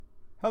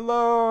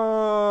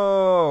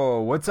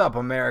Hello! What's up,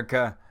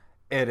 America?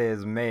 It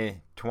is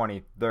May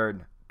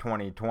 23rd,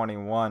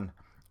 2021,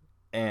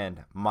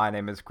 and my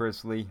name is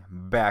Chris Lee,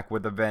 back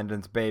with a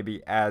vengeance,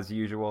 baby, as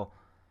usual.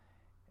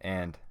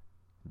 And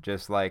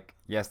just like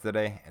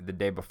yesterday, the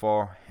day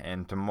before,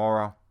 and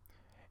tomorrow,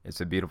 it's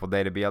a beautiful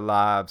day to be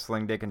alive.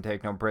 Sling dick and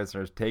take no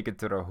prisoners. Take it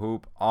to the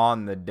hoop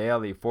on the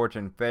daily.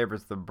 Fortune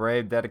favors the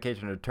brave.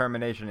 Dedication,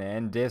 determination,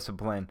 and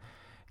discipline.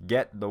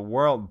 Get the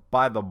world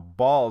by the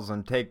balls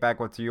and take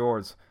back what's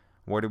yours.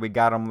 Where do we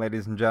got them,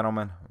 ladies and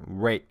gentlemen?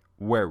 Right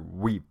where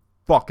we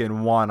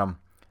fucking want them.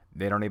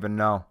 They don't even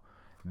know.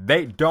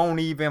 They don't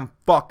even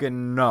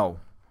fucking know.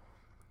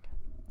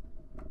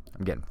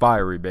 I'm getting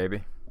fiery,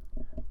 baby.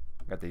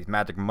 Got these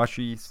magic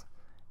mushies.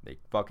 They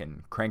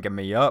fucking cranking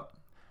me up.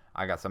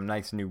 I got some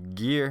nice new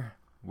gear.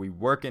 We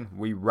working,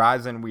 we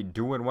rising, we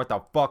doing what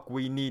the fuck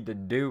we need to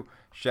do.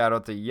 Shout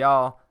out to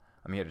y'all.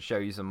 I'm here to show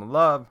you some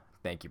love.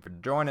 Thank you for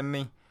joining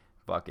me.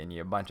 Fucking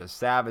you a bunch of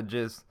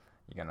savages.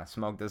 You gonna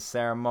smoke this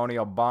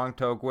ceremonial bong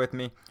toke with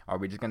me? Or are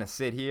we just gonna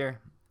sit here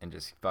and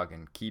just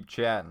fucking keep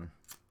chatting?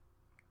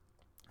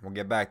 We'll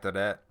get back to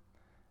that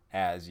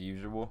as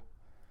usual.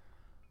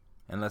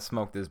 And let's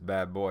smoke this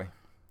bad boy.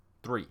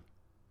 3,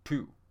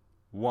 2,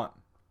 1.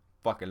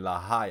 Fucking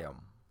L'Chaim,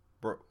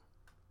 bro.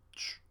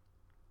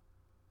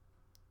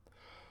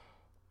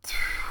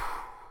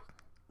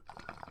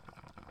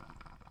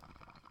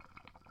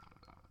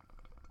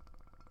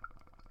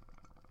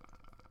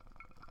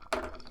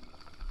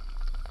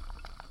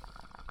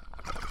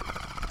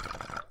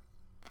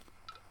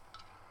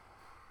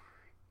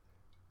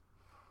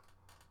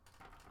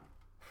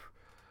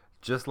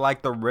 Just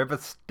like the river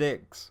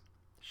Styx.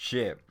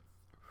 Shit.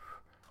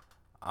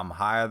 I'm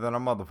higher than a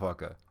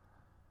motherfucker.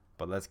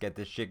 But let's get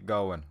this shit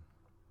going.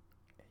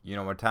 You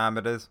know what time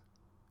it is?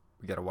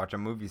 We gotta watch a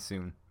movie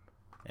soon.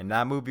 And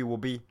that movie will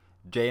be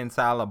Jay and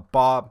Silent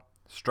Bob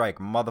Strike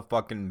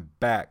Motherfucking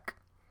Back.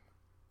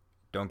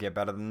 Don't get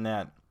better than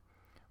that.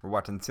 We're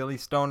watching silly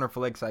stoner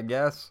flicks, I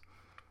guess.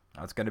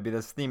 That's gonna be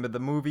this theme of the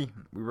movie.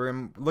 We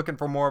were looking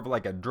for more of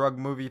like a drug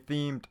movie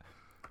themed.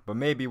 But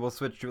maybe we'll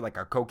switch to like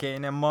a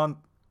cocaine in month.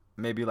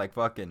 Maybe like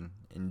fucking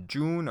in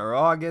June or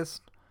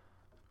August.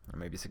 Or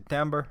maybe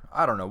September.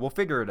 I don't know. We'll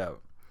figure it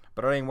out.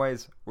 But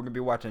anyways, we're going to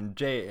be watching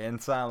Jay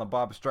and Silent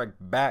Bob Strike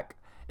Back.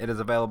 It is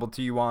available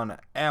to you on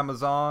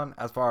Amazon,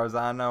 as far as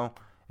I know.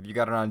 If you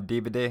got it on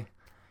DVD,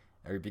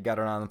 or if you got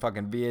it on the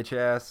fucking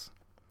VHS,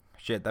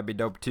 shit, that'd be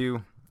dope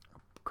too.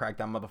 Crack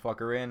that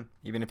motherfucker in.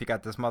 Even if you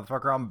got this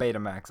motherfucker on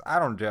Betamax. I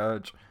don't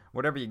judge.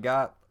 Whatever you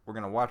got, we're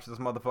going to watch this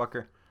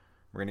motherfucker.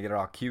 We're going to get it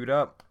all queued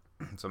up.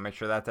 So make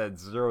sure that's at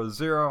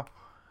 00.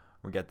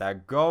 We get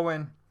that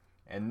going.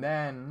 And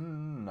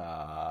then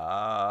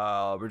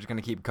we're just going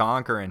to keep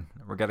conquering.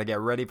 We're going to get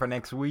ready for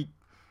next week.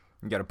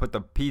 You got to put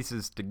the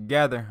pieces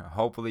together.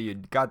 Hopefully you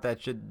got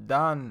that shit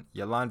done.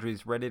 Your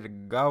laundry's ready to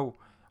go.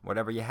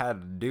 Whatever you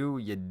had to do,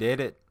 you did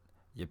it.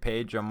 You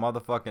paid your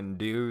motherfucking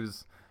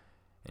dues.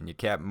 And you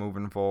kept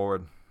moving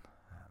forward.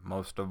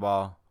 Most of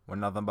all, with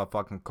nothing but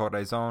fucking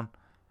corazon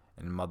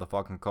and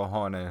motherfucking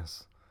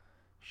cojones.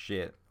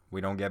 Shit, we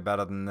don't get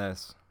better than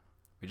this.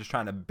 We're just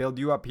trying to build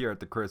you up here at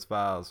the Chris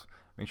Files.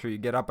 Make sure you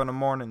get up in the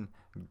morning,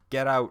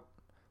 get out,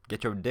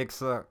 get your dick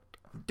sucked,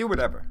 do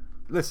whatever.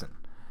 Listen,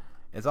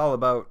 it's all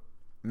about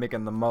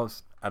making the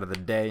most out of the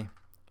day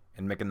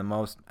and making the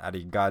most out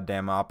of your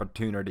goddamn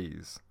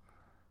opportunities.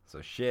 So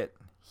shit,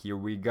 here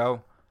we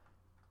go.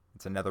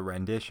 It's another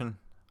rendition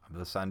of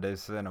the Sunday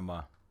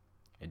Cinema.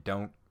 It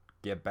don't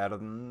get better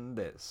than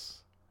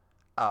this.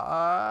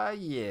 Ah,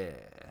 yeah.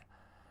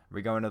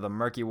 We're going to the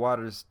murky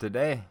waters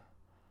today.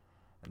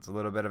 It's a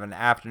little bit of an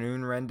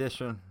afternoon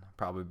rendition.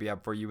 Probably be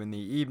up for you in the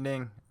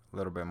evening. A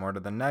little bit more to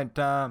the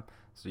nighttime.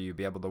 So you'll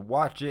be able to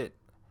watch it.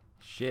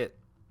 Shit.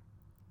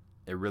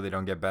 It really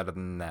don't get better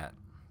than that.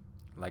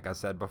 Like I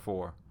said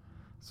before.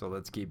 So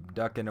let's keep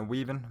ducking and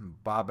weaving.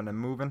 Bobbing and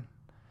moving.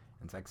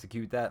 Let's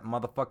execute that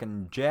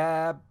motherfucking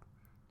jab.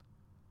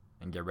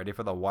 And get ready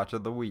for the watch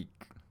of the week.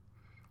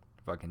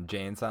 Fucking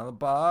Jay and Silent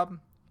Bob.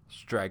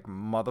 Strike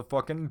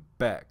motherfucking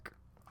back.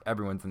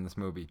 Everyone's in this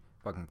movie.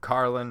 Fucking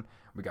Carlin.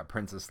 We got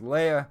Princess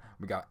Leia.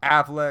 We got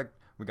Affleck.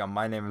 We got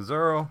My Name is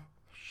Earl.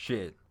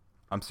 Shit.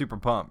 I'm super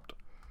pumped.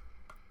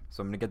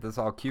 So I'm going to get this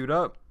all queued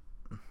up.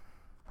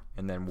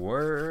 And then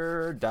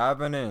we're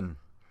diving in.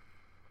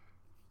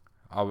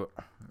 I'll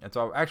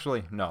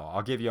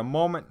give you a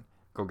moment.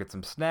 Go get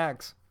some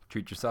snacks.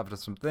 Treat yourself to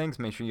some things.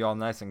 Make sure you're all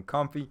nice and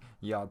comfy.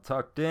 Y'all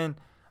tucked in.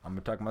 I'm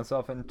going to tuck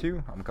myself in too.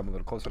 I'm going to come a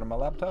little closer to my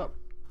laptop.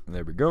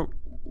 There we go.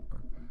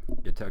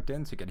 Get tucked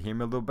in so you can hear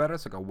me a little better.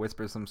 So I can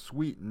whisper some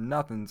sweet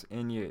nothings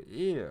in your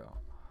ear.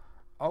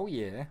 Oh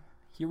yeah.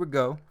 Here we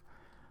go.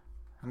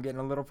 I'm getting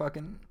a little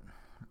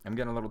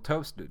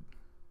toasted.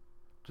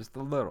 Just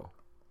a little.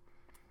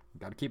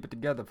 Gotta keep it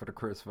together for the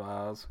Chris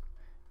Files.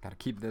 Gotta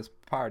keep this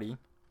party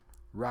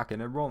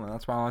rocking and rolling.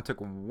 That's why I only took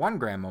 1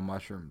 gram of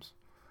mushrooms.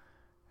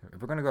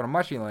 If we're gonna go to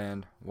Mushy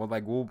Land,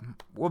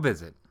 we'll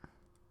visit.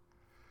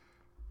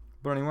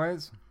 But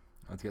anyways,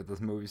 let's get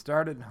this movie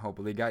started.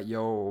 Hopefully got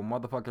your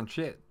motherfucking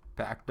shit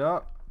packed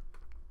up.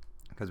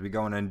 because we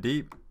going in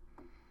deep.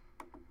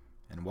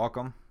 And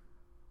welcome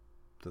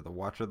to the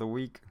Watch of the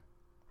Week.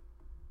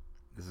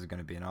 This is going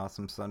to be an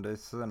awesome Sunday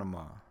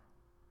cinema.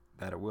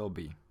 That it will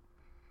be.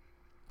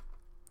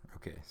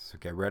 Okay, so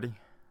get ready.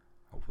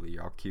 Hopefully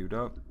y'all queued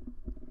up.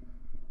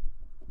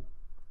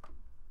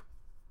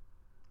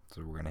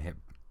 So we're going to hit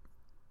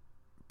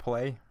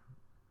play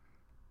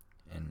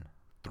in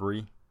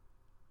 3,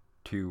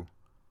 2,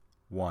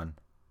 1,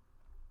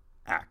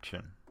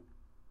 action.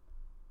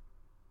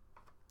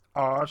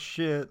 Aw,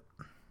 shit.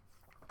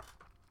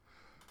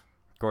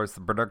 Of course,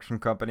 the production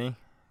company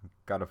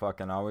gotta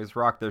fucking always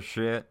rock this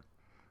shit.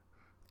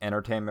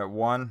 Entertainment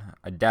One.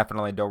 I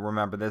definitely don't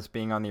remember this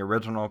being on the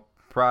original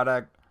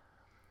product.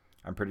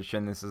 I'm pretty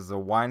sure this is a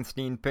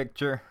Weinstein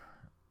picture.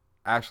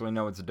 Actually,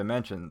 no, it's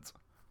Dimensions.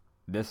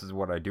 This is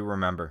what I do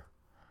remember.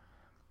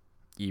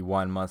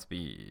 E1 must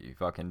be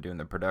fucking doing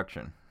the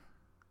production.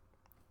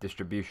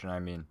 Distribution,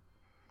 I mean.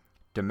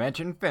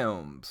 Dimension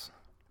Films.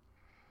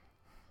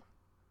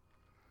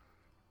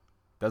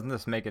 Doesn't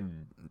this make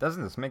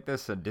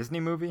this a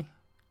Disney movie?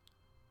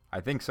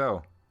 I think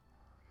so.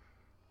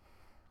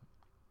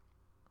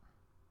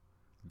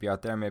 If you're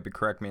out there, maybe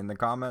correct me in the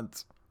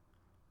comments.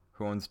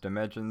 Who owns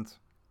Dimensions?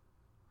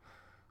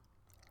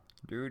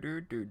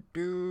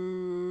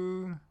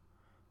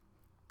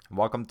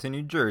 Welcome to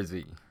New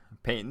Jersey.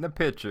 Painting the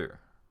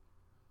picture.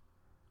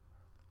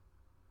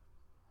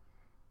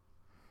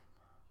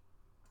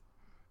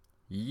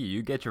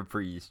 You get your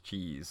freeze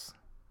cheese.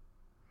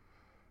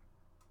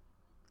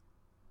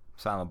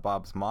 Silent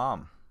Bob's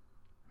mom.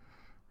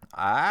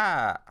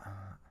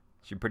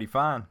 She pretty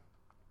fine.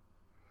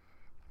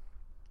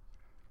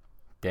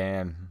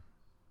 Damn.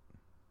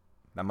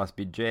 That must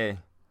be Jay.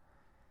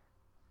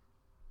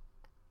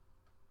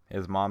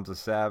 His mom's a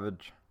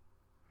savage.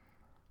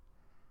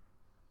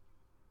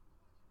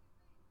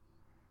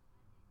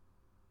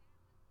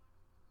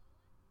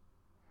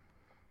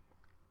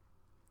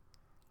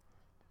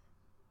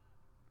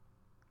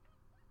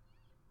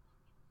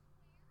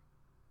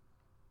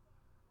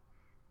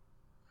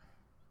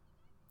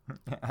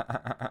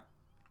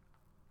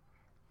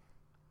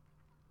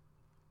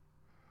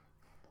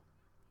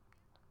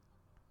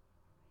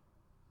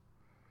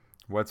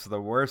 What's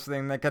the worst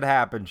thing that could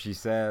happen, she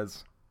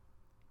says.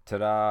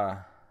 Ta-da.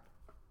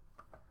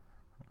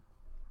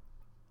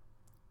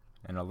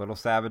 And a little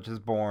savage is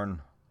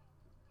born.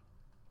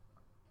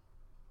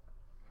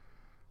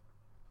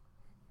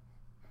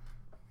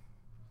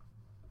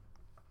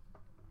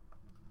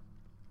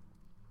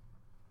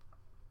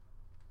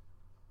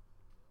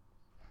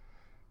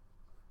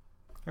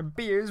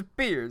 Beers.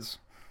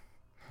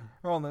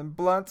 Rolling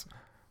blunts.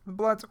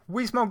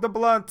 We smoke the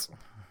blunts.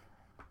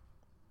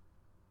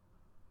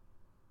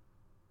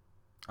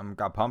 I'm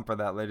got pumped for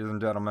that, ladies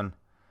and gentlemen.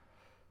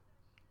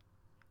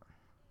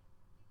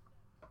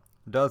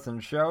 Doesn't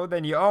show,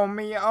 then you owe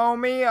me.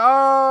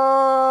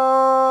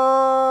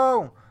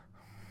 Oh!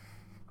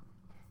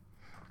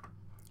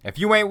 If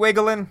you ain't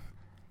wiggling,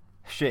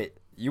 shit,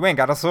 you ain't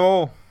got a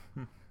soul.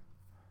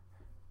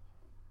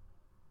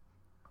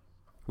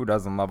 Who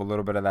doesn't love a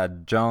little bit of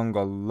that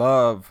jungle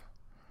love?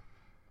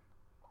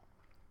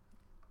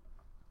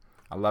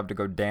 I love to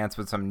go dance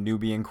with some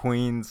Nubian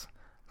queens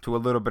to a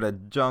little bit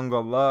of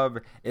jungle love.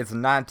 It's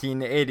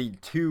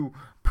 1982.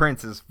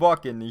 Prince is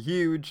fucking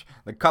huge.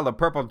 The color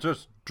purple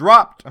just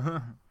dropped.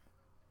 I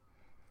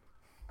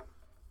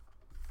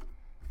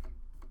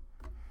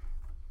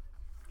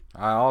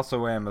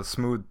also am a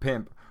smooth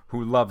pimp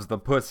who loves the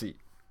pussy.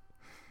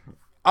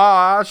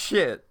 Ah,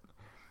 shit.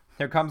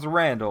 Here comes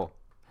Randall.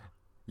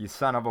 You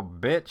son of a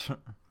bitch.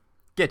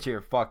 Get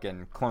your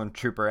fucking clone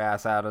trooper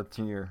ass out of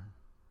here.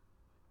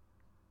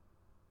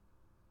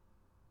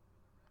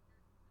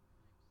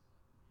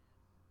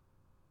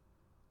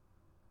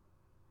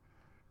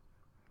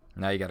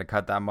 Now you gotta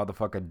cut that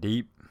motherfucker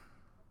deep.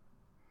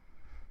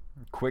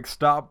 Quick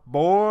stop,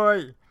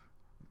 boy.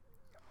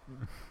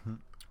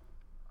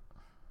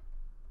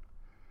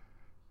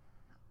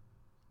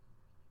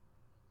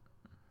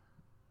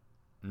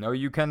 No,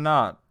 you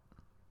cannot.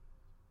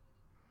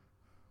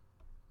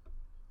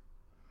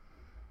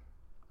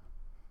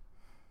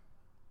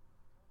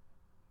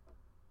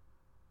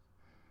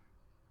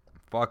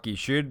 Fuck, you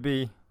should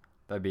be.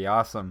 That'd be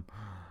awesome.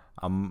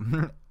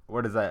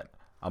 What is that?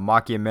 A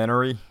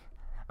mockumentary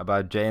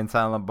about Jay and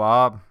Silent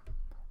Bob,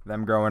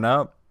 them growing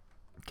up.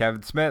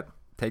 Kevin Smith,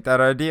 take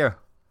that idea.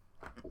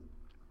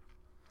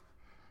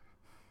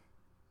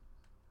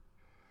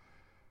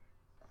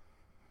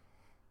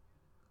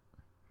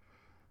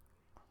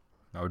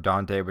 Oh,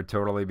 Dante would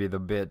totally be the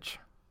bitch.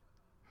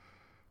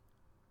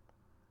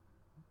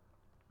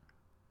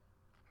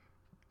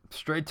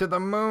 Straight to the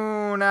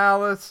moon,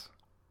 Alice.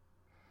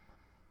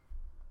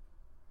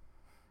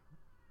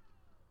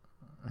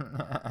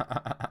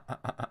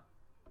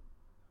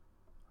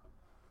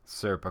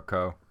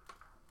 Serpico.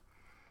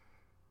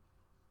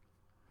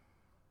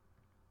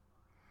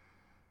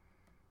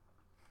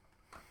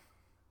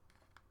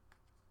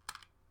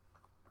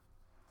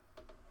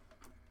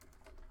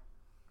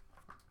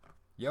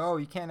 Yo,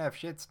 you can't have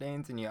shit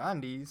stains in your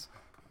undies.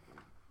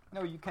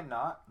 No, you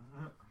cannot.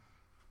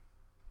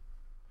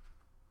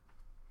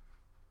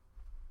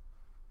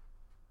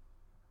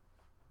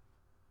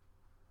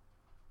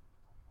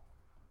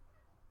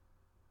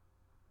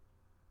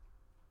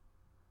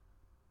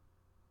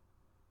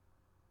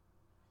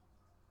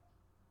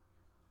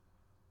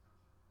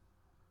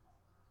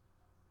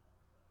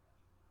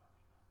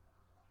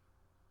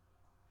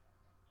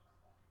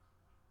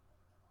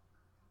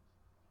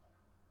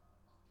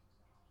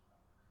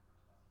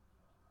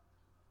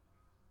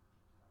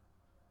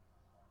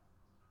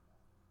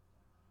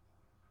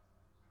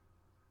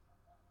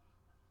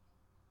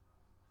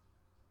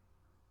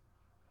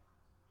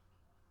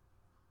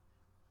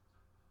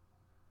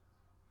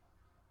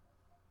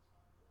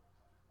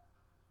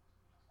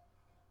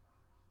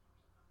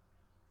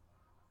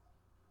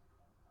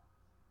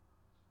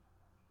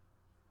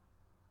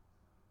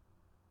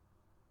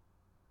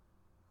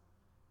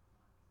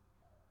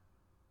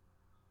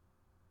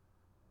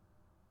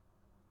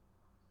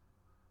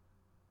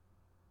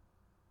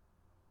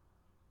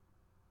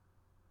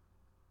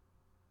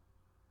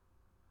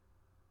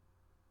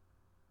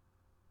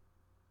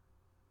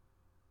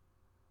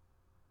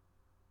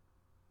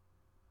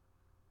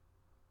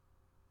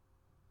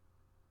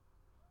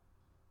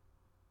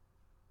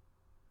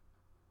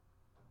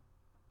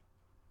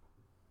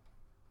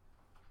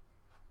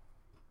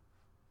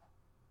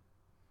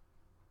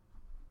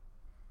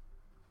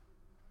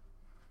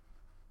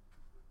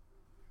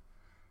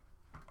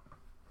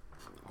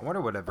 I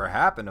wonder whatever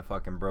happened to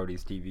fucking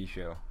Brody's TV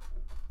show.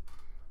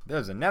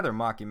 There's another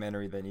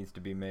mockumentary that needs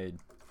to be made.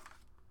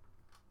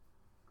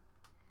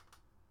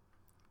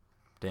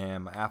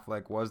 Damn,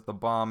 Affleck was the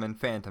bomb in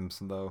Phantoms,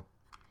 though.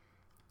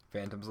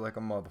 Phantoms like a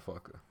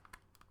motherfucker.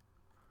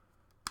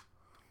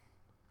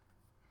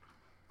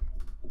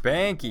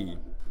 Banky.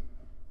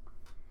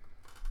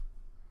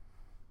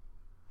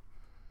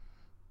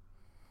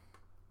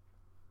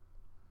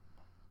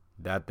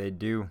 That they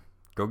do.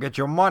 Go get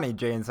your money,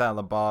 Jay and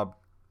Silent Bob.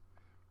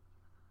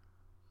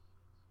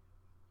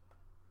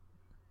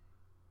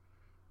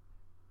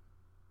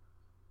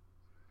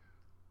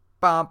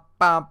 Bum,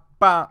 bum,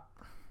 bum.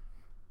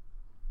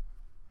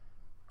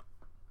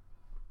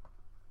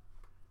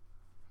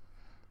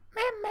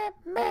 Meh, meh,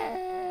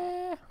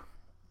 meh.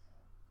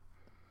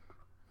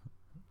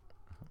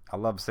 I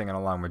love singing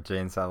along with Jay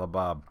and Silent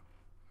Bob.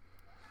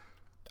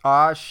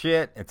 Aw,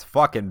 shit. It's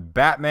fucking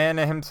Batman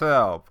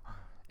himself.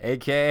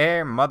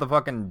 AKA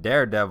motherfucking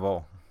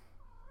Daredevil.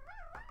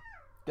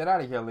 Get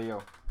out of here,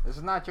 Leo. This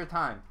is not your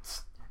time.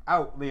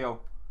 Out,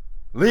 Leo.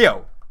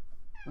 Leo!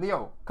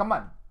 Leo, come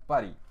on,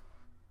 buddy.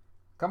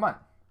 Come on.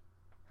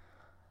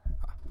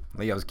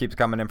 Leo keeps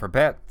coming in for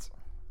pets.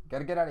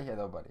 Gotta get out of here,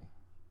 though, buddy.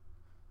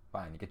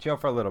 Fine, you can chill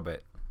for a little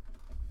bit.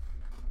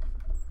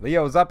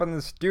 Leo's up in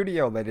the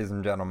studio, ladies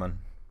and gentlemen.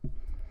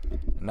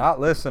 Not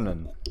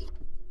listening.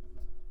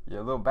 You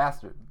little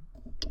bastard.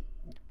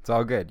 It's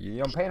all good. You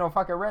don't pay no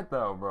fucking rent,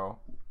 though, bro.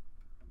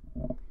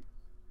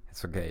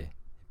 It's okay.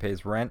 He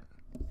pays rent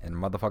and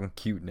motherfucking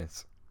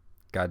cuteness.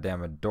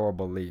 Goddamn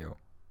adorable Leo.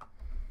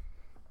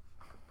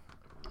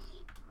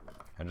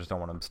 I just don't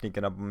want him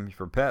sneaking up on me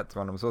for pets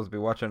when I'm supposed to be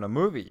watching a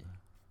movie.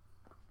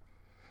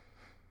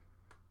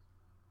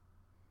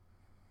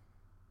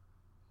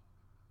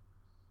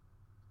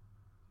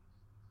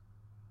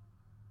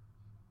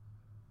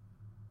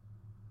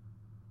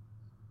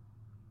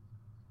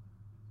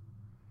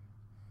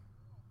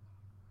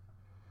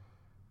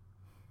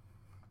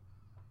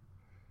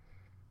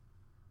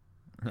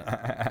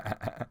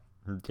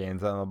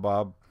 Jane's on the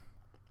Bob.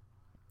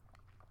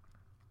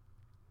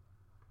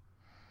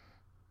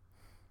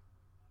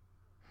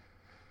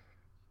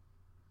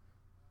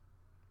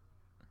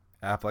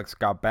 Affleck's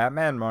got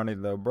Batman money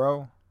though,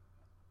 bro.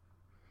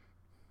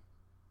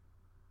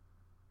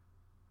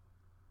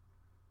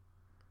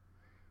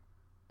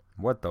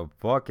 What the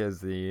fuck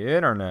is the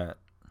internet?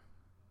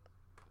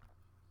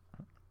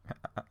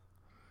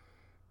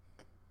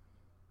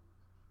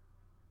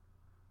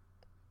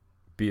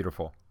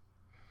 Beautiful.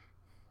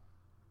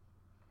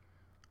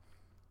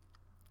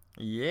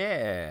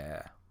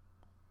 Yeah.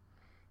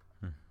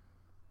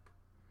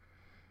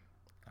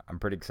 I'm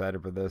pretty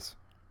excited for this.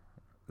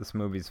 This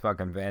movie's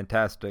fucking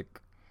fantastic.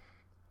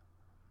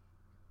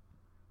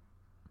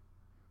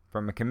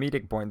 From a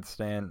comedic point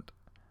stand,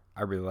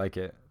 I really like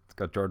it. It's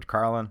got George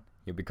Carlin.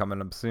 He'll be coming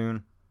up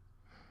soon.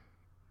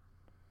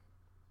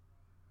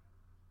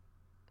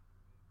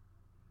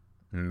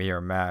 Me or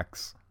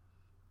Max.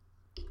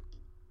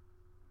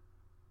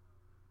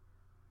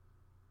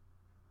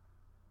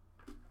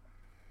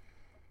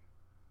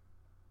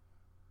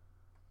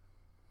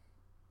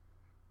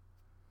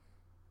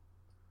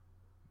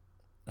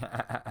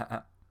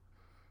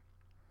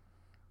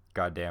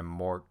 Goddamn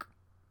Mork.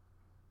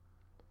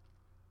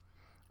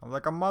 I'm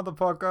like a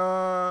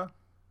motherfucker.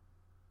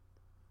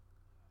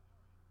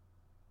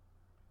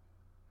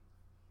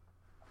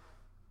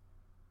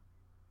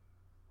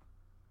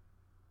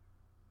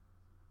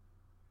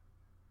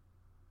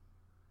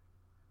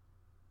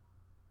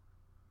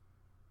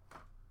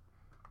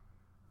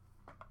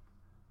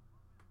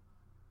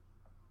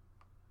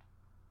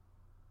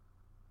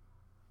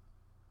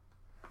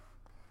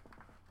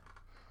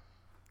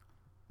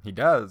 He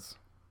does.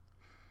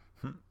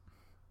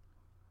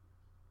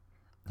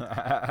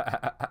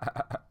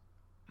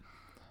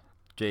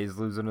 Jay's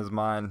losing his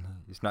mind.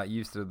 He's not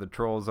used to the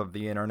trolls of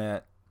the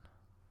internet.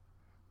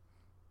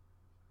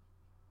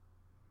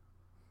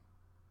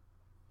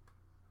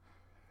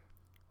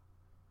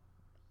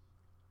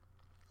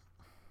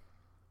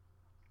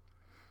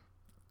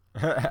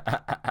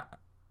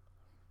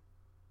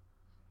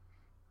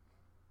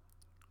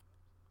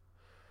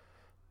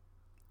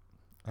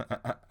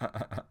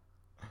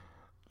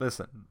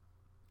 Listen,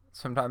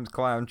 sometimes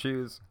clown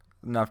shoes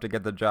enough to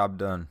get the job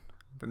done.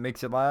 If it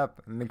makes you laugh,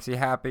 it makes you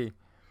happy,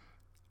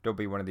 don't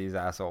be one of these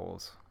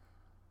assholes.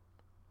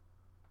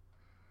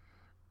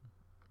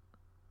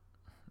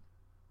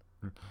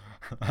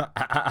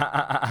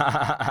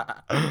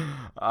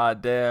 Ah,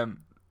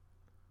 damn.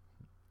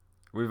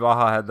 We've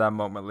all had that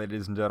moment,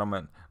 ladies and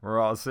gentlemen. We're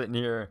all sitting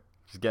here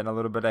just getting a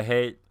little bit of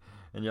hate,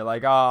 and you're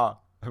like, ah,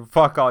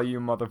 fuck all you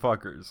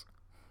motherfuckers.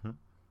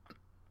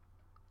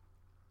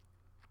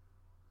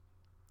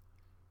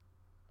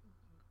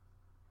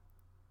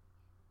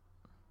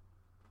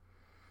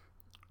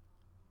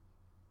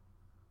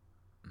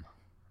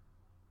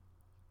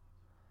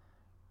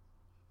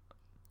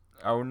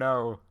 Oh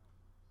no.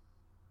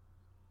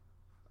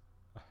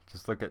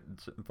 Just look at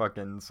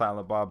fucking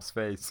Silent Bob's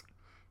face.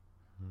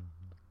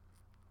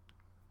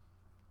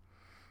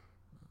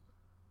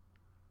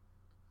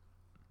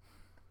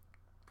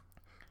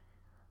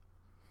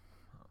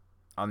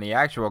 On the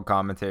actual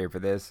commentary for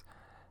this,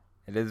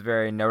 it is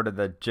very noted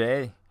that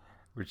Jay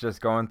was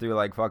just going through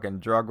like fucking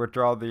drug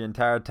withdrawal the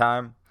entire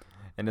time,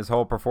 and his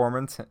whole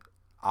performance,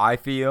 I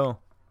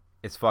feel,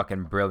 is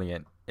fucking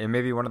brilliant. It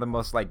may be one of the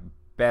most like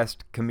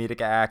best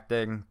comedic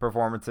acting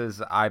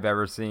performances I've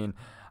ever seen.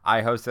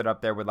 I hosted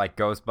up there with like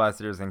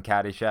Ghostbusters and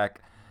Caddyshack.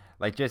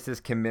 Like just his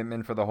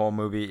commitment for the whole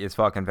movie is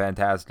fucking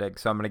fantastic.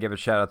 So I'm gonna give a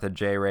shout out to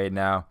Jay right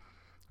now.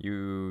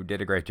 You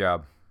did a great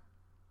job.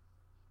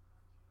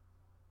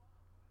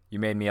 You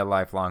made me a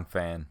lifelong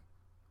fan.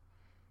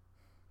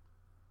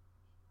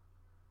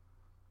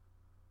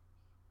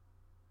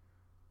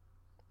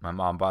 My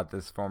mom bought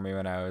this for me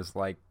when I was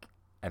like,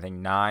 I think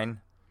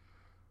 9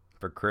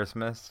 for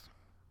Christmas.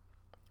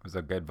 It was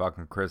a good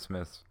fucking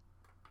Christmas.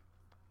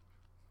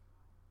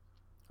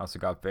 Also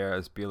got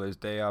Ferris Bueller's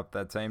Day Off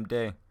that same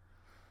day.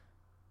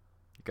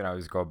 You can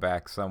always go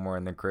back somewhere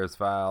in the Chris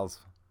files.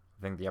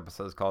 I think the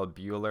episode's called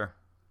Bueller.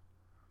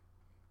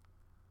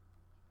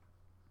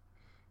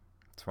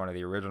 It's one of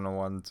the original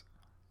ones.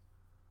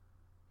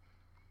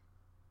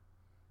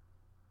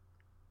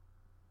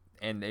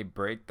 And they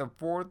break the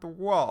fourth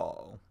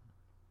wall.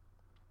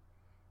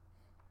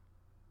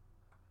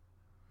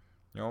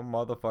 Yo,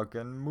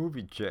 motherfucking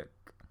movie chick.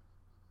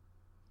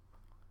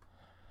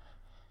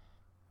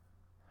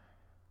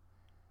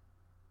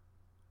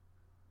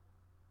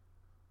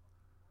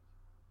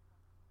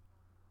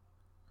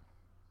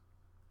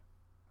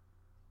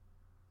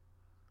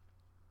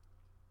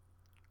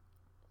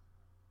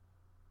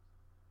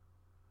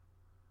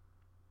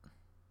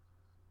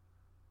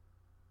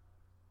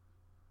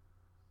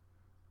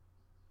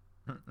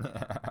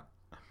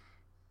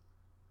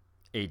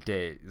 Eight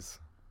days.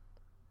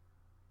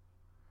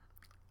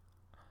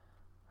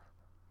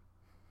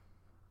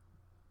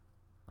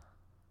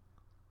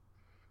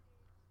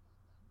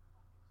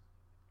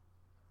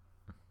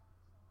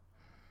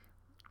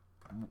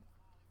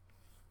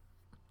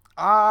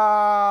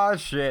 Ah,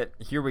 shit.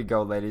 Here we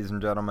go, ladies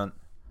and gentlemen.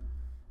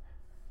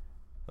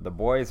 The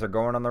boys are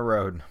going on the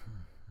road.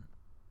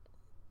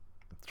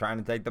 Trying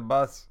to take the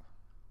bus.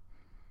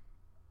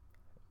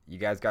 You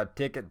guys got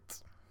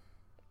tickets?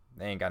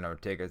 They ain't got no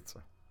tickets.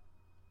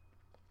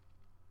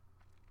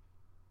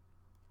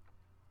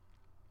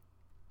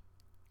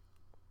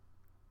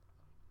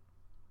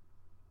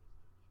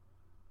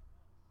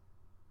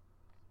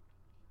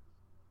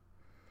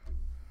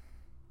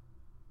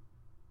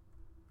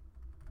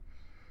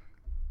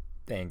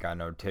 They ain't got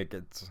no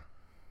tickets.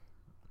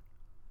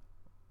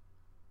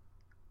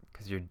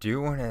 Because you're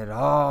doing it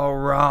all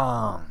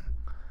wrong.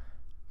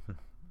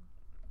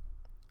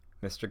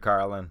 Mr.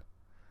 Carlin.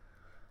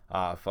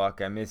 Ah,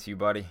 fuck, I miss you,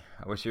 buddy.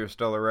 I wish you were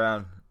still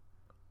around.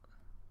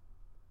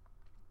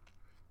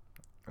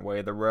 Way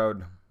of the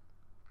road.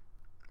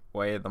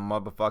 Way of the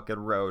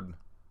motherfucking road.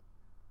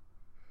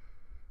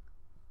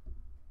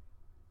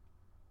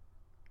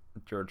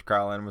 George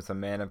Carlin was a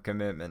man of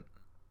commitment.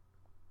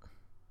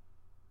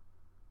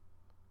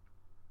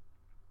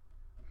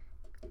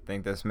 I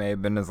think this may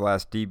have been his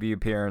last TV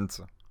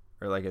appearance.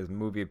 Or like his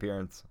movie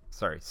appearance.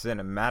 Sorry,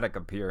 cinematic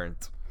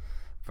appearance.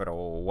 For the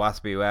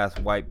waspy ass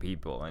white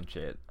people and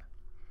shit.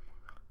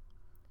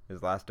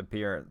 His last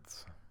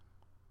appearance.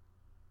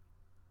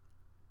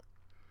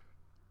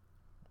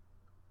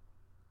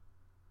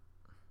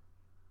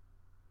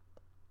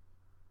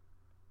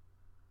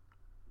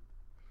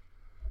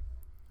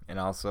 And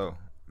also,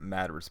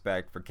 mad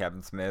respect for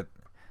Kevin Smith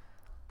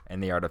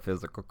and the art of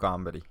physical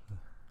comedy.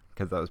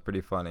 Because that was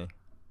pretty funny.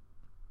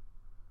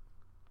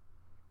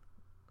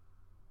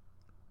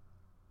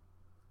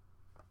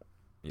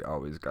 You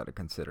always got to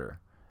consider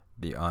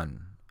the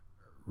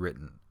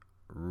written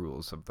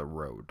rules of the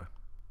road.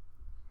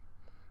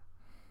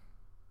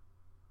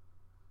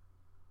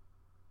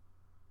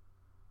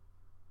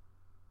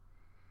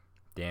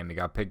 Damn, he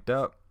got picked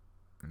up.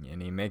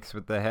 And he mixed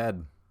with the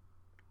head.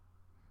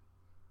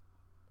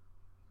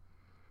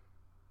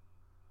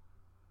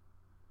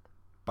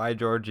 Bye,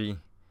 Georgie.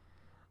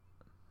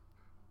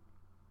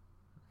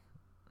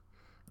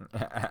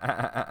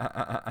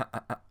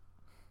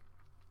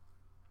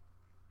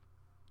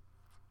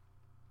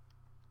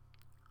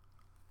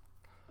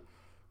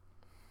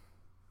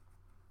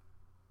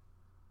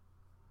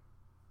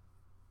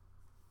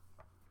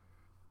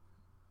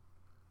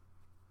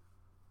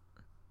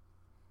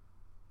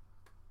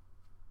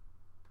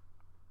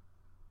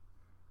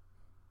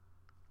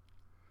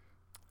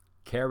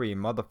 Carrie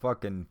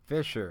motherfucking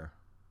Fisher.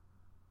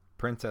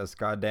 Princess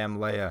goddamn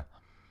Leia.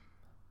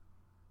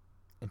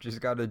 And she's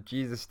got a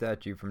Jesus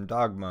statue from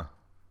Dogma.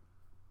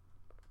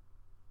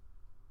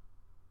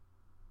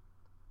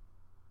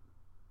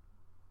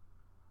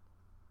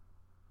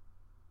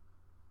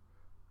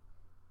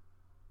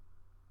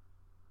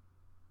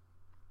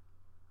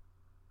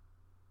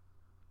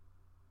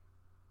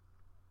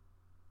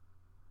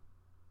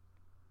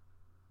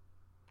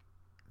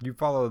 You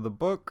follow the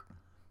book?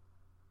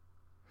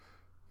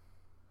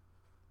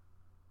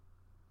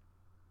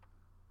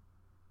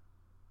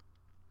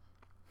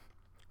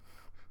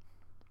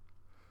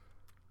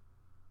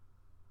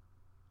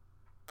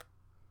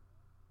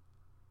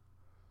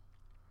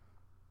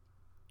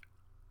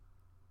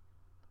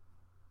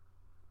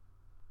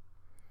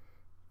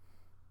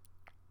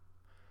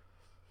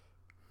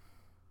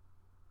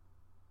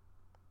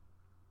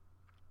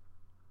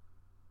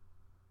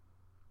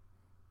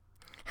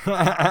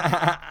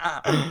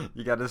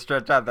 You gotta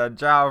stretch out that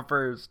jaw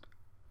first.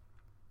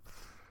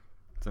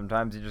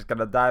 Sometimes you just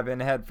gotta dive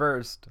in head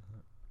first.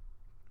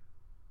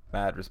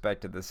 Mad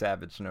respect to the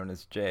savage known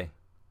as Jay.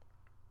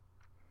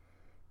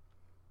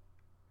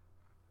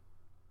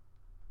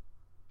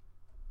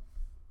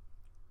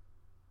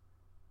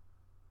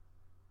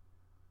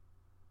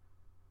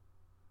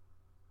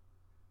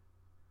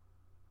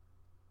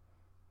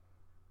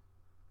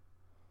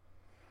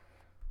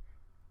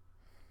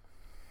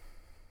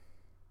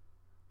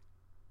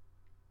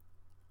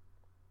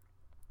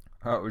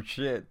 Oh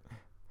shit.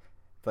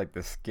 It's like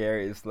the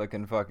scariest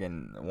looking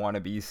fucking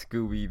wannabe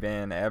Scooby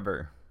van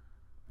ever.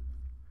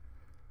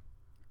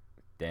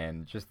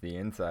 Damn, just the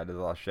inside is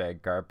all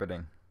shag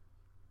carpeting.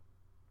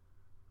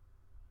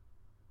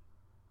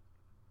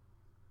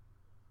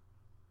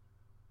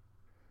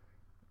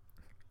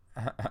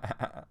 Oh,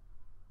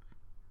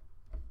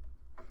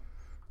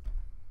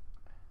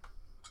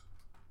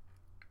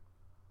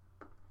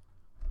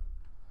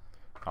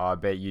 I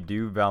bet you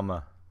do,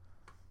 Velma.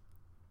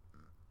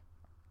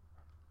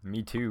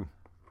 Me too.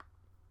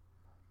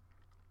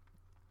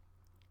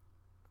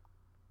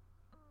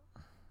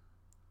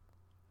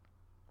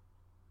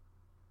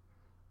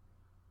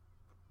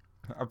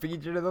 I'll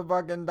feed you to the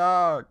fucking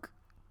dog.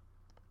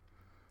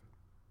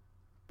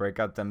 Break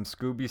out them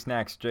Scooby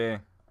snacks, Jay.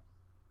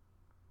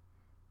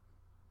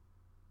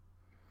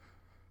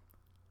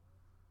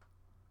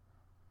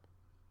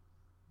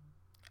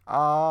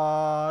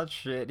 Oh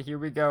shit, here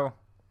we go.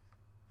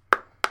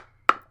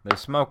 They're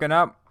smoking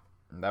up.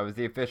 That was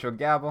the official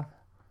gavel.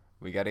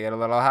 We gotta get a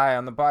little high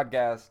on the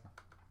podcast.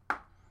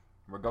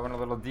 We're going a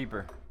little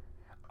deeper.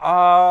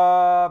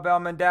 Oh,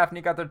 Velma and Daphne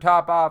got their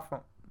top off.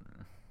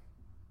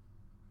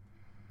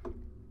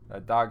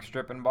 That dog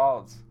stripping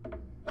balls.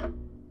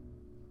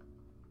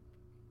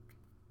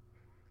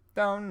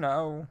 Don't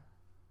know.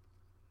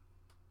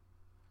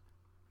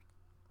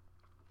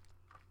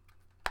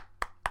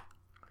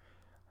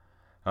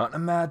 On a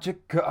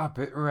magic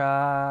carpet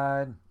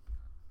ride.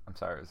 I'm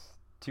sorry, I was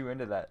too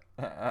into that.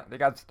 They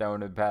got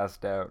stoned and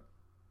passed out.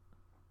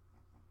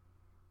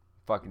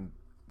 Fucking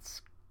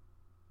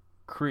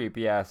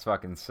creepy ass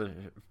fucking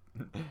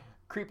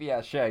creepy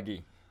ass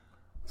Shaggy.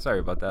 Sorry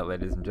about that,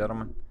 ladies and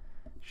gentlemen.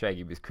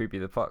 Shaggy was creepy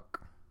the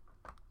fuck.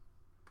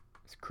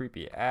 It's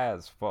creepy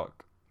as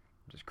fuck.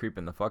 Just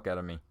creeping the fuck out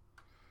of me.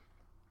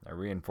 I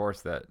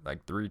reinforced that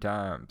like 3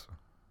 times.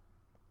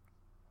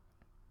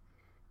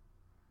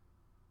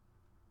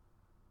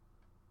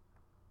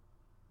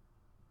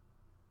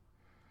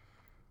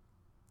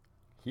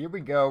 Here we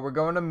go. We're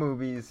going to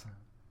movies.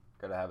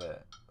 Gotta have a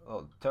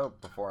little toke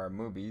before our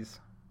movies.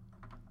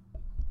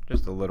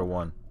 Just a little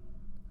one.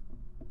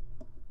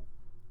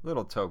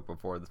 Little toke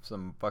before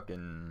some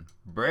fucking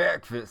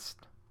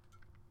breakfast.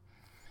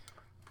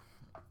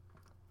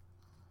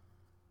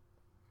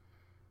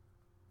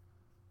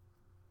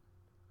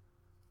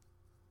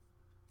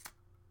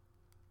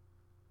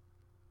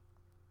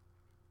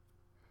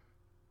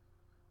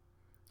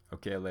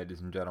 Okay,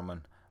 ladies and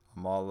gentlemen,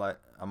 I'm all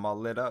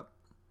lit up.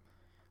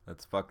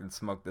 Let's fucking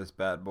smoke this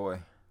bad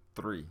boy.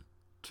 3,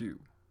 2,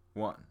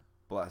 1,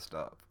 blast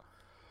off.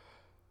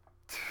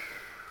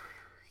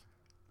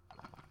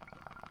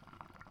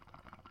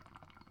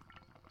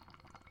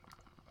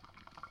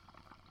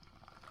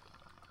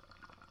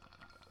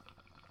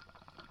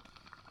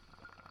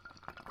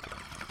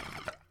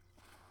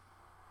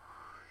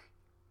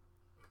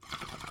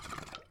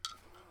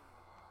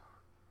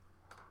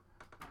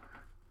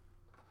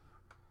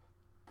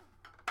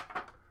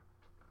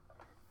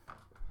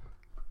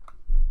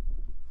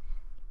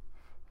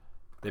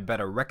 They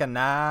better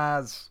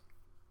recognize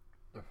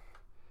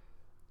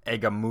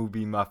Egg a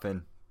movie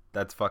muffin.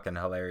 That's fucking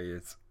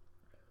hilarious.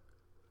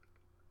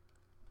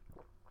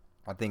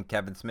 I think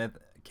Kevin Smith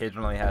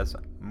occasionally has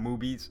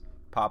movies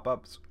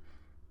pop-ups.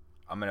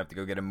 I'm gonna have to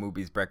go get a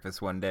movies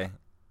breakfast one day.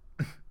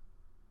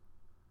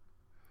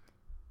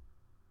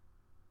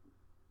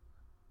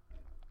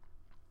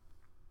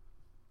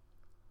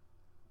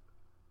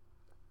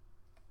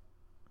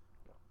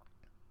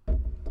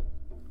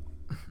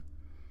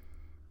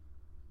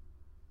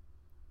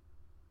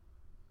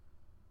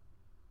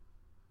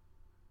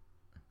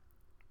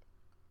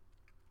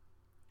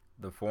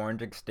 The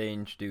foreign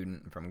exchange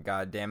student from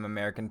goddamn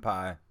American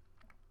Pie.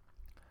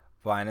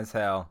 Fine as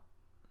hell.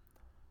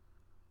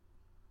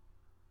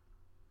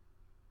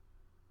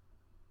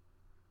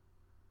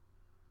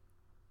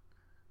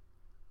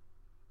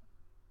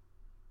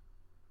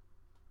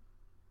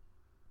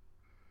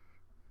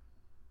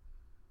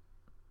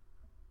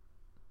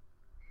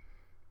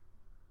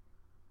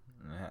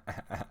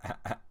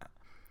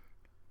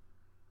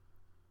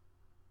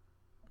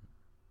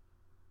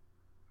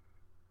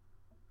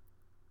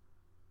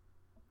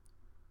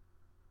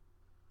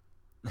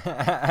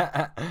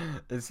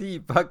 Is he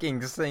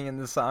fucking singing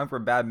the song for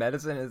Bad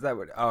Medicine? Is that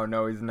what? Oh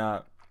no, he's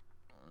not.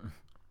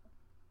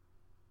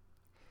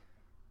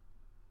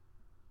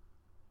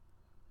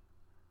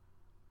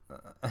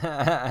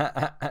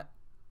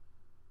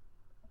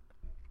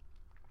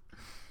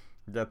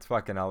 That's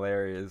fucking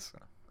hilarious.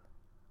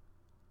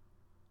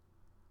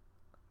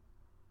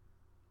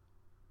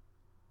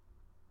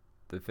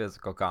 The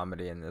physical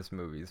comedy in this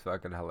movie is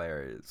fucking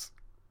hilarious.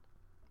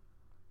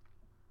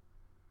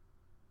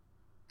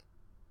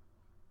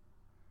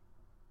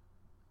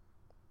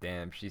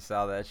 Damn, she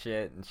saw that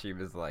shit and she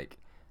was like,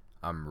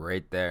 I'm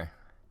right there.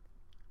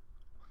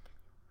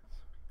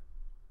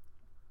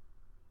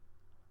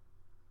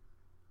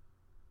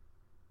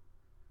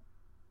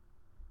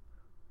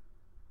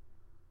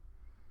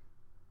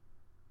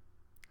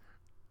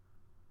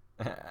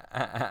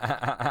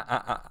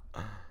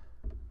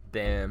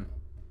 Damn.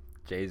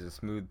 Jay's a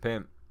smooth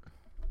pimp.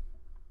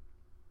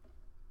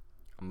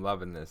 I'm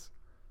loving this.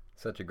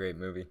 Such a great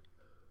movie.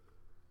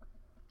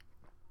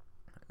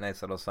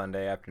 Nice little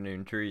Sunday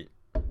afternoon treat.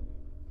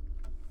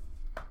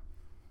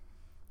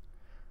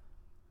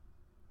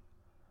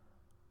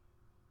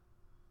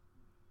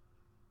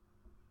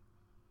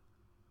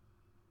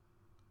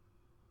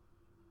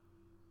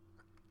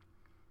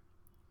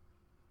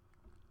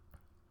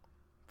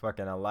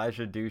 Fucking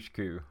Elijah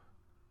Dushku.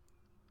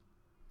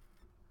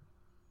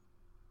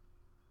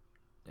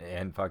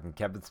 And fucking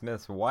Kevin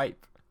Smith's wife.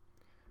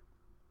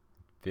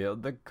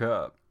 Filled the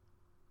cup.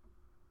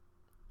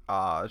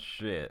 Aw,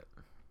 shit.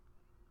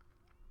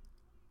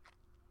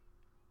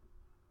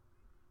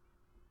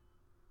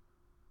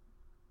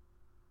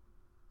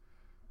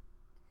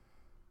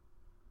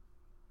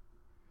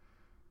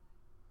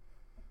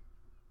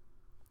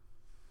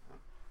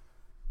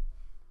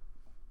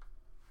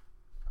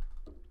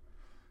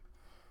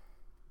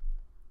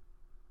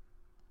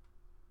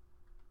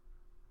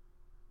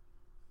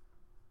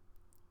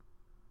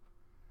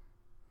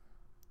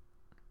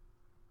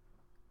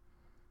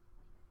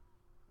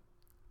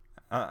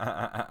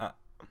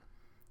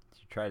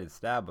 She tried to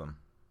stab him.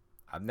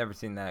 I've never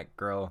seen that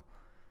girl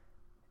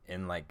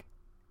in like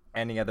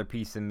any other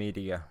piece of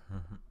media.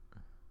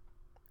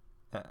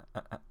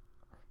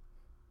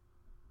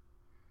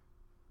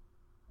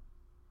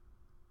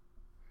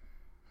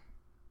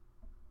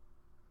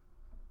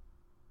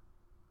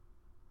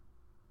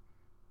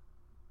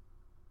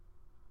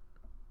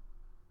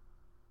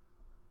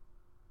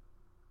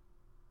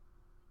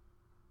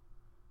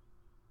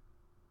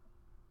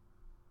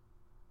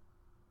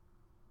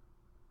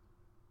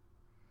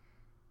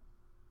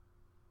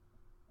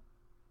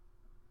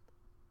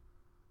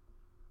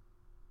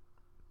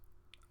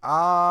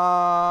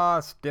 Ah,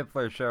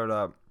 Stifler showed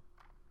up.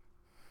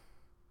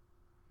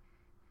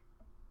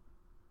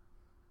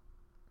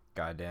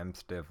 Goddamn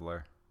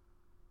Stifler.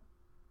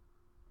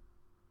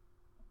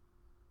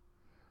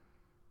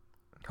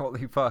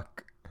 Holy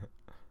fuck.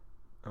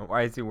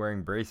 Why is he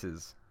wearing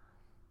braces?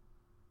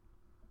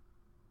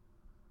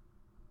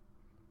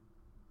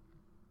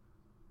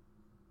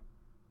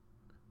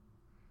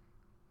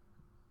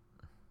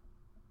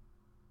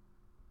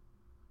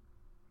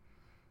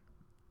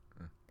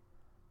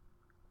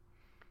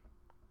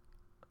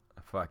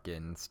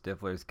 Fucking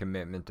Stifler's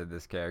commitment to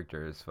this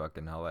character is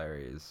fucking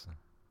hilarious.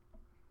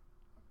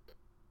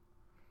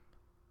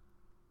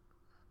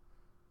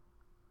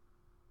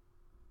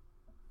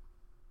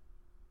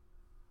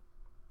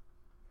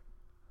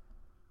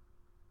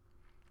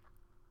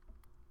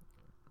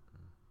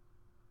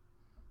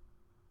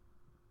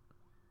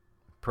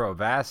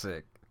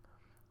 Provasic.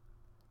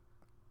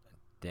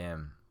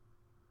 Damn.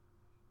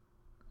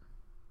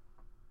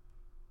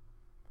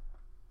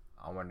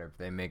 I wonder if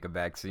they make a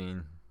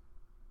vaccine.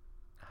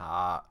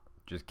 Ha.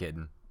 Just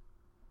kidding.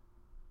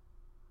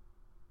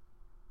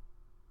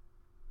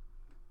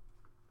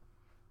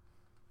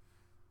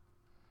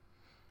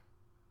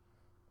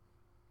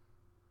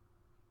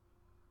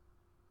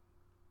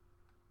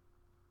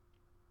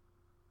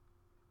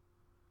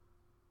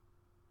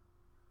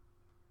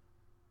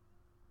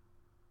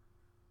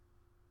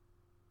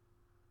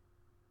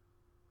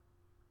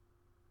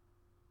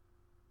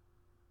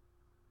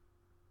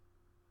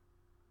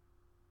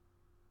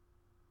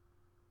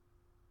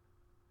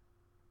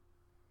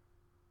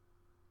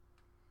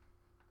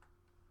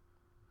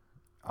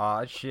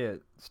 Aw,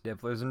 shit.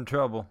 Stifler's in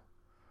trouble.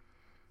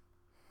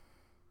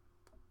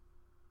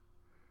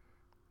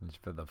 It's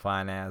for the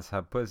fine ass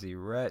hot pussy,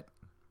 Rhett.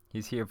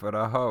 He's here for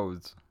the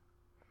hoes.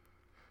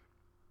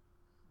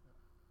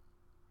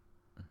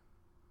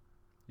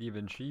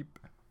 Even sheep.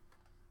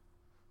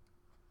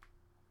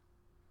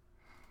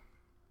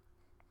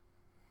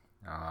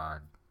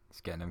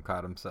 He's getting him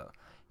caught himself.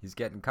 He's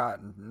getting caught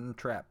in a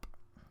trap.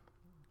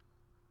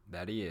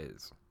 That he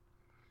is.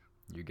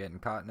 You're getting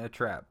caught in a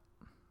trap.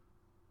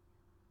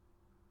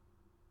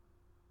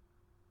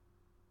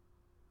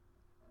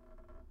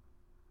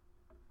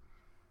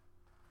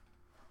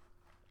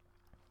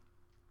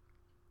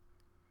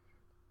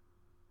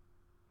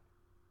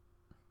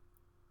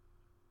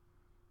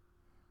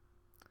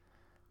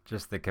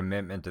 Just the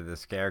commitment to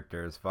this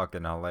character is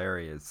fucking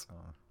hilarious.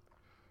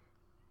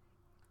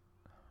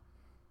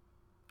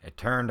 It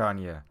turned on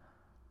you.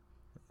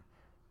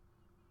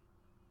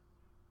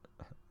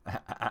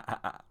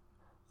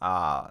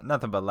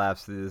 Nothing but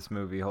laughs through this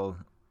movie.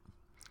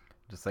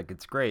 Just like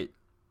it's great.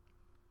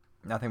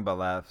 Nothing but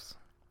laughs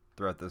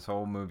throughout this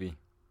whole movie.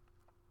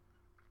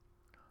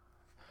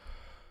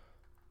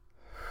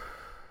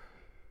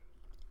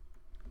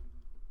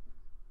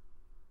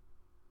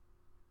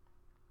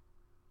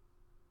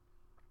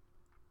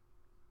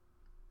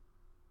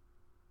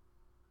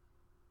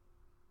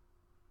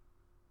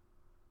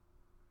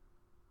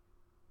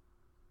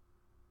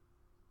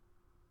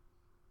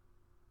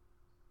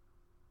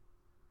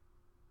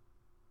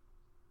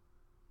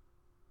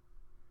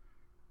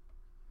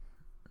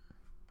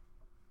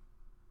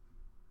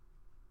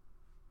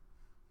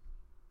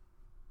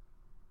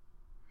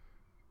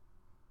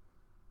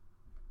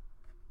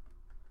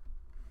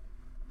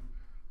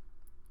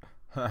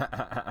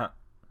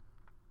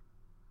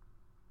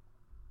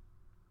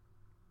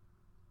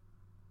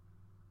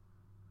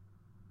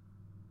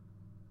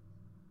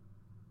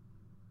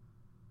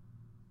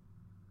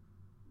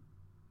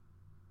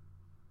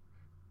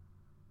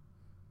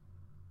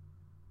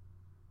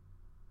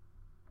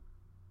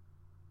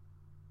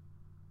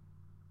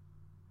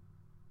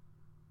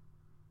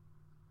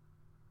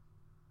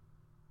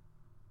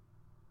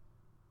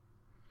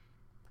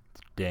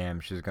 Damn,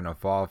 she's gonna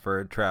fall for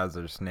a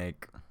trouser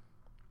snake.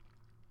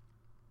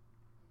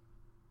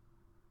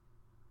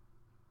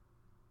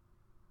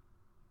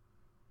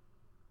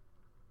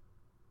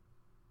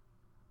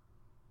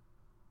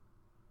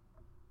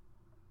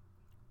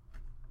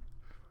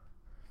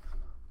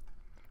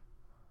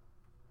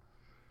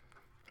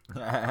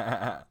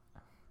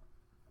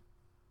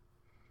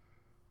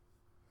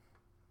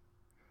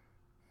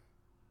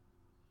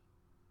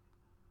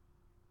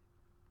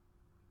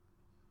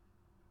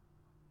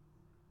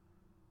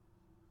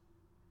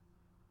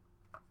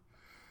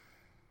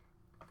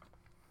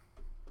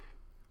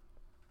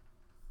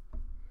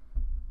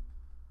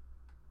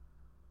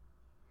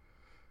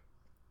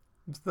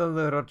 It's the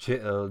little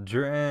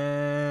children.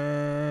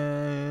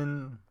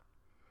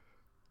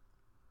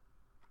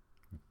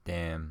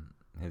 Damn,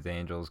 his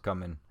angel's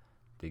coming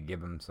to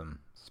give him some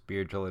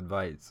spiritual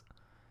advice.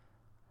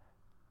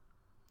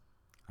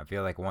 I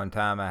feel like one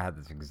time I had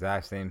this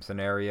exact same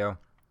scenario,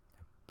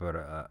 but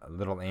a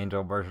little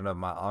angel version of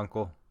my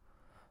uncle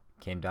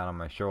came down on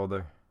my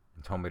shoulder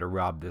and told me to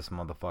rob this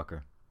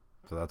motherfucker.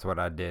 So that's what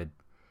I did.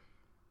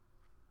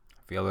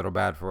 I feel a little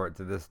bad for it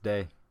to this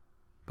day,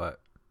 but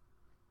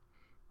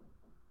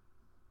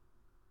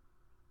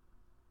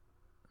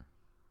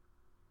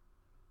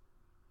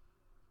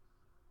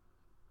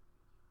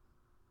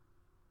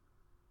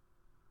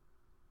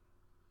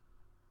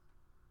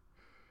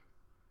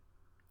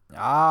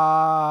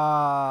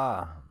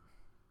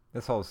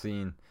this whole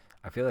scene,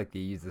 I feel like they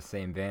used the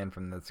same van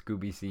from that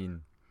Scooby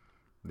scene.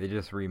 They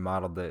just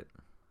remodeled it.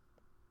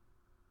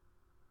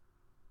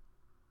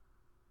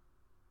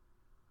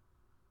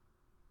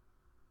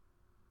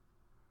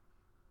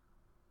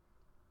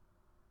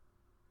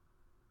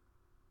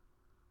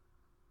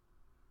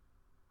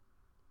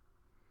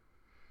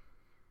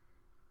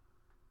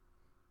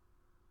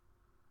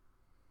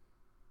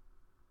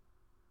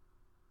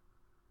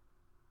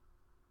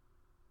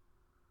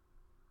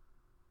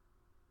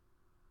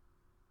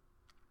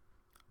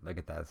 Look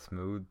at that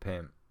smooth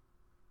pimp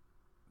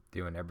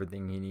doing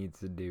everything he needs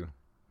to do.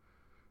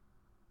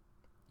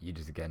 You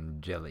just getting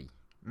jelly.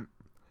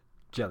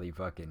 Jelly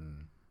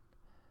fucking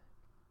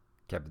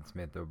Kevin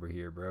Smith over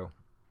here, bro.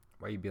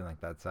 Why you being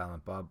like that,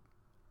 Silent Bob?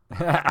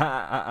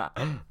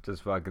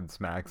 Just fucking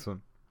smacks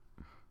him.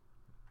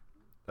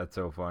 That's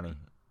so funny.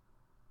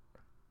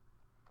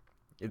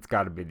 It's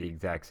gotta be the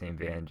exact same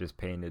van, just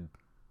painted.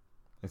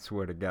 I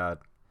swear to God.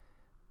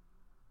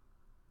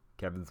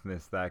 Kevin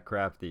Smith's that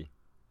crafty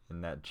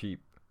and that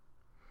cheap.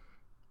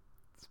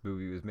 This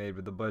movie was made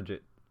with a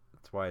budget.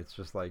 That's why it's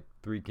just like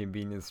 3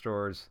 convenience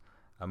stores,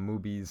 a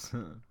movies,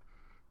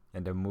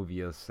 and a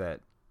movie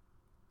set.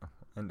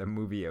 And a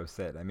movie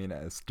set. I mean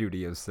a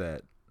studio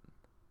set.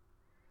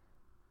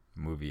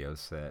 Movie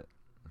set.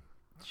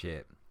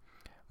 Shit.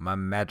 My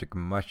magic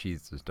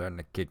mushies are starting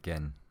to kick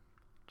in.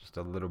 Just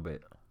a little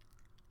bit.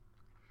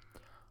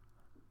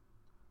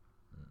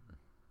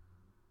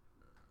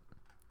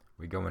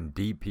 going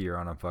deep here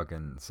on a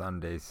fucking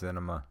Sunday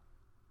cinema.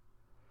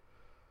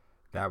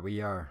 That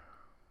we are.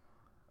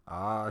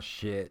 Ah,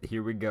 shit.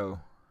 Here we go.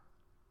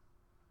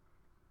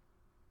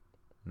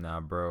 Nah,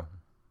 bro.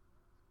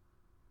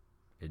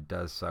 It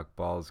does suck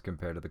balls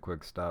compared to the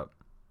quick stop.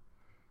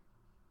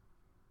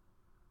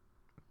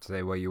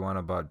 Say what you want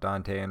about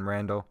Dante and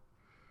Randall.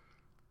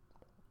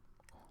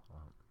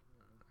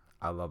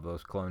 I love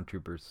those clone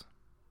troopers.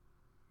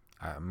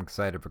 I'm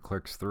excited for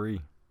Clerks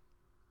 3.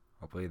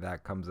 Hopefully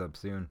that comes up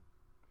soon.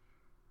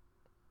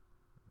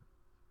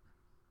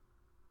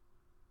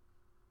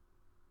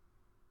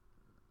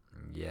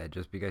 Yeah,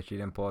 just because she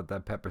didn't pull out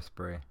that pepper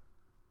spray.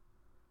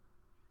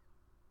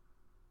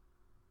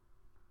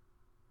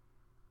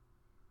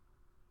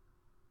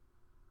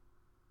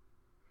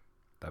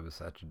 That was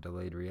such a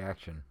delayed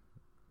reaction.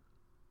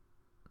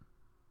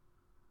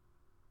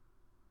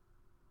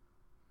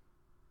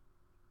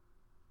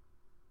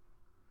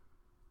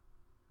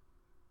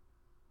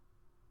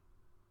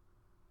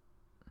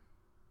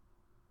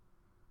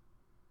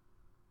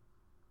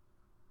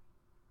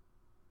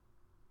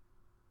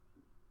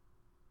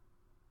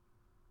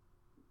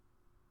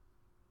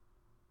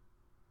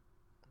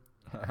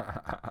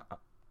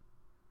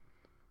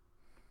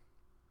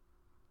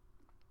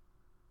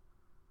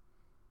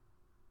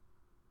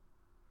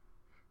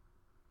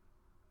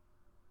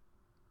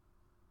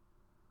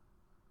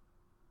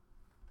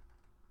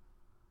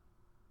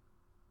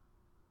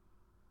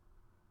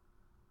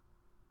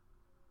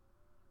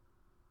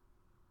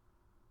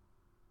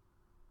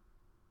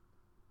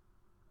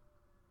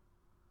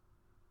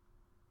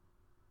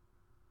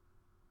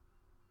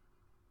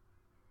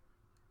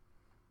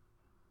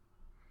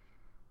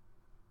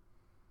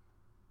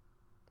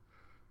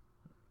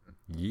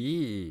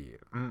 Yeah.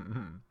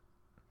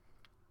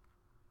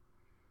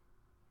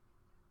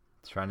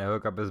 He's trying to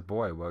hook up his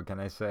boy. What can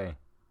I say?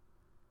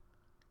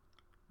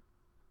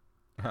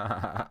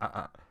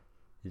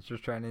 He's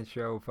just trying to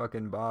show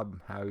fucking Bob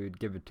how he would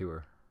give it to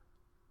her.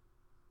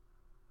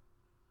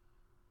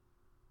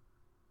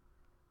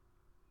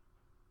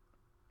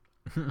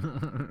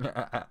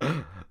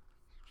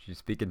 She's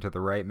speaking to the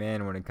right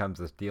man when it comes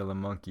to stealing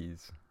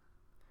monkeys.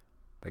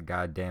 The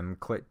goddamn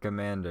click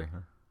commander.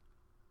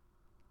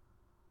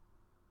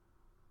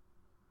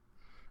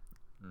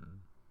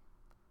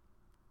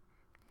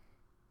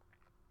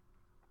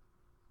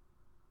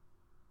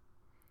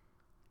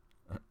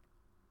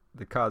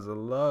 The cause of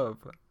love.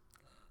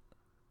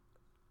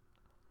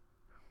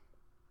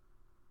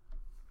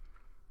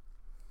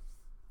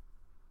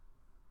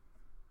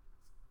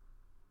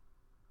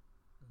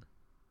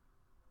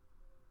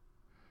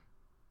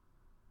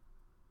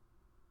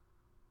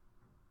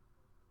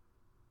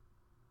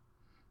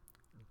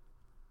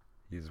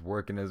 He's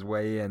working his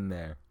way in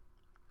there.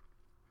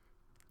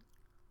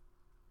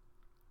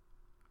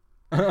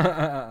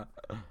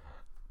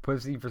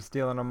 Pussy for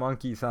stealing a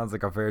monkey sounds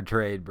like a fair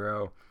trade,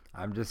 bro.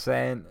 I'm just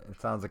saying,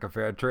 it sounds like a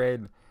fair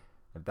trade.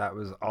 If that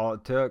was all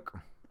it took,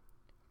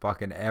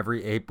 fucking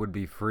every ape would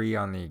be free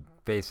on the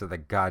face of the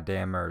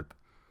goddamn earth.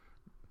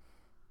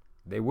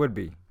 They would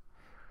be.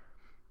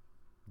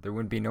 There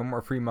wouldn't be no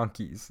more free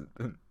monkeys.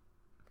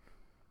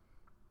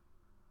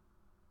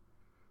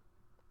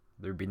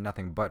 There'd be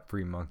nothing but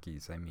free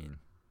monkeys, I mean.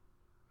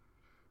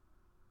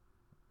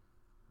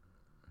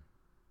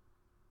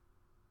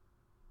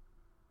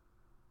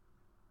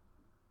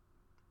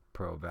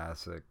 Pro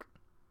Vasic.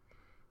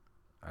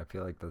 I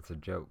feel like that's a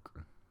joke.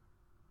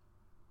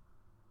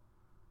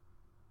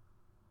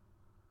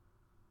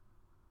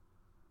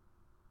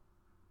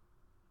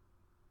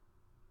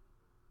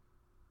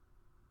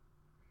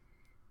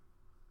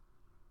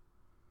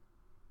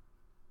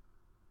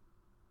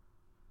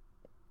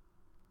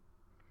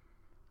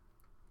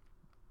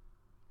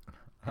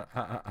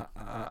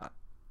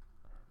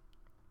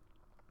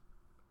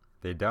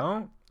 They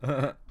don't?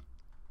 How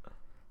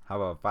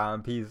about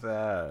Fine Piece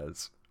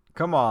ass?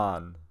 Come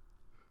on.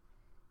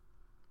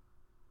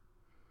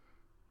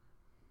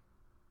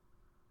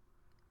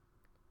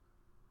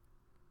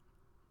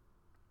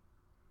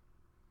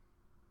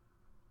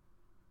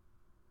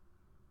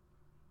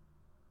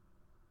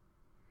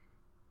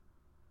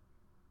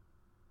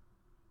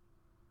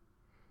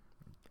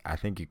 I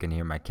think you can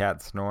hear my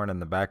cat snoring in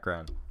the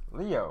background.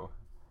 Leo.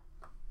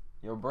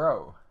 Yo,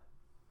 bro.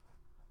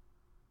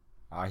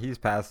 He's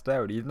passed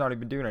out. He's not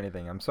even doing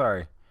anything. I'm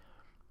sorry.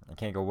 I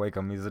can't go wake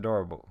him. He's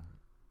adorable.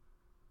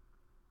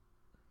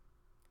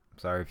 I'm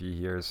sorry if you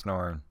hear his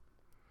snoring.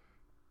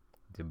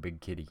 He's a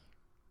big kitty.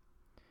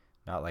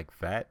 Not like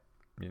fat.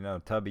 You know,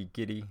 tubby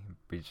kitty.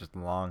 But he's just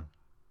long.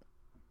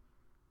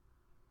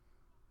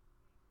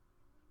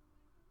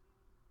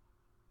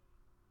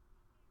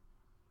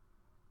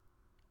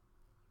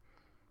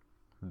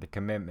 The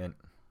commitment.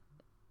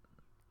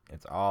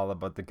 It's all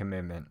about the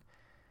commitment.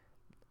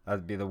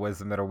 That'd be the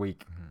wisdom of the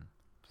week.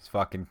 Just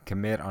fucking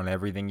commit on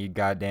everything you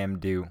goddamn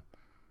do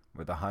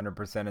with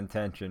 100%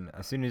 intention.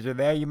 As soon as you're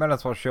there, you might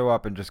as well show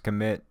up and just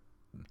commit.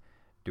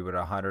 Do it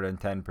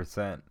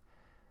 110%.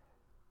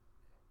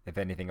 If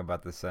anything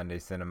about the Sunday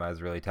cinema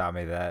has really taught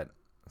me that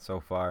so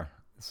far,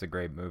 it's a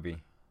great movie.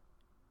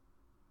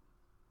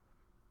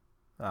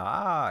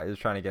 Ah, he's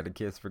trying to get a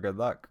kiss for good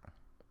luck.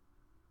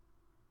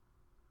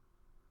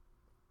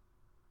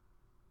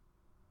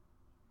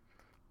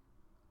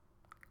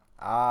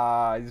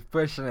 Ah, he's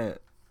pushing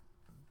it.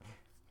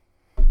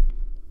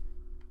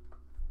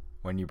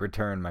 When you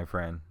return, my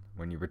friend.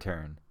 When you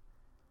return.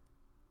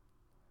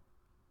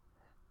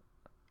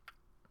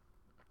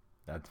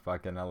 That's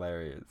fucking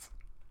hilarious.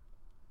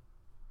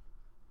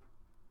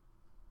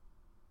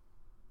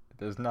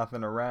 There's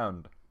nothing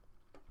around.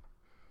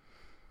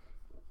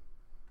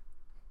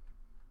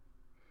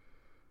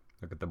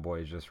 Look at the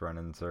boys just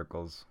running in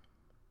circles.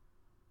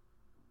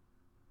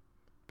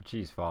 But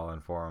she's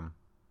falling for him.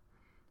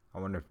 I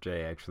wonder if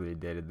Jay actually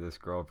dated this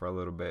girl for a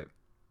little bit.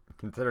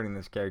 Considering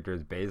this character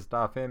is based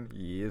off him,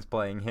 he is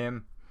playing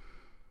him.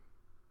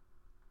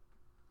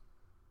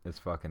 It's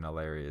fucking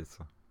hilarious.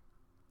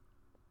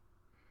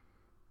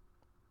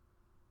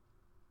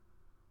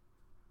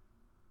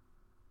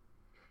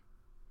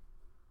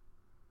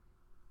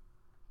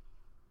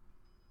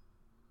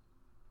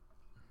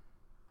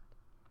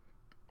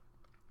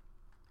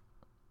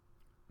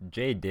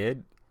 Jay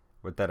did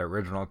what that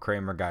original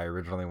Kramer guy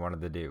originally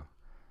wanted to do.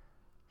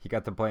 He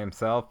got to play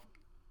himself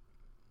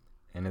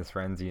in his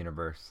friend's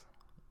universe.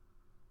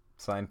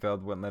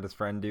 Seinfeld wouldn't let his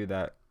friend do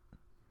that.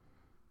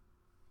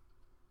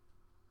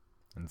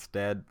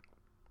 Instead,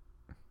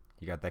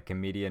 he got that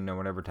comedian no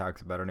one ever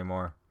talks about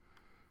anymore.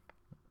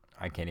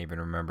 I can't even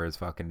remember his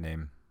fucking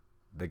name.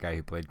 The guy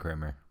who played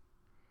Kramer.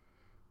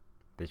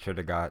 They should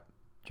have got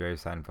Jerry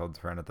Seinfeld's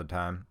friend at the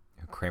time,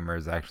 who Kramer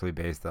is actually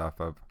based off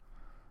of.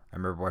 I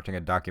remember watching a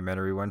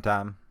documentary one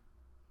time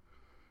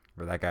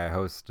where that guy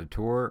hosts a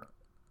tour,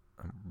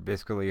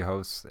 basically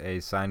hosts a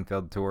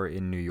Seinfeld tour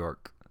in New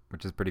York,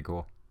 which is pretty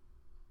cool.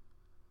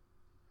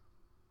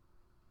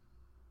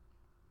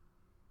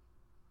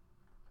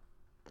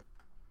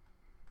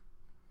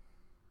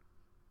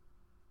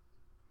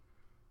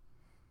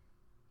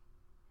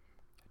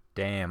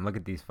 Damn, look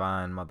at these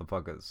fine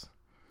motherfuckers.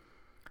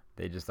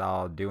 They just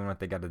all doing what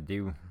they gotta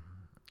do.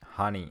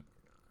 Honey,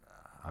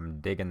 I'm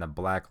digging the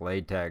black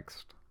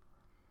latex.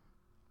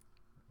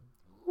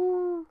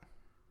 Woo.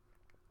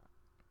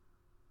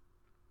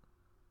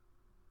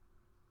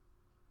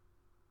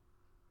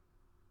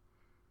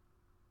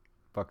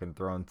 Fucking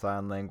throwing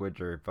sign language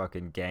or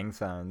fucking gang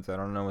signs. I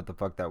don't know what the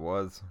fuck that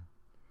was.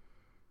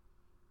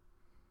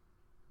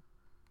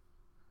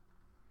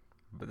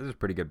 But there's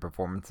pretty good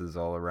performances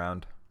all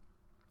around.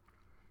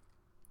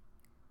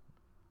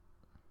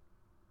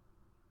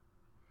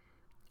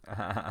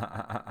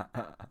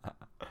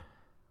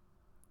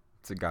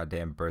 It's a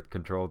goddamn birth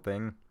control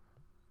thing.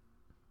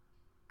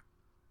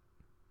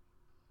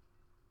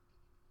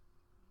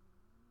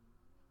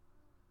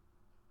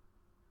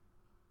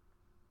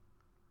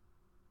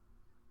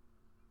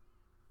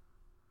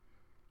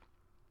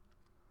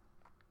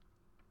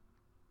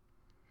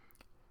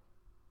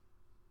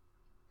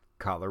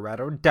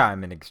 Colorado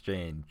Diamond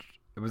Exchange.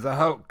 It was a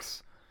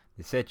hoax.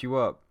 They set you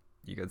up.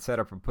 You got set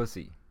up for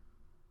pussy.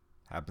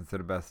 Happens to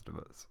the best of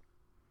us.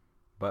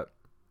 But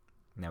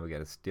now we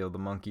gotta steal the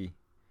monkey.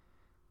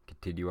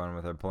 Continue on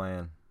with our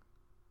plan.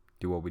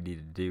 Do what we need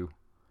to do.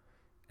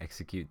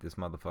 Execute this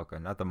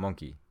motherfucker. Not the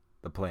monkey.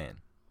 The plan.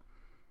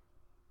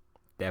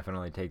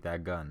 Definitely take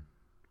that gun.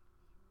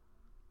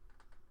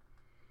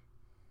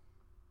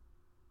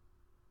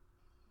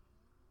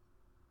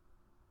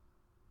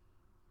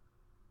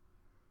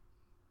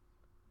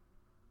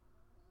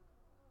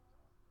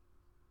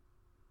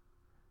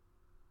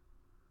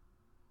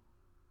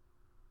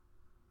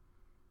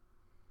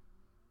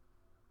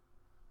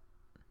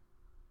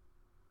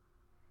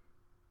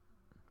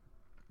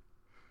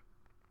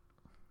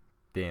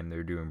 Damn,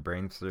 they're doing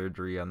brain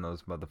surgery on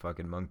those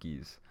motherfucking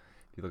monkeys.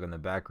 If you look in the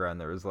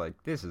background, there was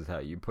like, this is how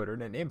you put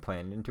an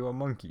implant into a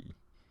monkey.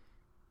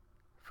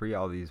 Free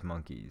all these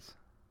monkeys.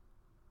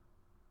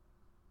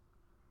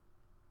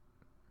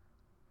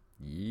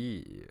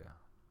 Yeah.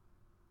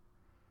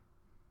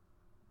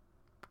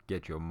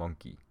 Get your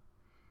monkey.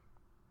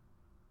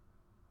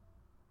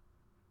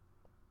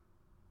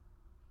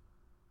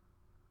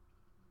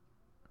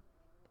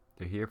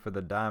 They're here for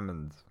the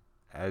diamonds,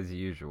 as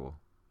usual.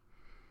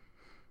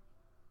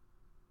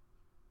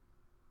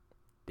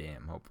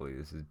 Damn, hopefully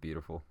this is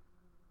beautiful.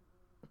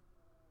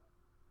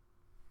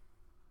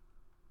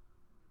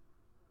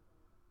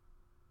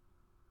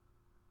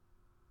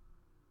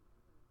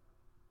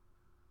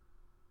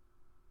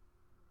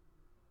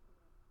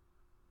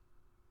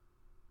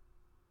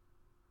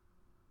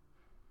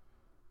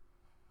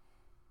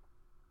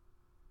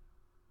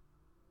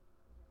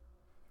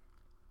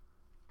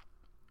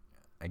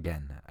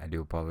 Again, I do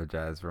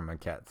apologize for my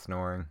cat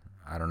snoring.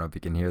 I don't know if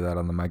you can hear that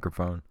on the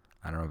microphone.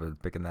 I don't know if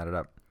it's picking that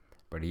up.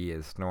 But he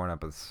is snoring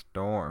up a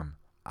storm.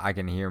 I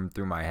can hear him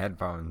through my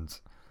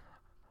headphones.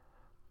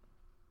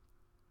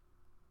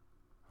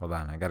 Hold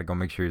on, I gotta go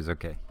make sure he's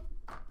okay.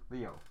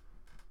 Leo.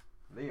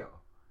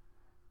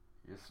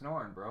 You're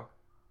snoring, bro.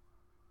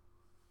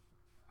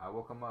 I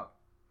woke him up.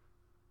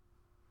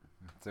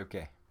 It's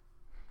okay.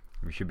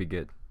 We should be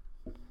good.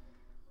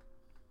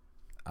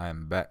 I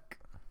am back.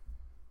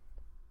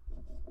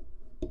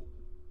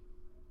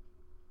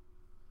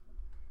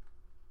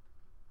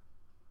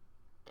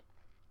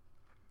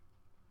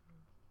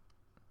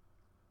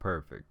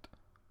 Perfect.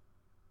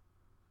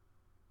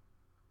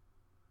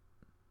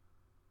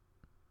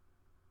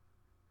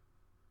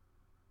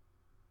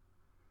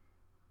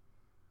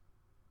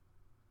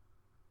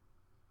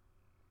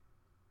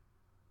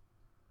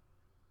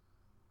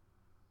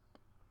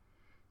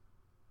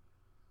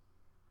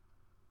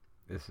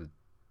 This has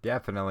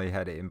definitely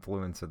had an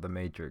influence of the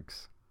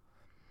Matrix.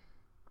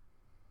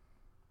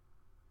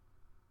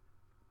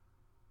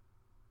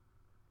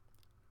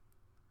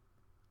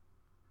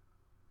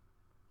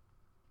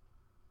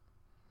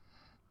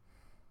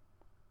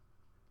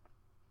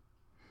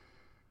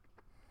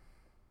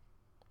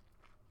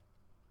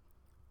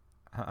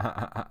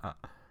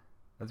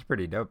 That's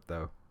pretty dope,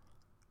 though.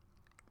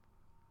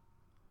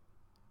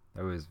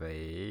 That was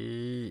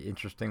a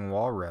interesting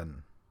wall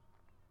run.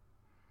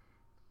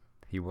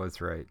 He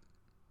was right.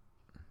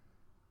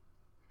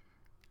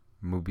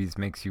 Movies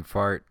makes you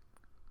fart.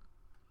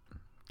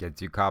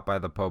 Gets you caught by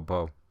the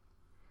popo.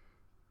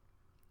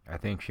 I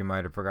think she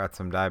might have forgot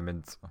some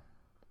diamonds.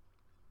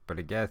 But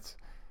I guess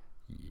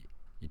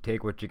you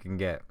take what you can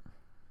get.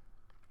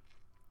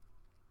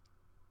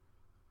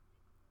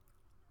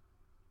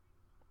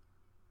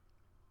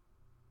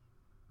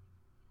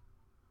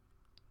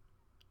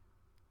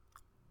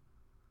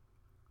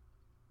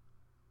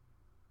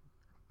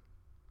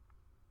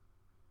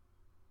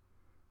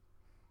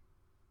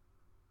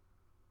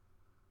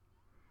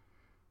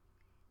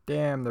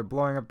 Damn, they're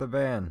blowing up the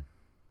van.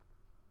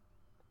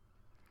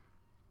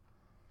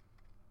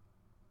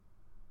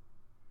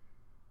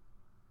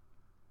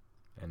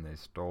 And they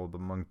stole the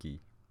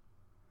monkey.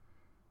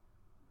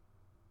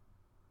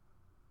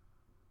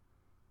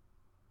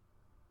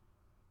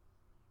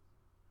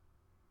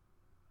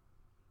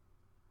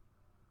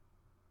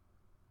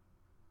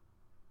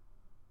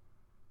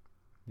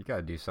 You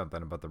gotta do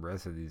something about the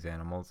rest of these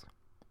animals.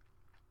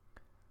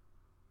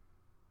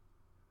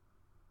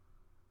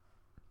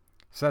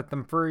 Set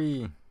them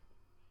free.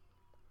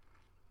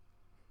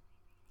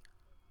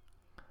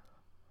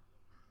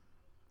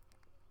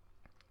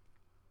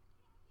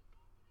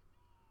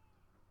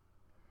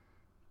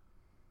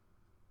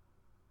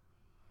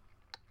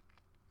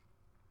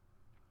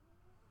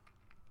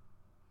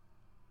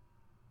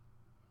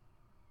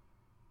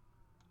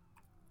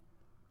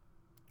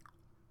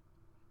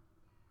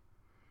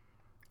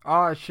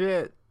 Oh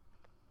shit.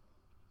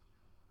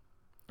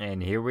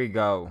 And here we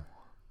go.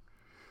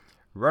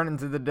 Run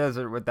into the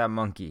desert with that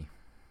monkey.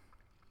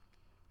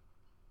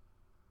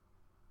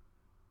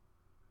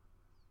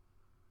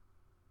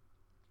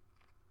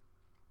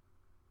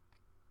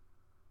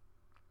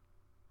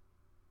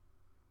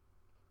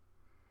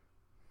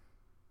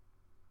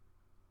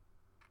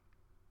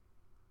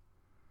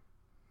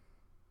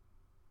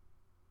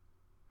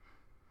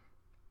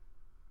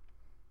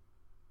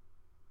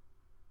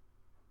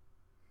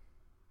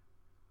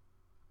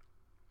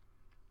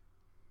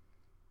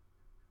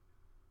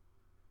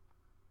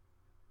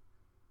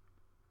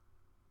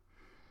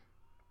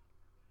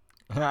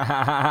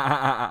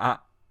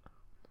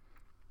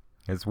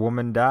 His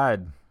woman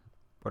died.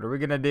 What are we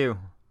gonna do?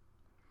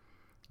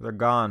 They're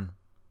gone.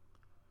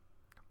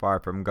 Far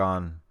from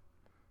gone.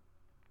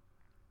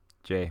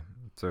 Jay,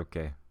 it's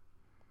okay.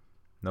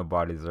 No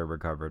bodies are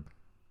recovered.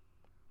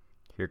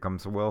 Here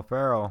comes Will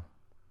Ferrell.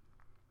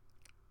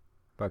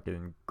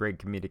 Fucking great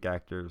comedic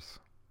actors.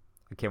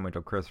 I can't wait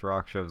till Chris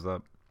Rock shows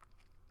up.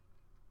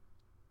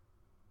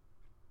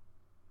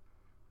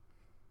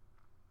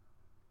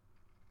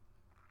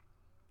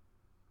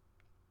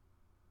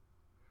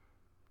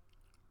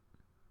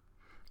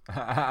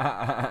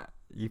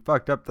 You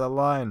fucked up the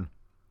line.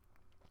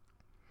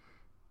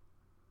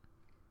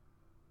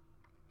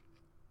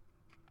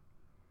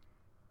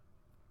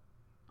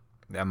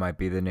 That might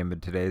be the name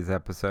of today's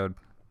episode.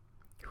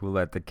 Who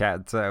let the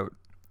cats out?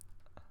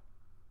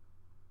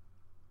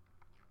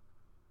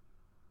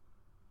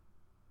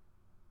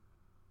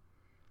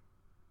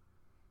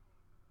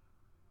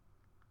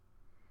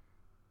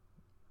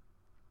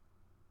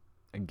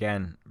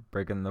 Again,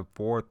 breaking the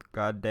fourth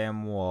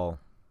goddamn wall.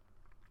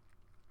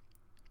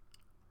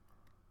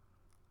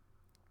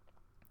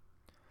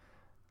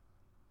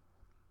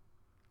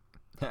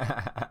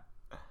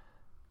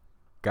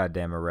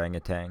 Goddamn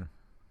orangutan.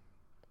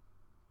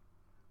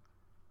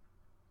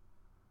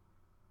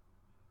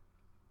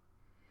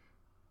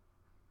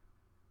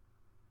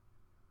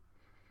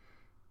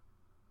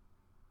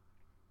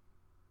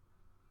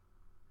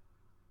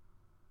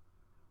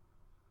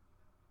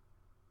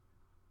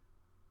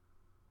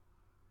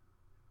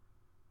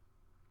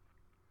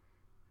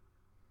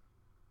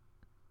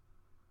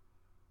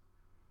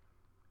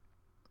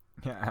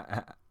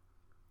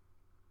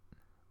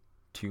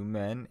 Two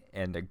men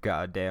and a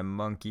goddamn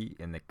monkey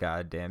in the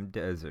goddamn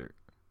desert.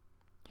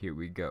 Here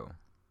we go.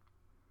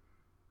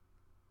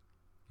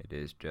 It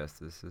is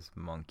Justice's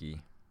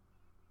monkey.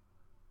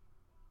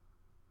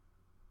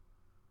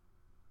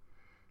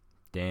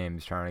 Damn,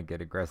 he's trying to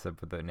get aggressive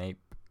with an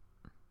ape.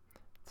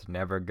 It's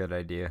never a good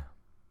idea.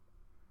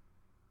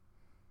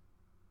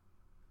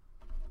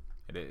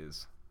 It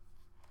is.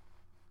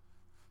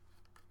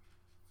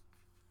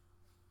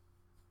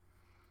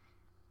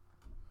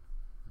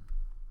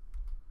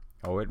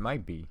 Oh, it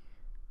might be.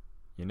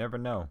 You never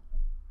know.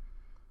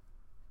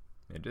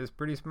 It is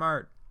pretty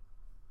smart.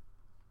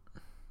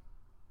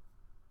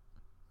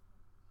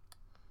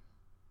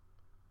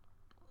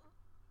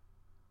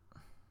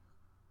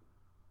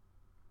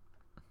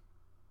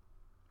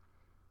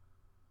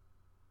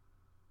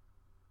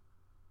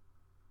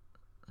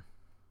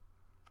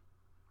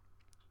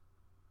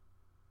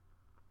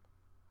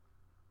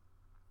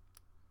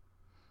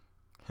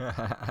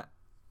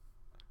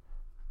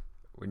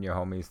 When your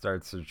homie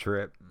starts to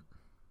trip.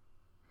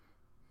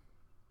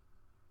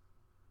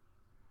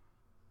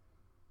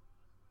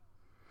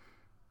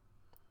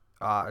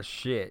 Ah,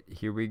 shit.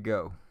 Here we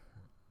go.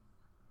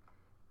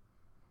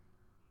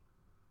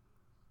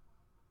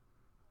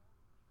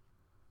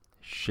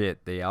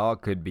 Shit, they all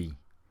could be.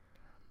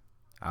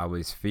 I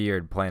always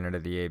feared Planet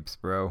of the Apes,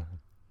 bro.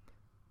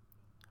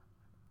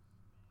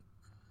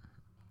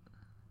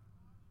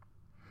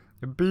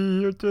 Be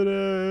here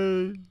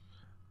today.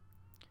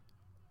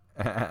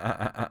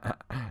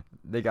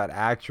 They got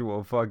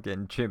actual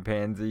fucking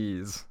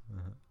chimpanzees.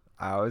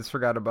 I always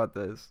forgot about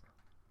this.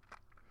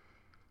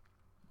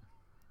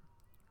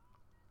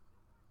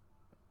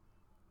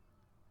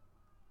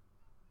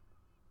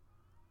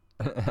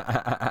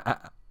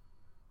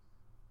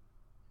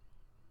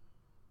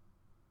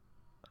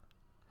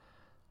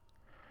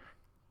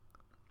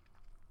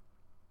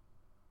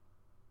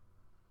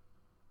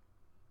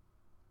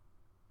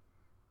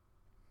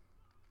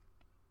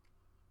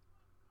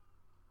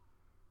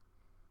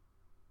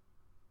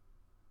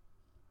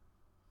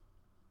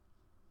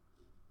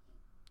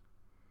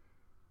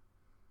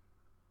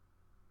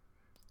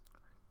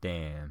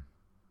 Damn.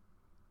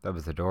 That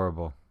was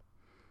adorable.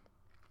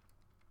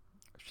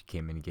 She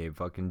came in and gave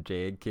fucking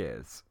Jay a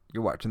kiss.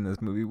 You're watching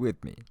this movie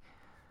with me.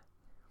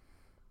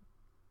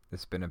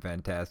 It's been a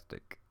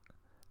fantastic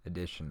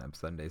edition of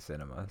Sunday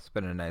Cinema. It's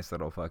been a nice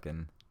little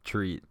fucking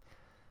treat.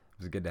 It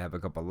was good to have a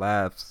couple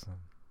laughs.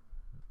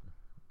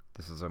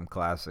 This is some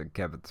classic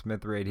Kevin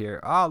Smith right here.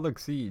 Ah, look,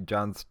 see,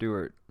 Jon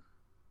Stewart.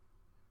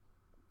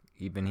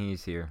 Even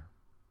he's here.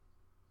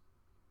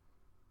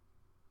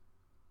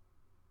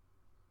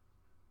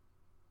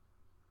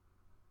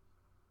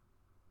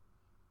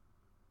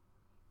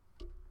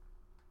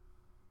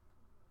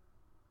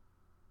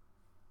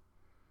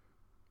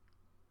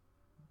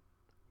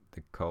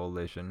 The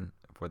Coalition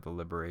for the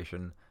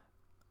Liberation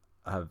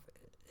of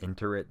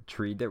Interrit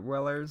Tree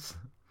Dwellers.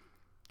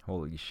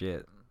 Holy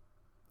shit.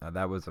 Now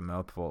that was a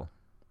mouthful.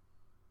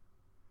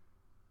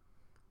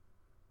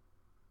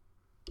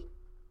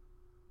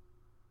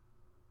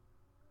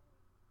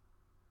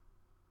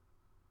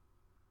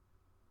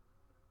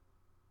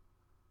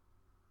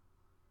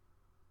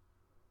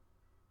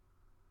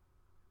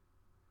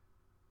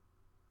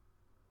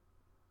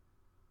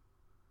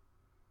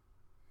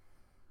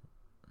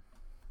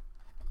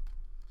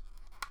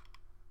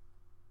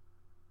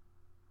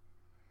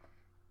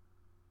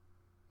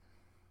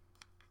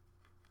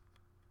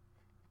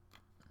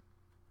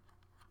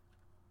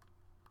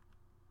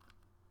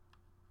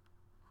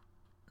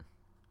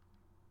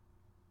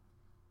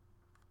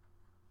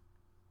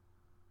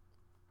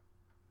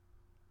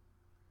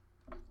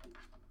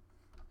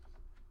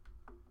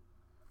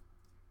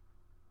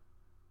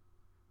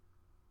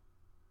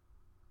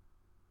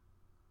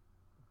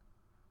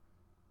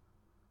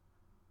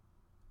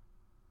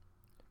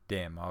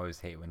 Damn, I always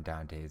hate when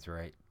Dante's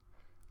right.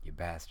 You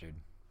bastard.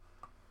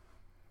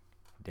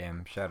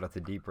 Damn, shout out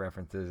to deep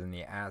references in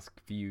the Ask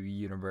Few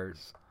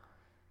universe.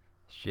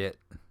 Shit,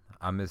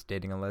 I miss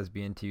dating a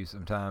lesbian too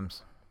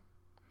sometimes.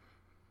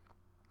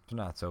 It's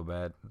not so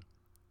bad.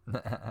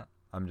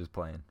 I'm just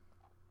playing.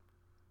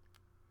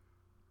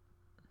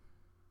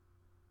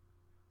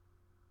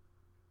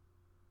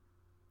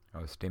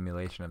 Oh,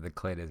 stimulation of the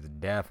clit is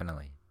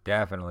definitely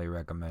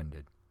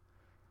recommended.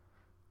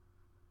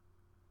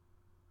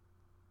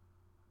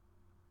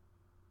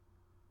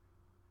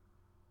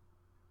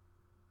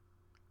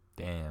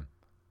 Damn.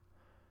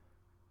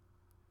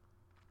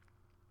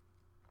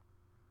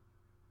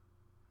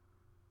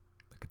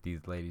 Look at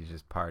these ladies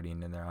just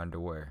partying in their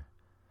underwear.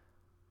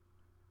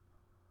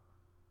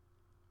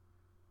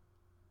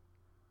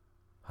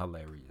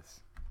 Hilarious.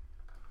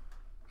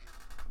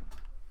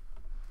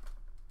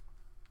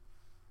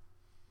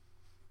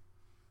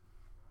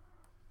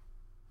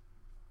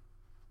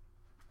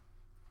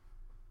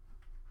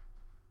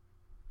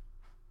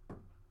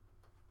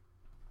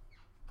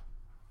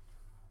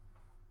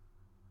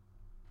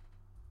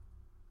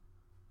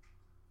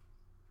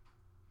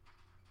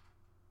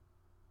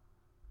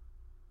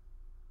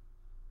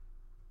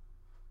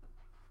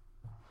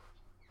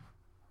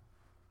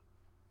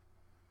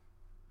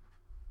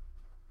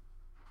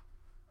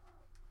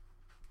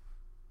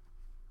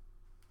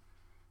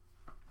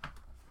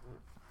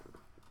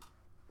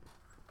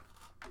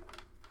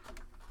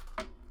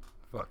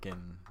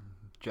 Fucking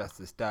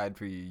Justice died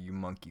for you, you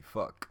monkey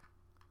fuck.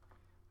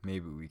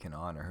 Maybe we can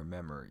honor her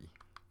memory.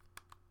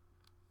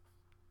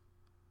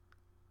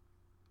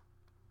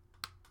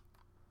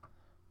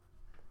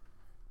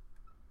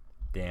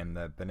 Damn,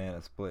 that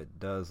banana split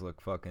does look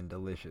fucking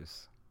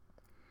delicious.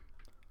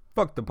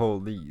 Fuck the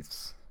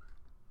police.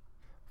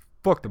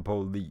 Fuck the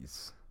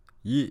police.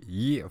 Yeah,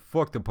 yeah,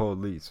 fuck the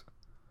police.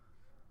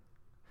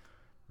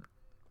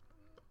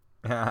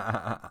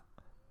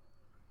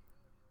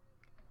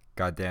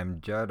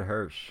 Goddamn Judd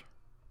Hirsch.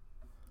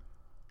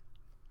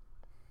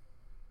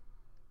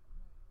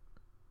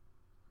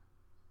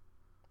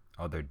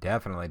 Oh, they're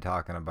definitely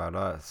talking about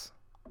us.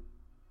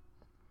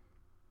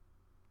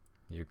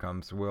 Here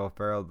comes Will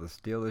Ferrell to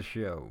steal the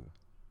show.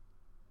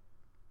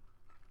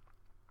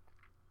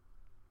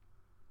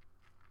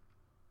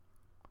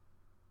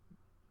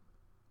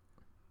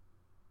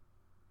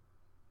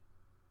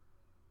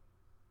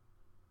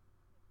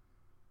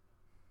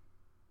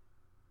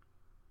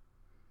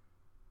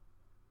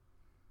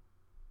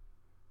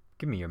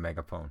 Give me your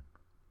megaphone.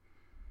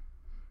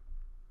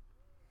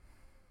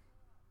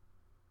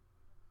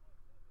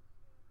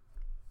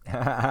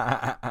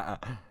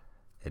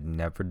 It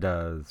never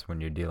does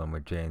when you're dealing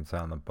with Jane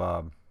Silent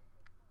Bob.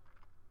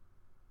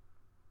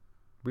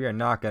 We are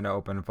not going to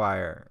open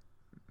fire.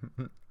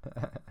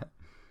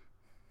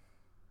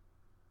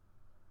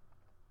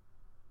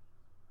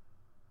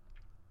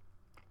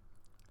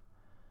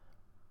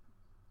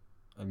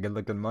 Good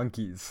looking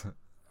monkeys.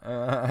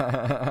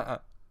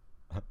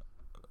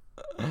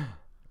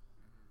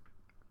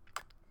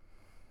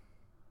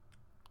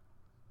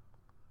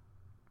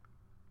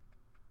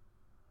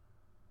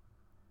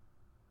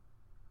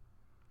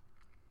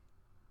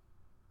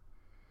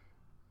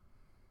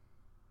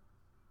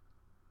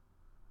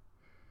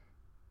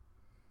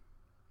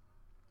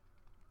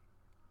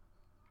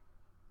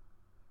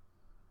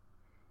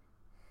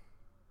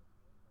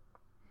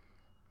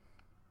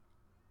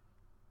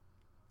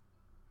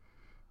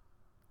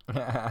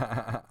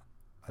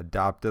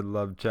 Adopted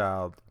love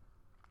child.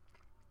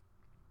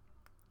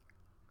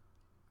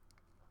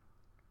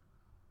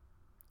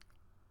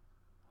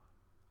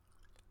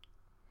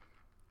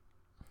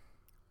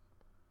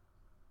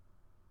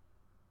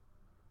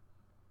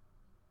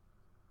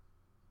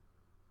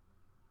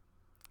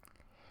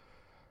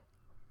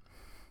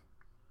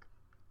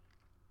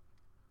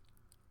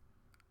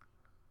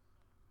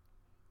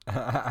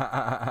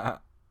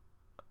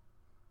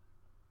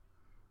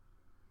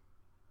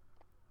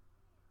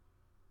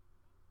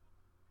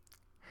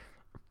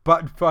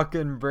 Butt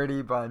fucking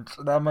Brady Bunch.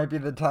 That might be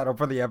the title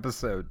for the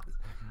episode.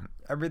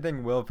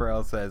 Everything Will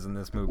Ferrell says in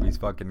this movie is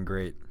fucking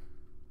great.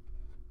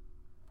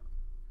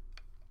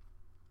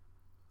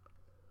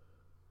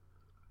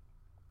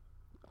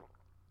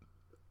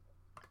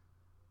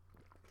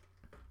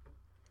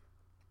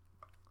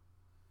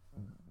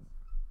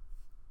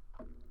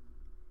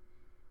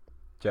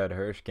 Judd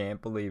Hirsch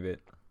can't believe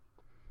it.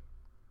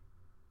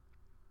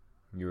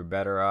 You were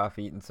better off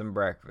eating some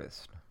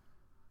breakfast.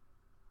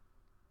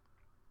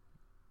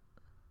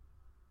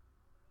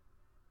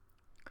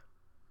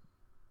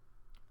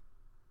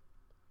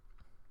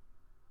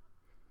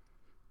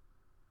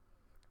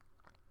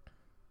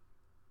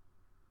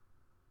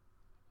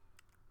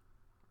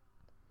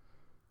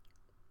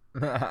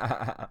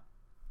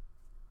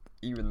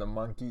 Even the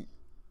monkey.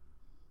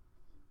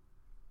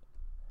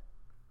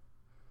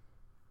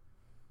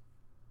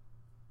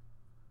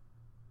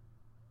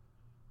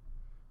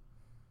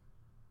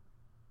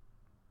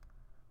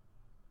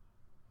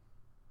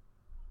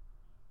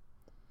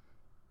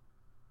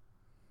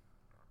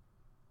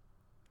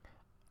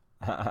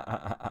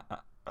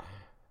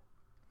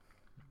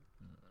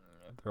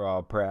 They're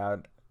all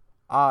proud.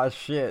 Ah,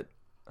 shit.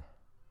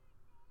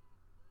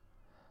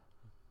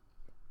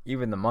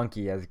 Even the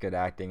monkey has good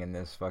acting in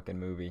this fucking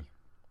movie.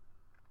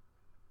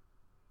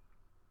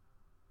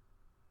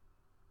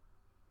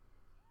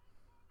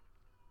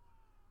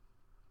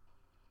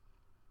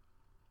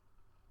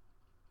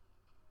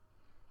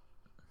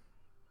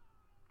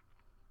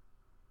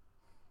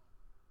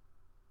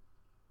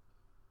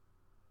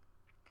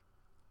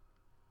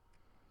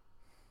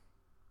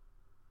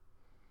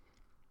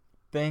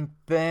 Think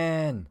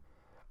then.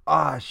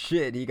 Ah,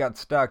 shit, he got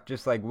stuck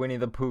just like Winnie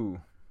the Pooh.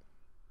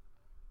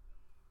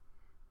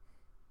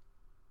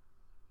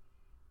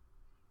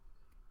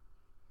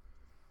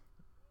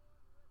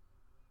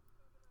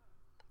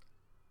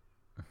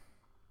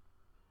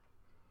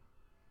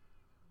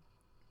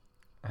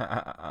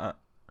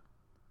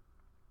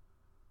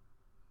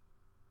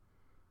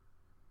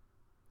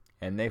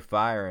 And they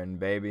firing,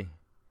 baby.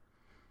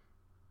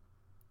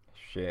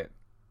 Shit.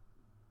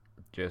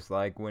 Just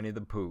like Winnie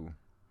the Pooh.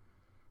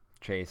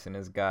 Chasing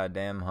his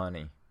goddamn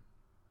honey.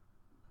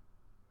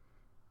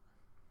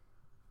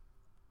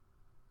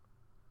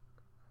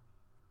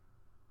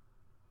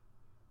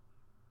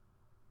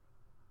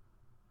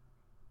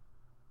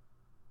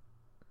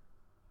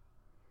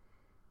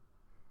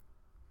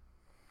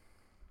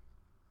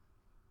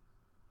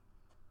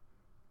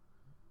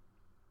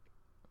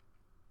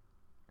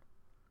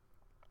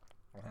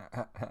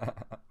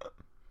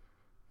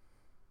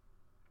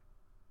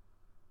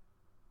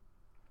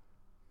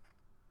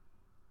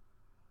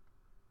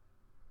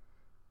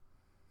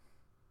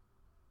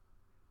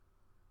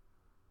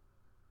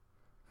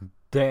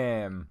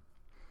 Damn.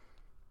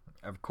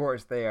 Of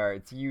course they are.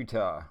 It's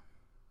Utah.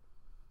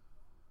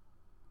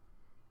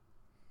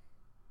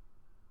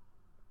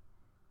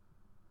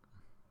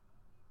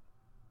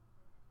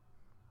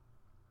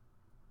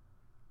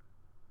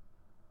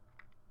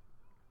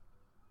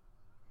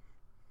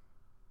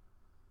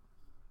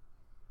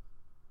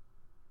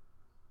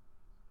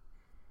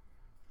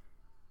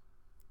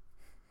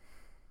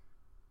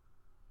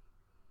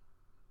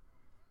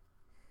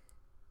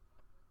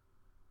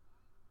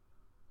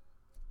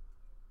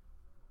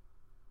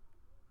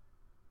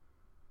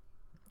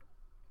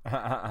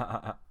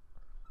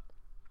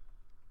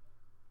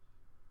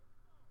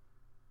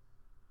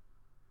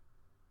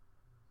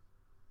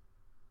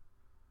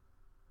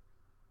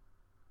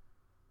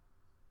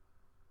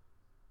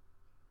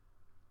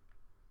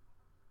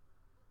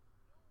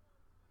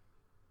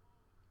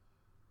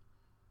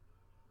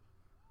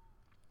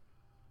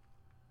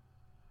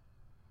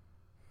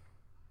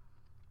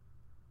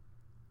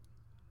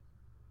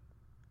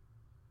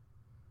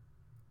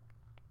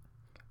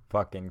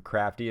 Fucking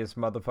craftiest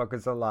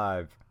motherfuckers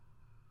alive.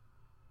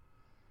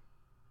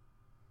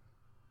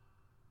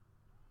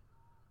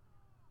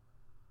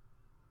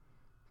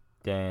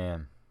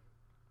 Damn.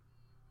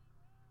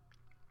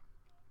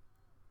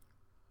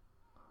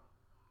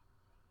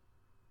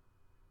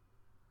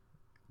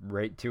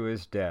 Right to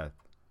his death.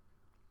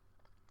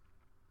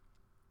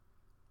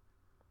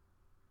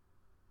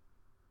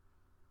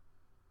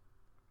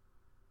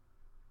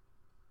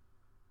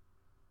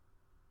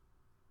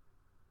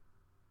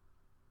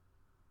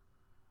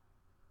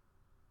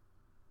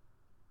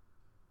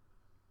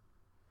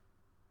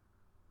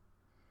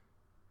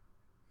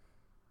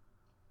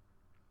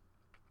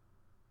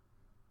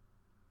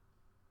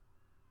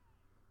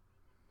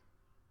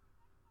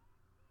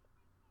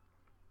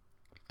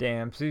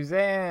 Damn,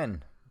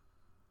 Suzanne.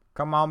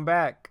 Come on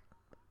back.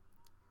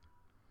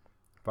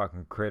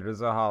 Fucking critters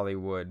of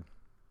Hollywood.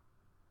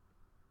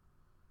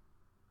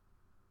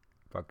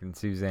 Fucking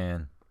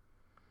Suzanne.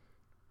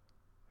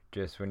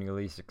 Just when you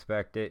least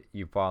expect it,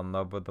 you fall in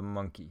love with a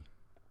monkey.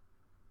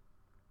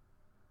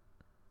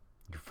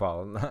 You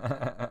fall in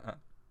love.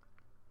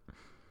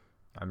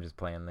 I'm just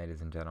playing,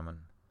 ladies and gentlemen.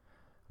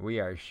 We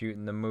are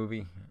shooting the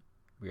movie.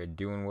 We are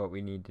doing what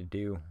we need to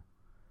do.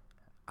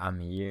 I'm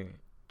here,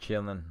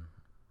 chilling.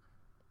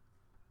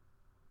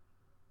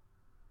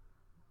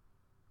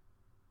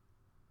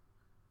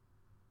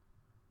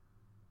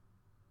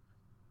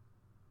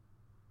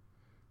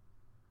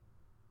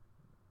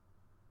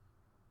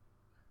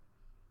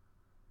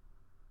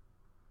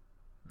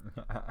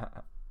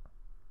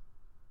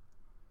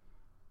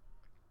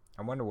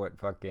 I wonder what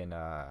fucking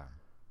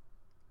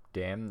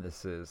dam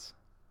this is.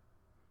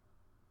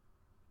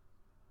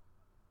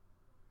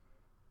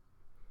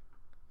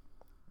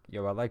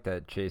 Yo, I like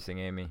that Chasing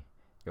Amy.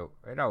 Yo,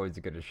 it always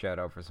get a shout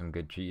out for some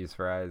good cheese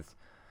fries.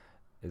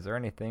 Is there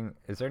any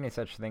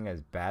such thing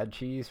as bad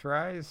cheese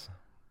fries?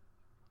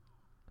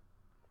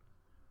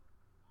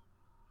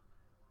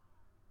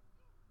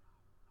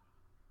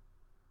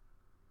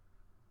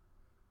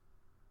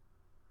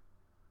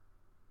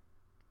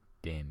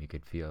 Damn, you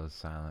could feel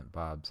Silent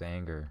Bob's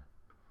anger.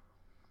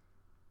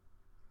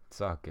 It's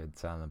all good,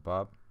 Silent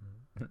Bob.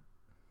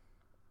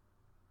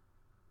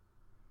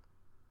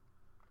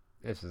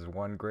 This is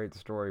one great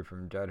story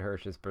from Judd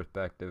Hirsch's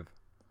perspective.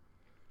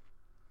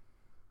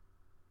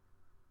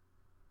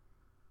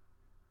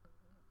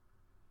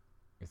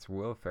 Is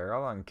Will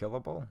Ferrell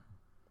unkillable?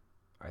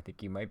 I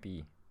think he might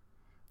be.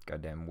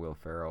 Goddamn Will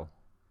Ferrell.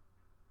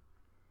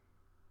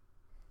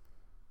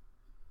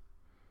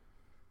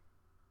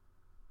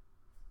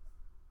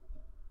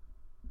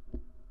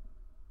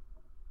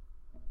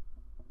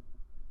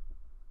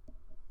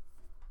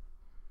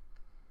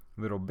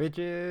 Little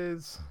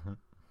bitches.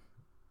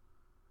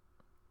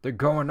 They're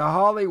going to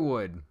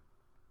Hollywood.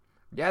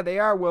 Yeah, they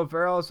are, Will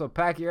Ferrell, so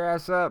pack your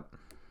ass up.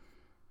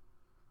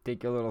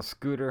 Take your little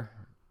scooter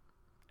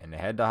and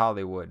head to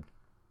Hollywood.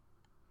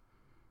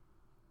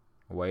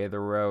 Way of the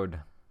road.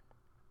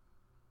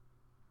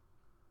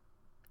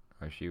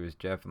 Where she was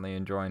definitely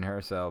enjoying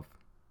herself.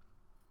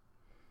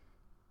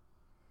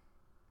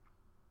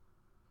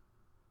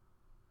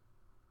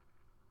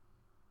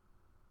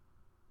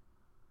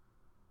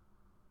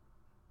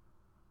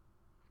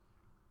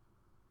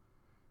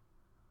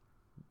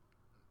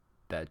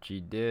 That she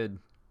did.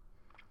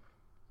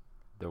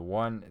 The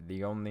one,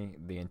 the only,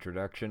 the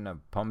introduction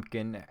of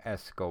Pumpkin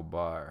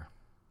Escobar.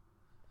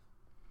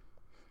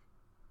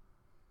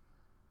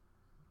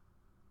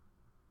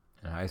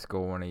 In high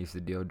school, when I used to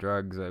deal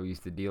drugs, I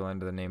used to deal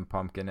under the name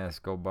Pumpkin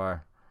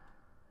Escobar.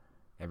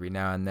 Every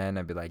now and then,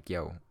 I'd be like,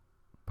 "Yo,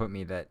 put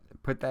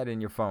that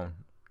in your phone."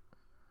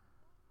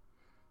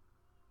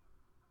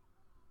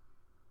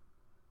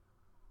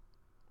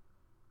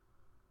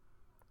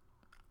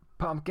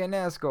 Pumpkin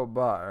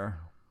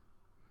Escobar.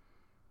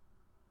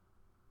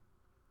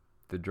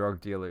 The drug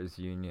dealers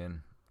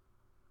union.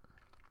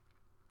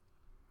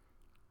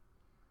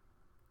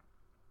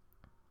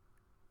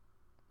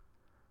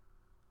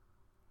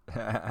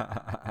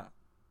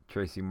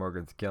 Tracy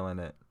Morgan's killing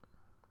it.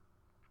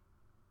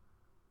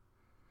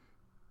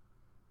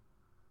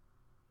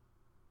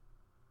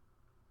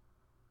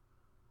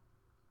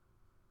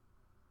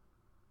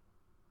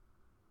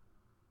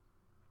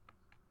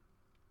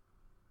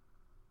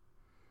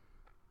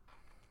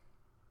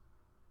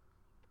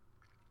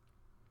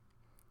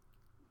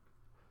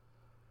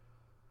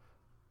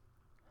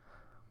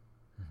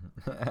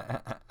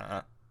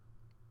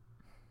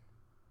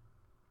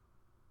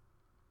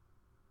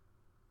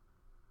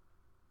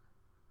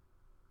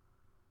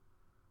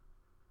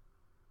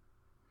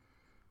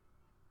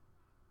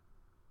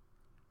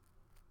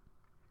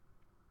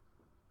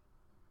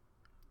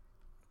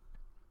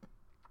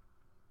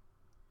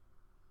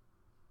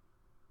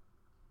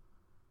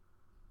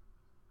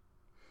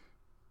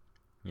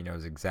 He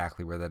knows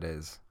exactly where that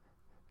is.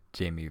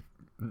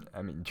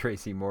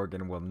 Tracy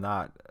Morgan will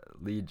not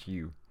lead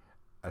you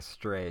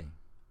astray.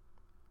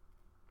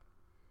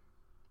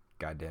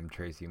 Goddamn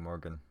Tracy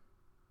Morgan.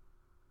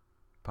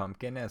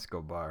 Pumpkin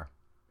Escobar.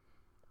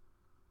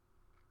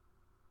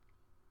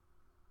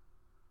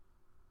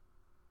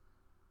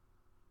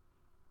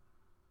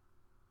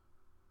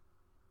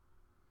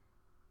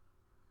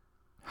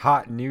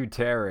 Hot new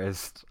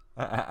terrorist.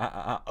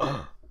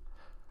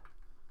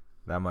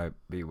 That might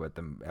be what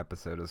the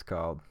episode is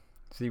called.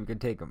 See, we could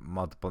take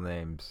multiple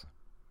names.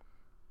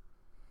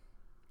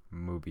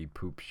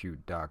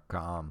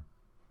 Moviepoopshoot.com.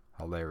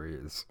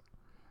 Hilarious.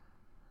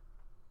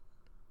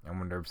 I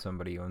wonder if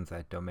somebody owns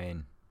that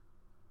domain.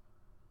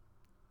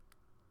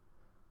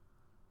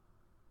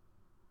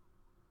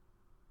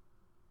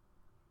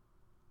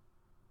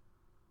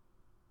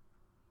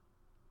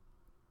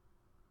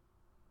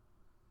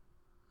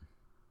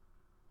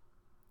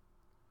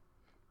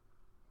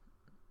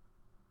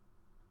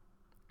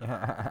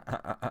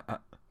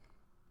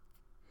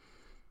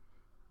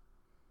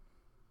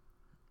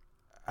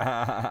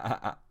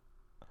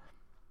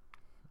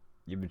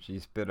 Even she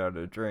spit out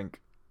a drink.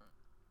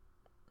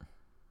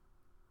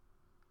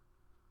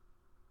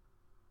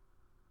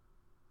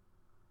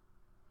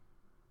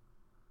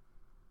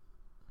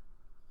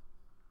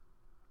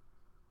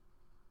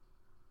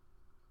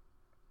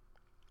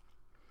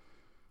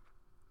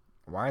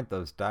 Why aren't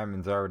those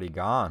diamonds already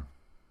gone?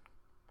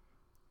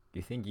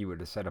 You think you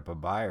would have set up a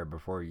buyer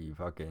before you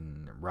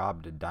fucking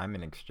robbed a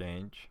diamond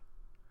exchange?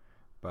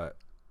 But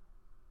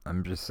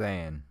I'm just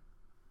saying.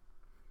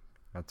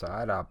 That's how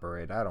I'd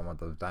operate. I don't want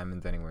those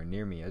diamonds anywhere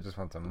near me. I just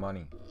want some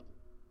money.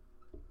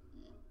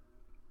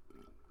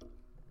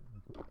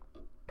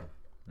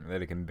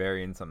 That it can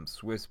bury in some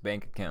Swiss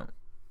bank account.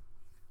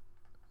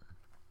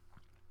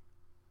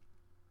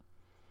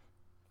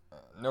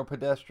 No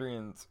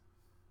pedestrians.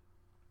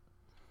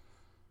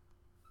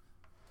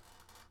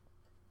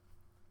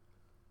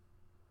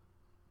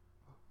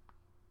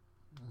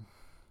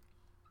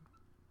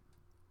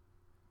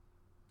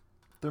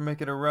 They're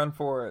making a run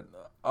for it.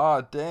 Aw,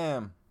 oh,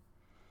 damn.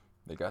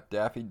 They got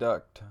Daffy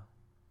Ducked.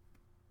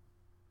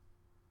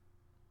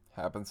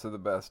 Happens to the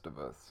best of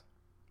us.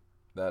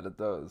 That it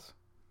does.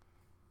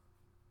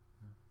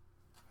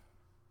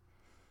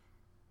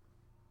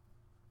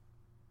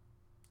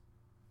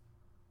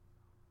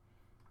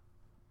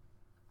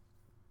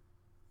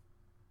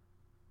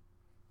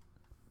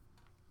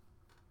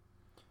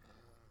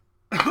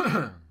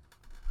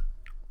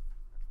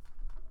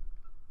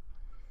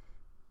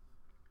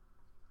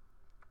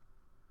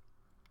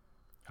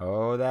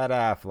 Oh, that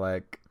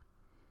Affleck.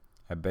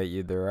 I bet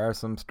you there are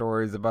some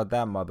stories about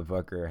that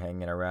motherfucker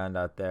hanging around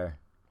out there.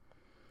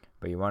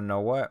 But you want to know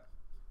what?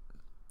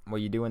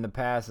 What you do in the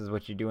past is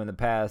what you do in the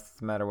past.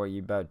 It's a matter what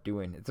you about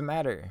doing. It's a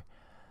matter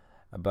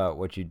about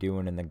what you're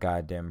doing in the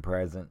goddamn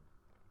present.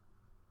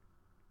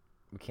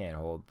 We can't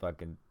hold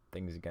fucking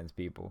things against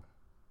people.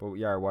 But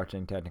we are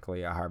watching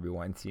technically a Harvey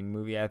Weinstein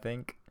movie, I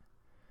think.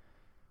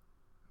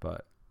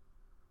 But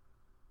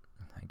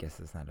I guess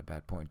that's not a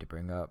bad point to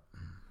bring up.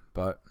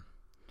 But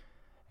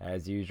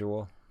as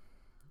usual,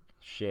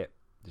 shit,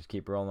 just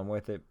keep rolling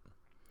with it.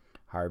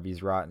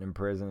 Harvey's rotting in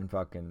prison,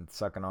 fucking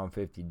sucking on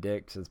 50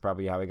 dicks. That's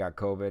probably how he got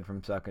COVID,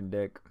 from sucking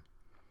dick.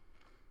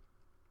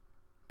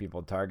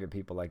 People target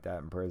people like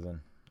that in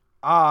prison.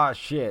 Ah,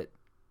 shit.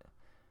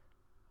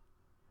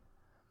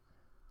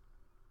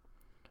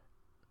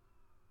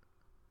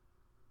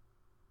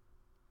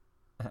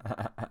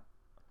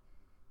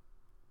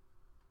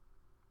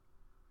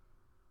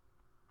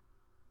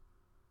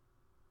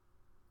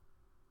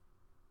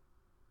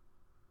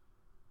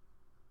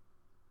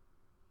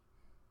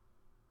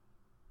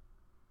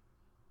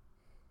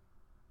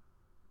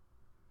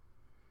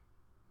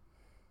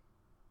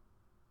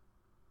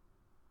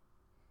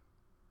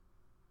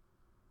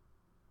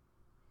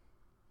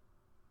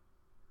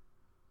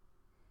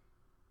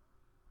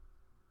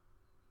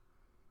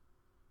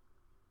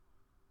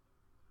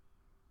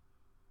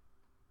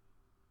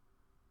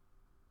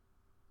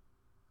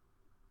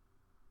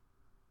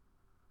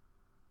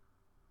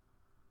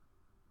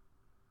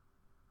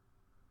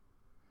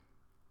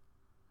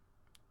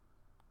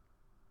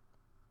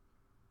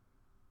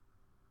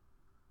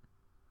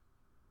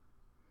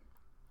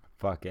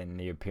 Fucking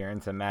the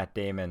appearance of Matt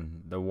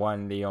Damon. The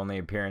one, the only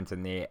appearance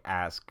in the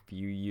Ask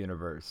Few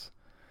universe.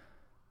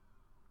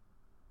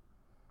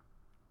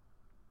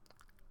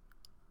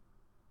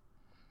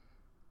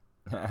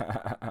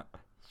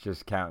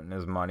 Just counting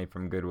his money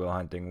from Good Will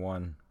Hunting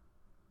 1.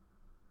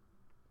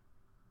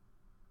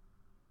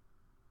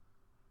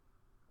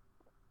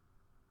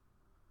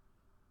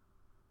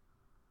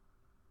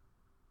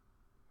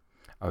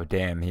 Oh,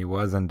 damn, he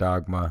was in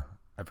Dogma.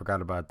 I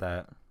forgot about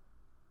that.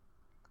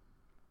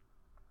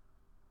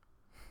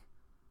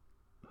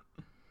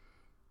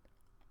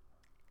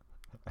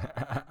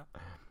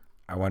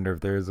 I wonder if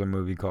there's a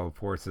movie called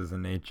Forces of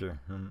Nature.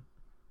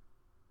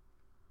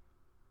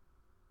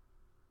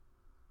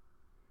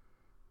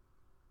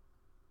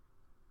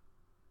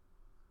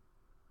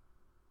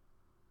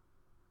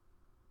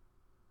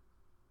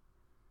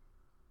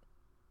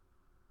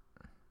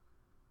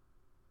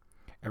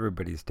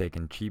 Everybody's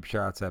taking cheap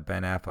shots at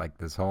Ben Affleck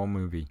this whole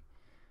movie.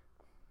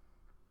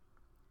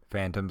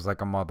 Phantom's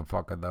like a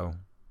motherfucker, though.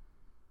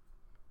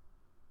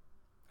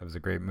 That was a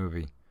great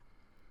movie.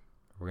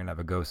 We're going to have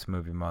a ghost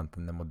movie month,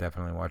 and then we'll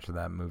definitely watch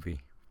that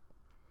movie.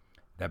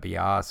 That'd be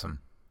awesome.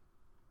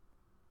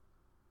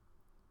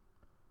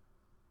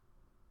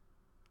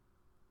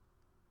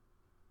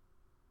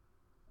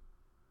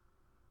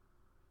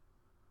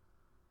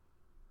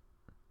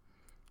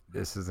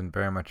 This isn't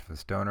very much of a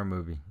stoner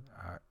movie.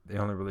 They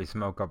only really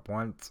smoke up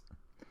once.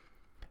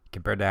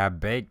 Compared to Have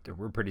Baked,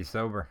 we're pretty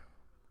sober.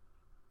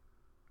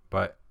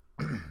 But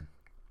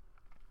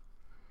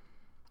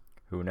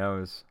who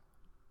knows?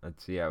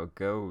 Let's see how it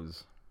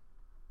goes.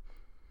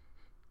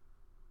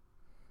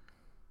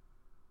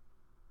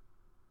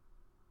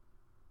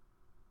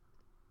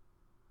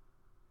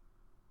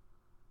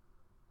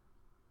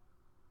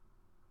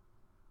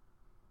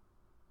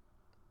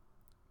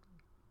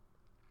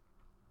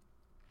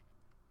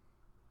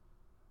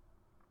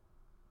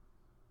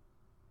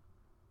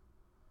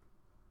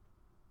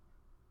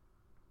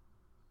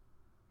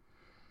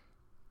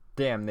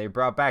 Damn, they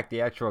brought back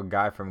the actual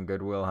guy from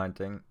Good Will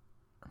Hunting.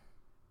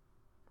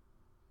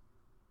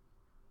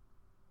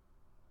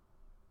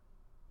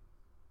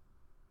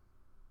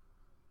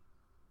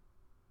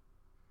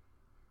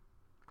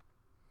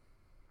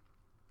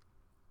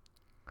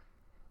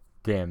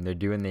 Damn, they're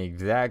doing the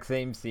exact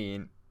same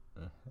scene.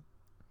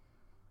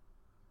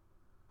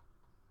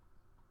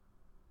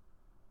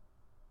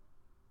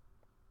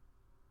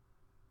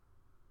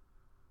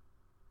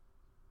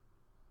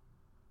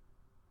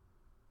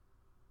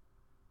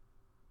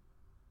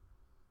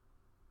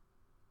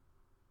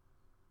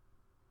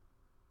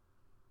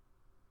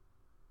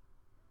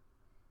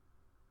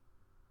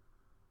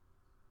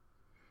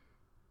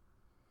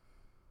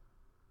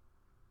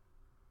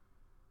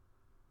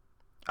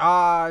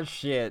 Ah,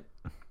 shit.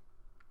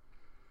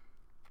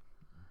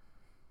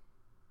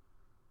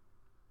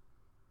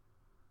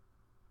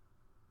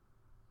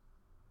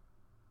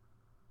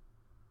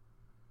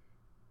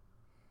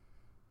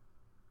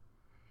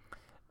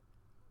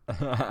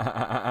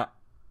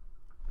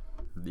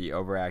 The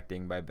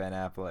overacting by Ben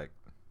Affleck.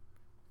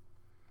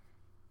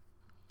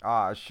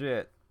 Ah,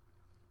 shit.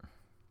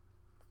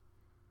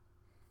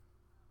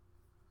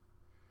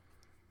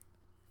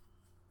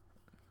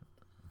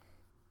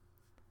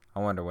 I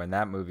wonder when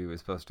that movie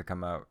was supposed to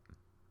come out.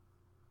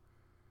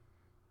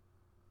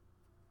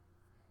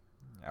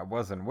 I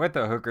wasn't with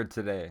a hooker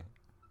today.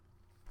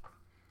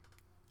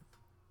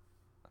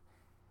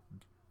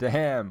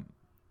 Damn.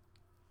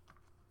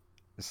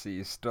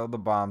 See, still the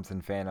bombs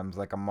and phantoms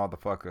like a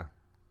motherfucker.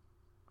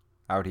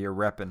 Out here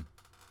reppin'.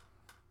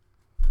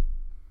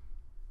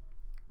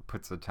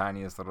 Puts the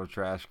tiniest little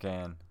trash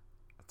can.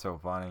 It's so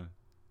funny.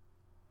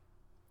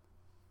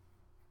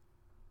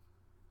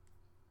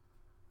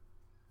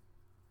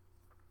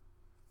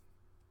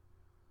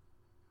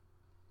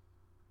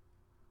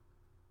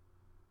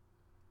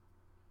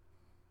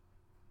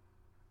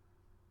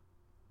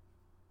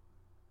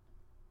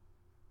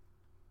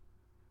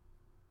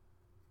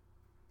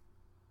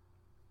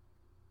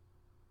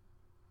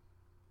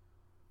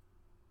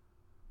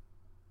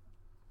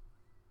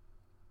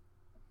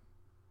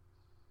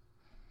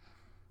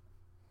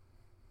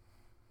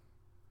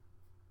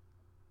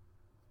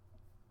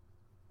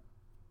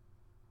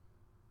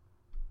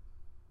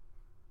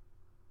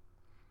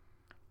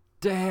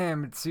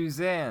 Damn, it's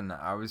Suzanne.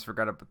 I always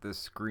forgot about this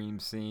scream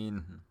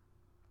scene.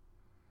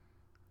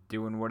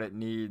 Doing what it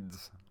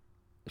needs.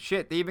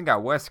 Shit, they even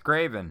got Wes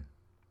Craven.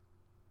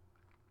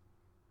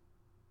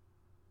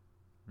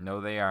 No,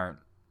 they aren't.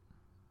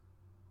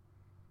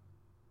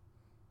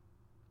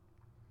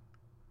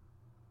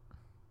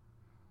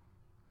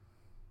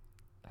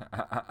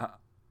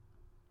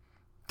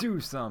 Do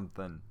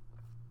something.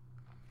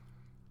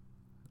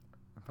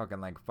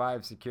 Fucking like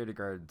 5 security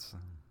guards.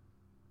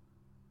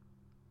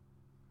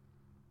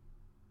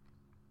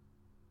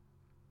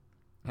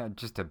 Yeah,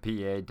 just a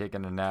PA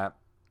taking a nap.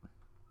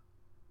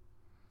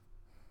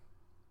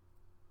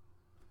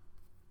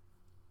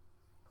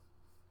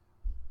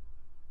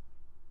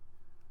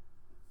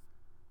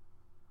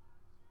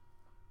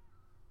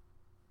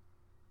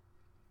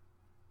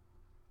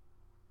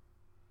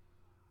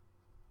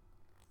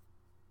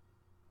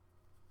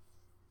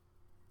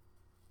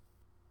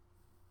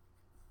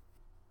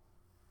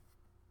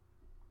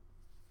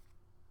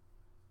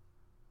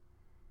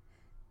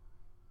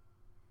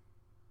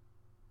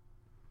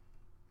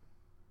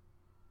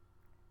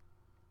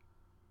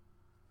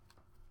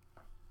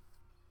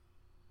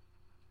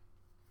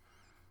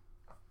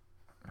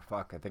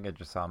 Fuck, I think I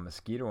just saw a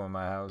mosquito in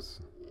my house.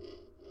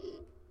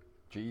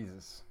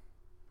 Jesus.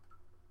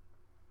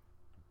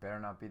 Better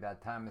not be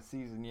that time of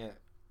season yet.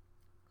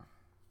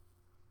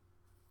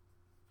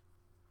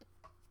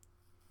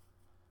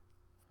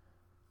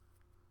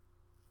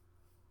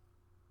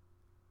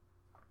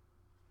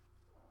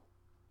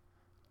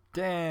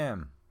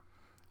 Damn.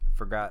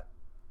 Forgot.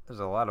 There's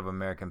a lot of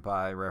American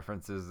Pie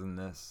references in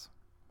this.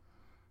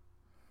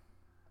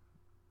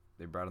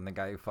 They brought in the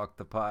guy who fucked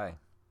the pie.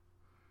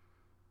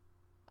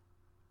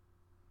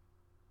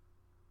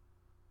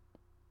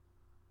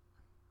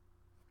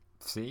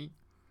 See?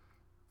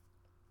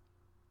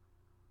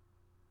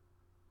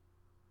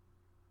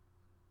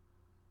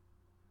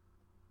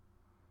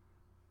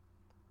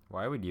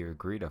 Why would you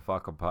agree to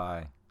fuck a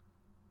pie?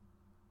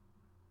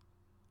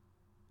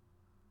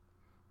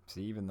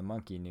 See, even the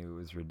monkey knew it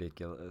was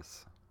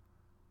ridiculous.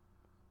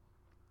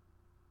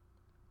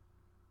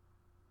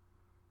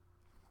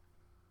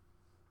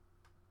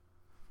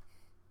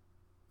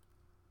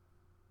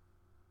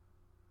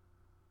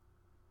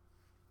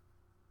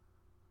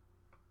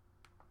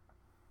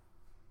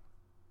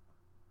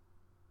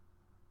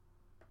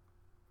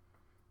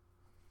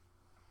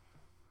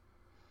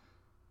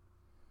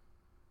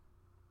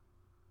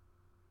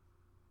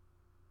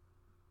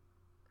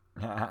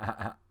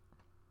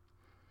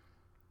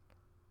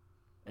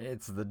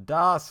 It's the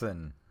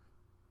Dawson.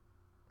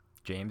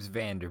 James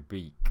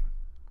Vanderbeek.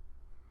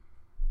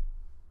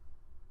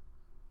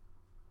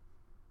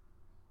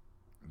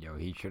 Yo,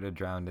 he should have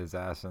drowned his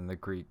ass in the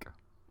creek.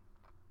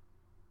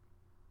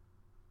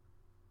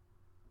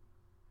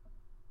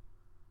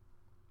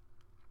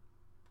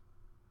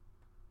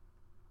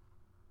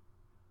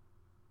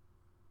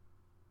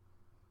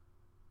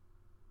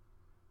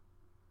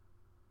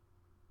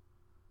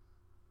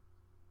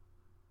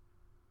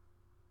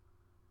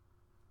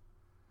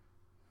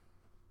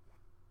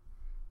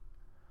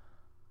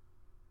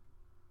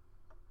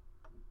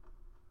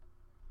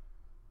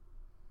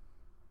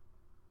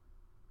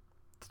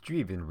 Did you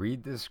even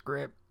read the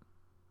script?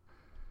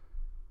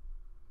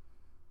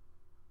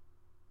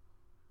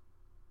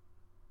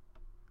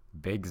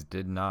 Biggs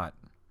did not.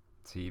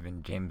 It's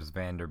even James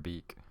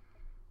Vanderbeek.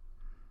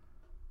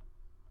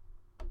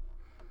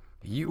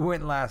 You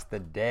wouldn't last a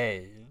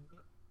day.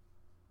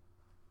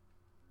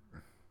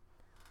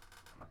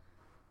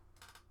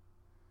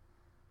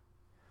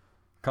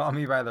 Call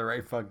me by the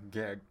right fucking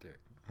character.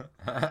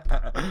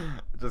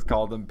 Just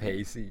called him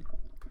Pacey.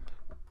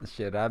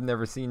 Shit, I've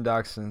never seen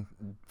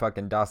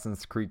fucking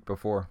Dawson's Creek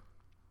before.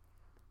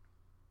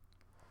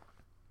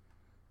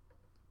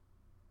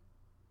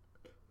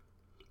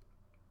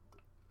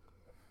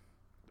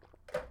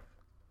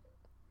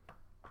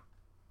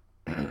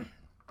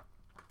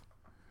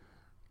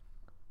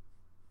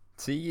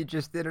 See, you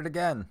just did it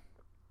again.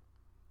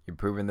 You're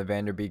proving the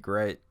Vanderbeek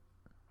right.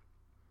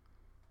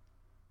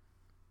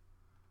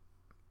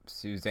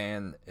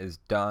 Suzanne is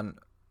done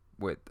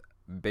with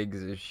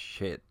Biggs'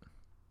 shit.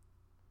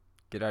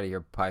 Get out of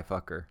here, pie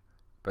fucker.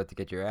 About to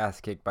get your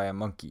ass kicked by a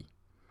monkey.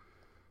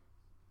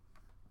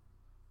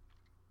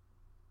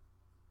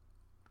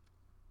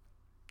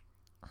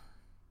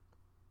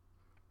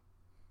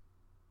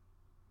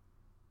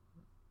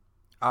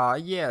 Ah,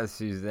 yeah,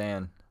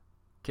 Suzanne.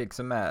 Kick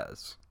some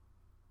ass.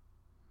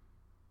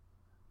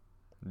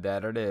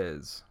 That it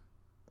is.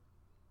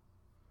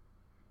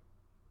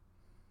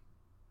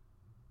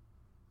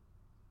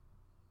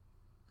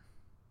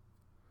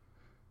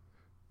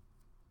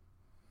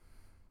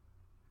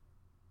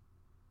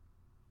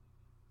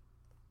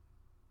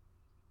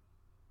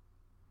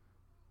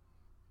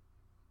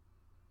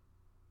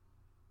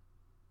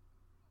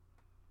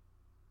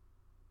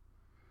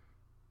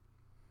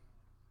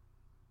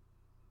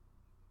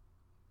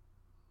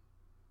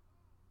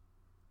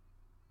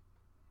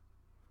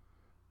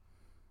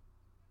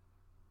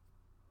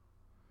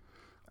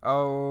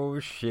 Oh,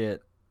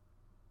 shit.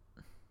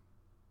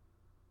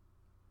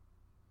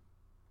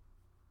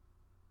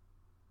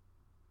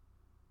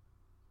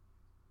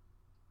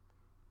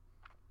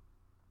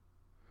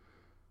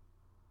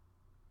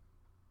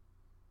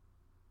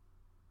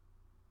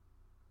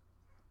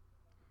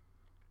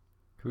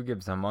 Who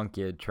gives a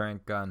monkey a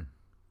trank gun?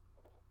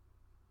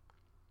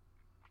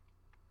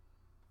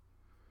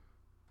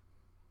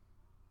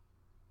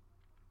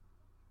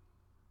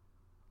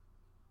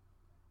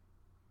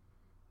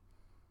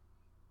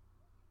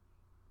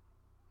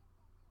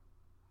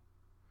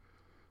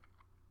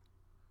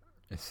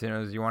 As soon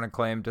as you want to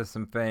claim just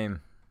some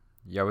fame,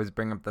 you always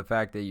bring up the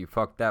fact that you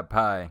fucked that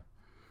pie.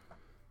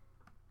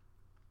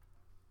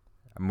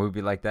 A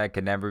movie like that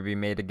could never be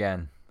made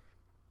again.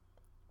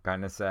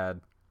 Kinda sad.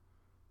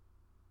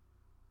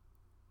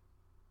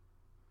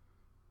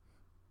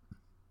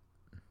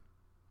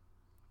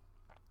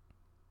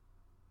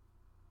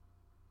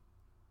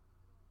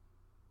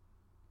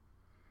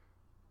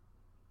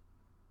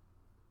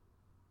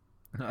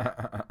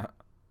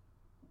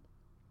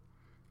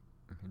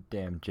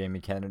 Damn,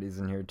 Jamie Kennedy's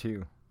in here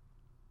too.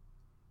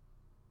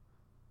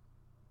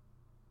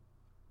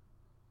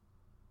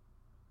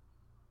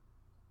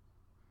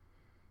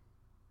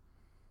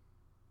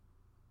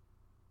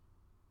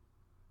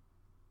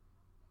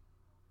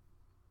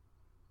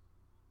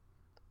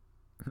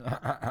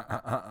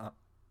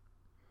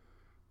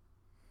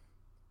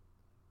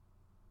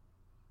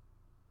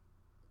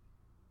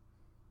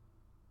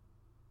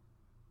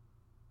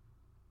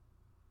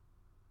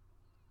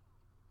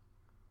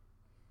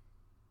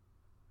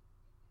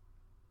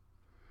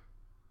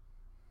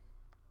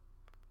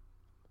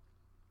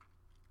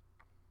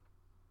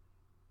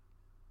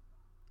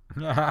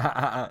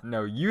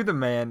 No, you the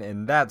man,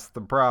 and that's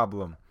the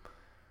problem.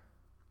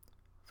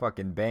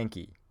 Fucking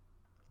Banky.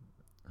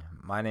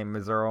 My name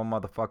is Earl,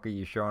 motherfucker.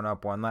 You showing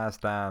up one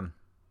last time.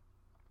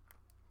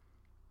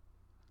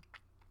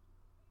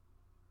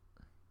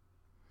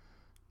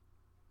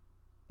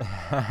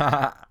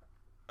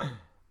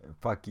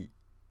 Fuck you.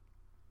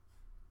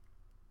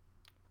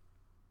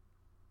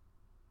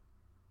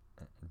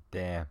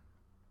 Damn.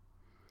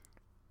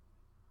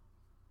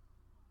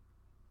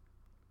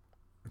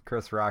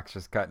 Chris Rock's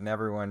just cutting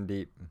everyone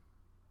deep.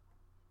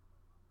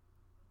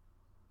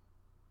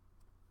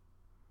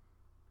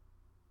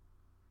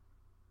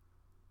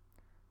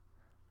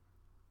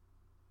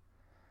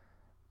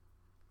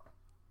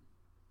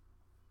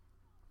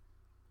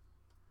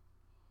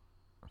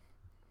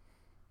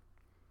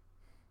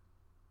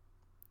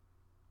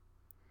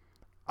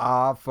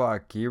 Ah,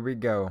 fuck. Here we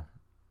go.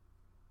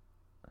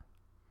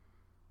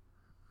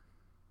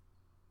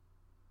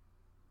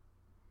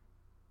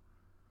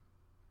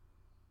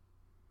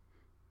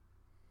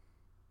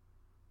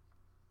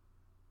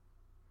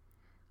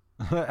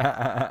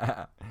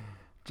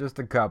 Just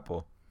a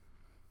couple.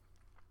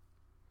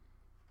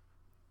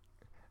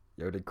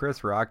 Yo, did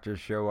Chris Rock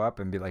just show up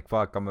and be like,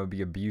 fuck, I'm gonna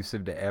be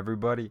abusive to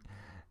everybody?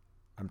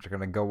 I'm just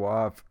gonna go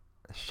off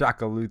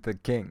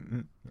Shakalutha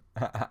King.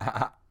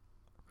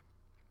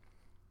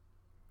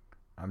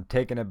 I'm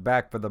taking it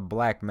back for the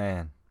black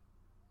man.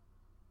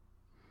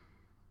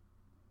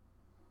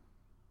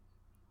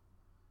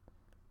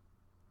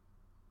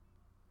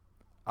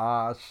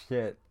 Ah,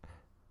 shit.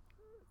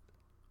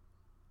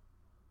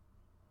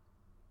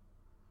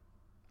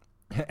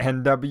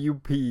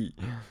 N.W.P.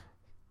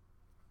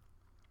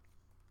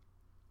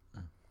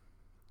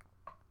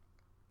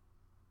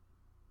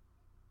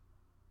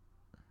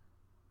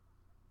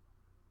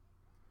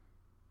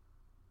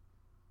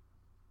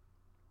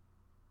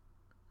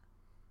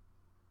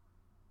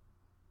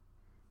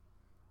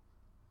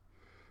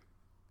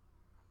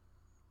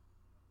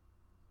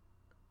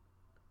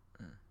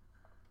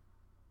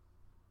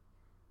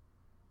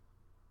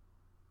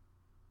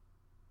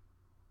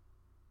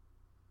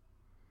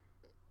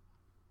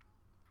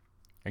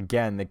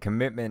 Again, the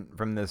commitment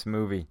from this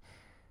movie.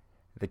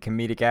 The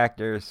comedic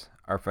actors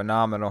are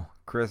phenomenal.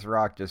 Chris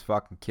Rock just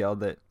fucking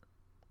killed it.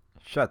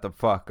 Shut the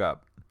fuck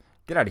up.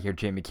 Get out of here,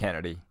 Jamie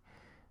Kennedy.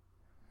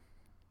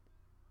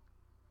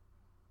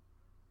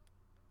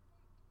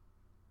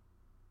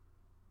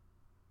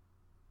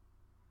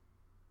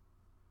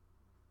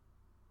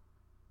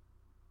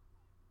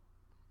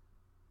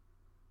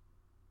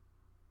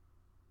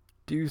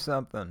 Do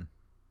something.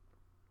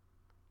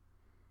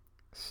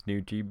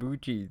 Snoochie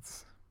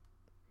Boochies.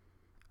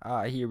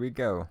 Ah, here we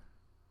go.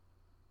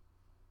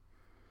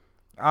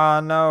 Ah,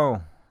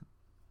 no.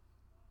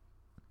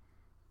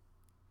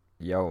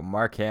 Yo,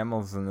 Mark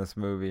Hamill's in this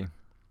movie.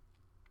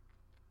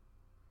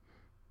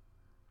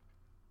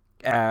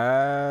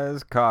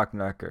 As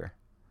Cockknucker.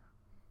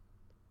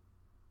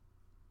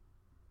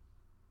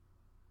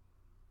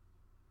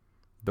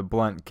 The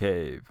Blunt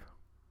Cave.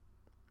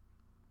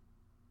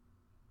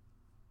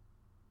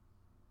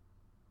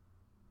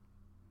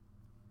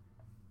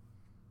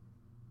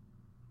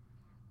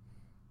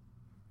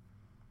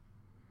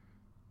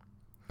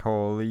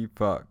 Holy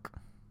fuck.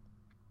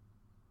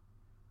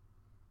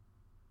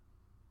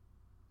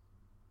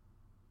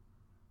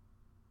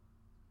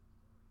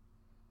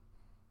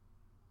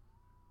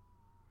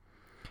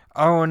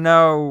 Oh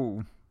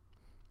no.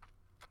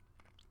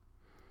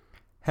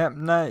 Hemp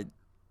Knight.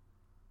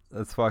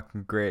 That's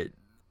fucking great.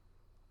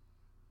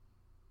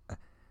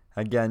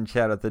 Again,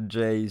 shout out to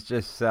Jay. He's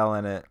just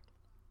selling it.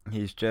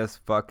 He's just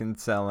fucking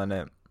selling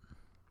it.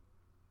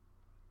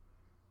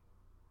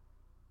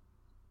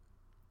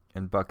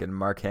 And fucking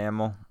Mark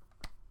Hamill.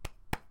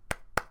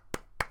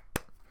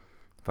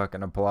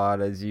 Fucking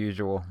applaud as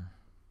usual.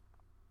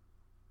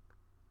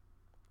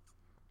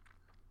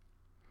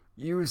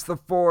 Use the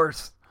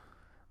force.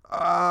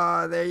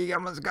 Ah, there you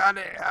almost got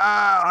it.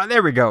 Ah,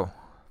 there we go.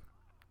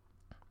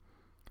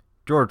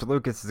 George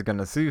Lucas is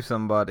gonna sue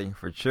somebody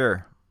for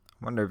sure.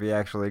 Wonder if he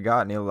actually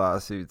got any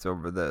lawsuits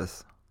over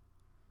this.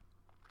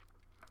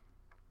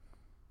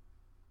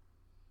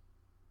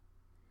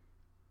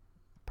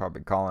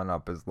 Probably calling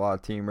up his law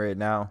team right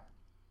now.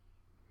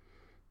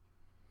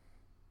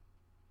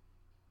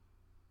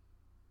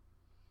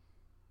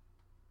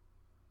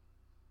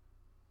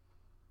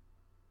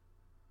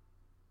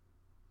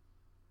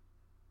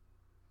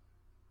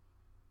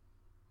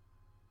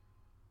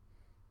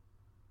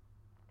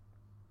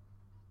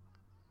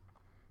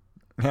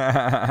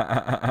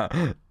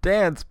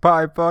 Dance,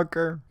 pie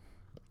fucker.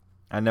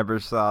 I never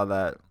saw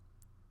that.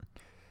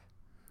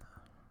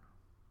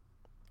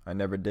 I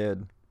never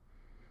did.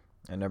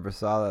 I never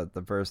saw that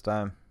the first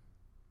time.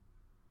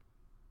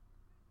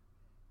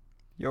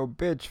 Yo,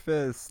 bitch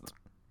fist.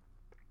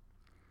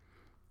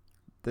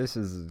 This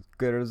is as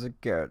good as it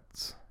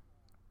gets.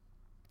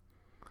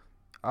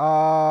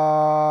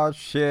 Oh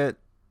shit.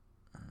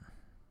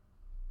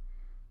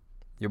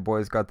 Your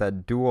boy's got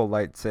that dual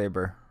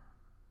lightsaber.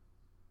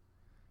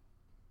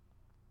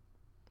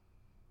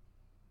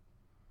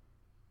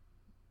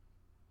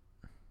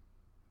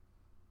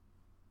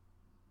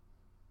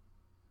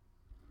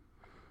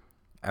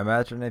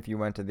 Imagine if you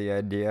went to the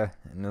idea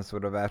and this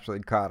would have actually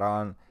caught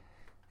on.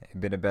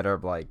 It'd been a better,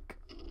 like,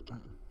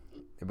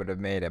 it would have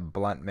made a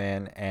Blunt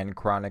Man and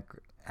Chronic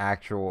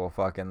actual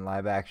fucking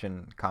live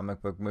action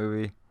comic book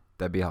movie.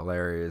 That'd be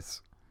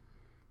hilarious.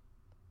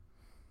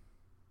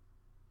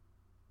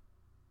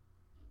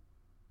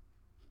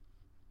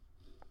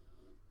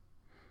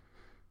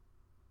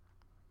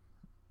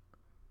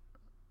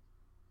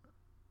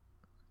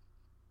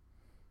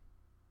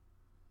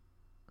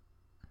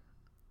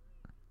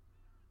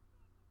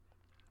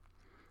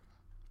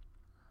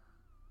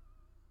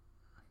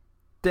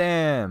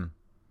 Damn!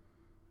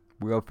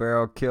 Will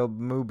Ferrell killed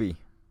Mubi.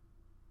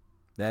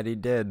 That he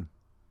did.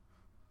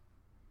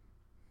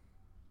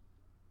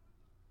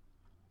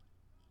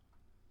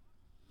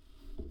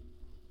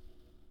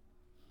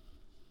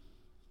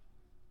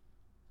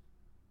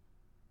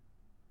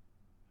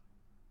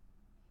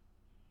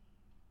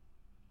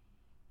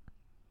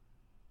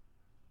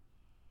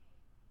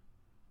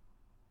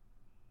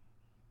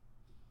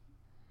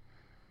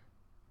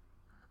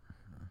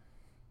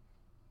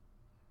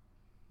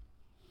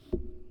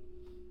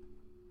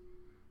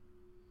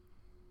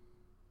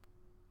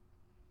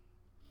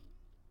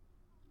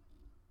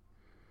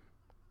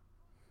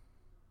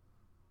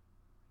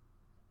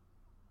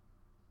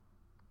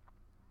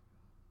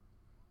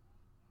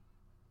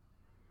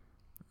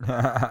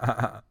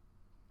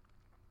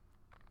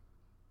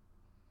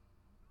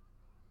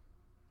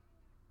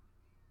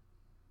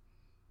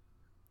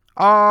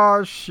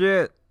 Oh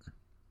shit!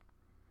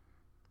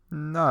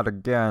 Not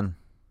again.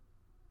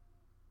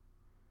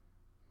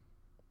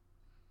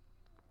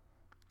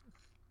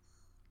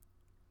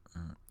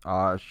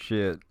 Oh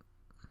shit.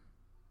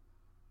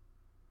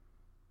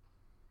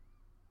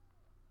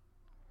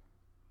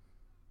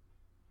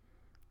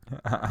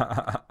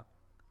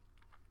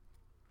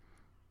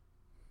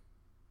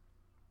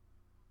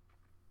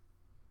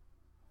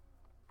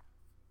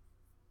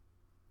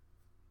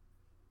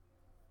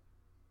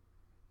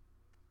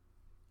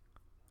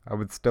 I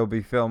would still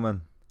be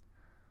filming.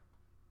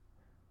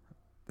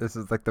 This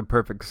is like the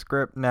perfect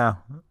script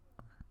now.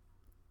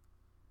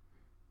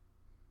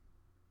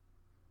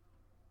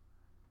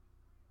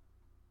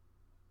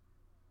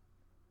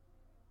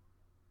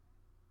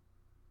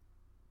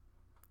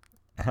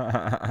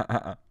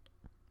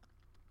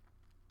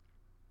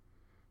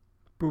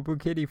 Boo boo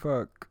kitty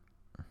fuck.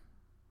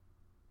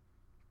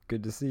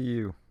 Good to see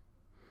you.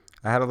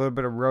 I had a little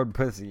bit of road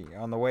pussy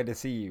on the way to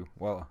see you.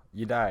 Well,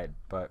 you died,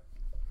 but.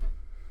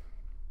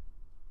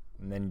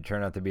 And then you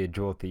turned out to be a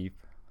jewel thief.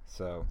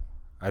 So,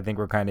 I think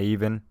we're kind of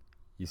even.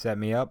 You set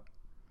me up.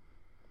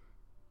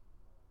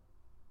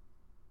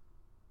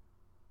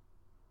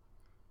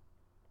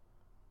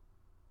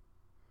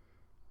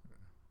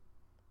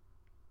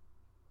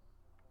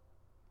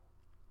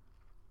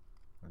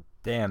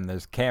 Damn,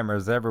 there's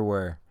cameras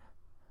everywhere.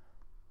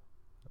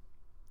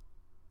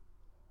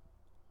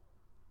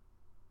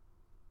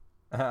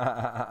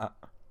 Fuck,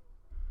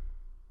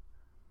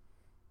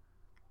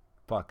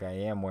 I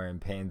am wearing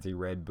pansy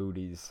red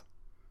booties.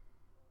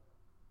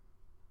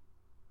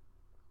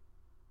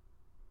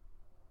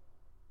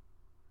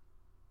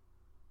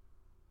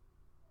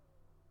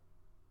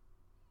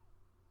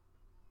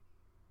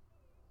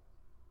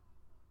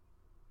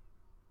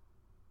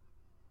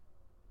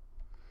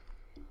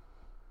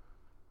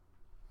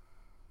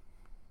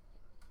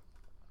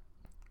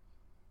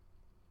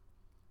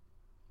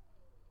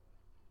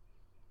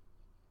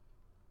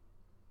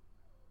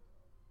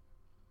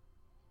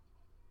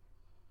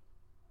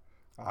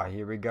 Ah,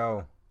 here we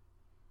go.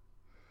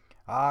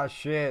 Ah,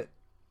 shit.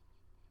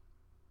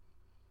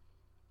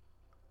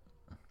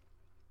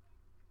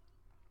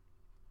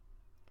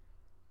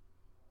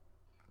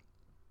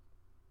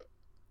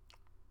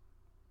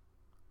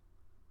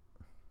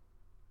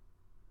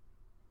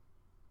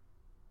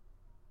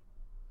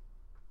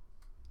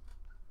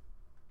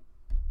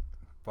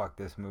 Fuck,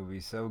 this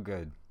movie's so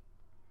good.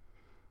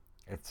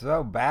 It's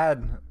so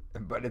bad,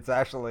 but it's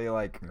actually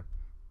like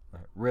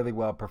really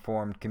well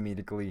performed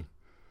comedically.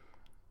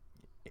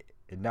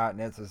 It not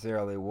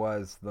necessarily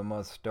was the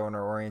most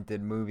stoner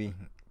oriented movie,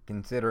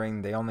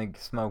 considering they only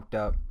smoked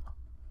up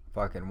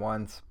fucking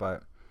once,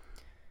 but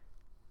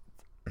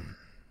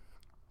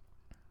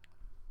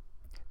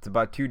it's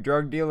about two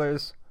drug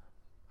dealers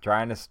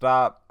trying to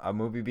stop a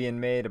movie being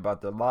made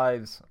about their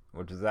lives,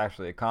 which is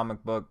actually a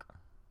comic book.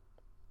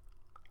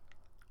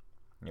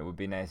 It would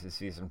be nice to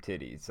see some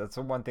titties. That's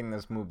the one thing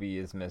this movie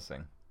is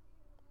missing.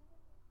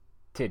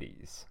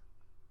 Titties.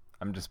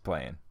 I'm just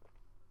playing.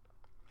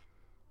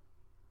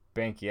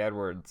 Banky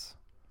Edwards.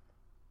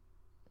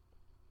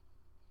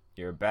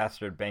 You're a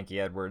bastard, Banky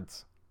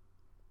Edwards.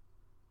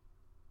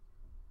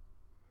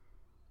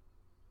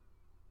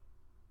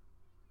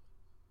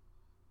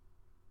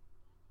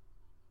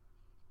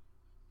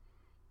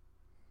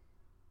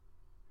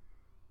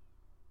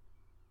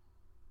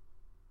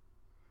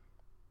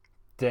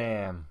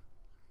 Damn.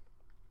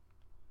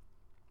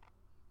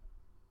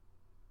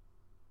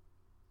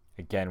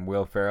 Again,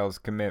 Will Ferrell's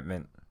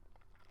commitment.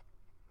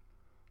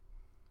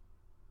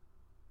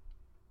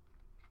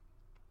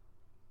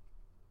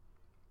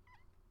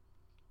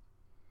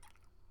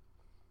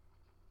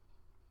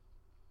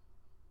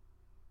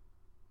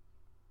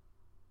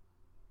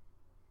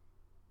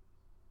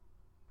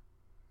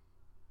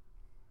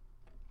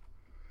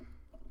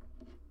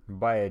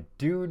 by a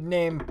dude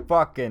named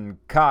fucking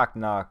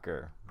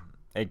Cockknocker,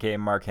 aka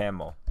Mark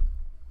Hamill.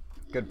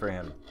 Good for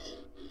him.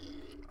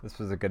 This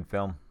was a good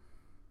film.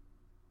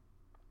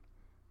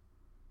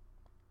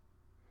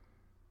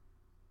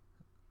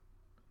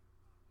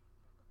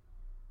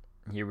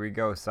 Here we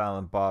go,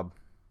 Silent Bob.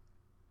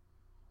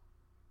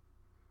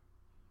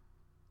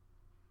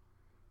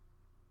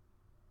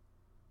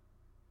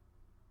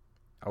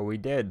 Oh, we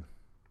did.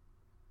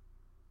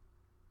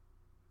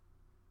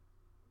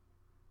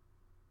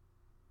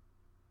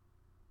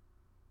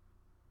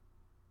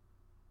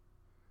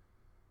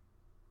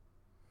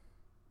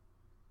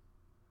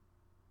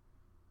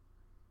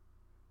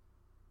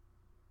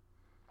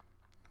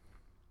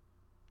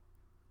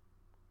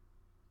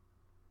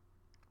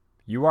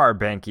 You are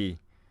Banky.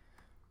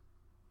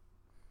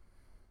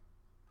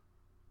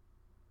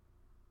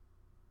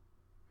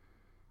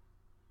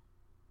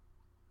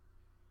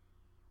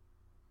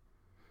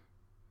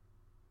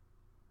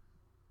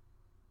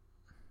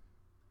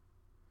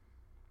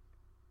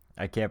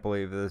 I can't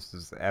believe this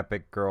is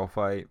epic girl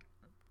fight.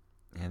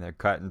 And they're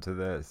cutting to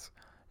this.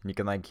 And you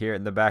can like hear it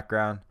in the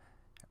background.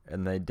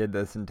 And they did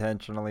this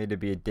intentionally to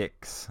be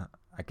dicks.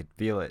 I could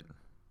feel it.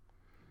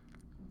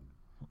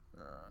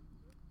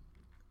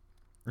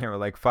 They were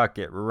like, fuck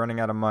it, we're running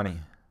out of money.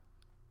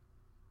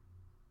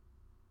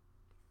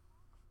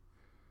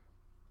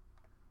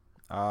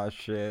 Aw,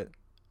 shit.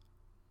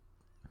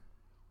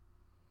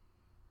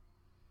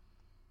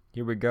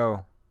 Here we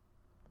go.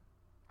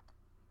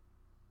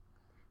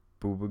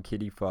 Boo boo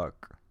kitty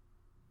fuck.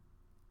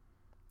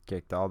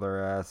 Kicked all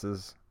their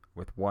asses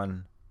with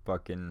one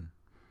front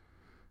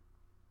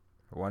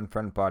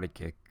body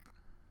kick.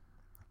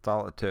 That's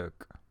all it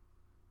took.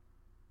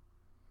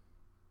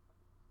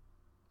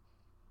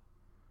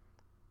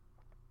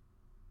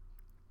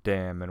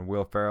 Damn, and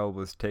Will Ferrell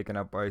was taken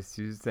up by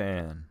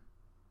Suzanne.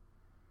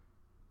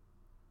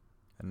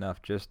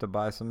 Enough just to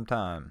buy some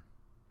time.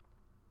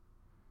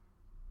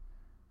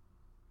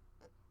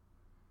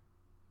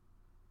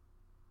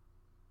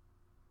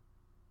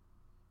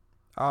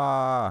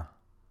 Ah!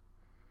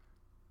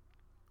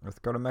 Let's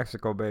go to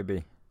Mexico,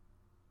 baby.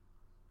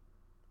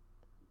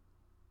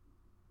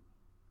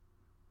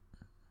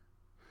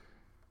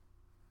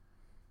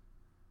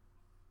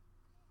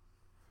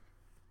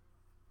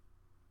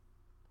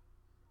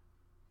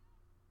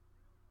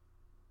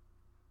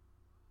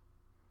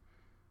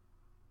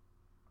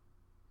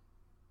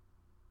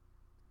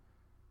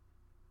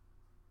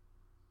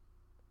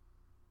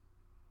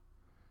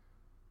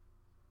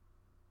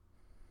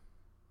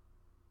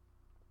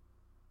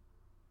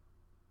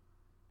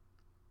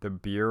 The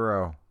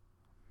Bureau.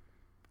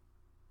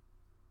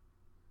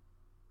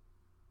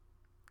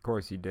 Of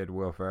course he did,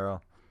 Will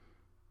Ferrell.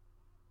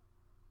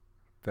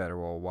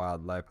 Federal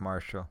Wildlife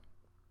Marshal.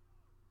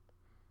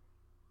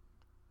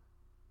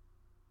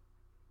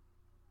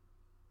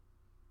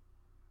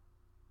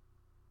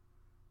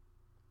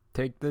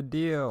 Take the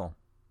deal.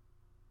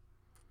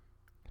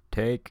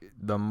 Take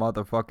the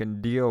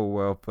motherfucking deal,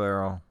 Will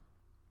Ferrell.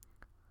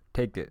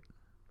 Take it.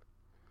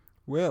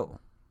 Will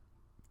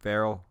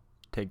Ferrell,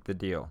 take the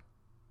deal.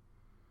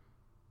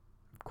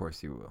 Of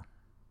course you will.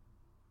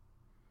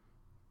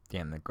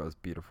 Damn, that girl's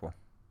beautiful.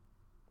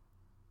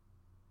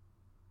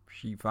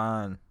 She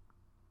fine.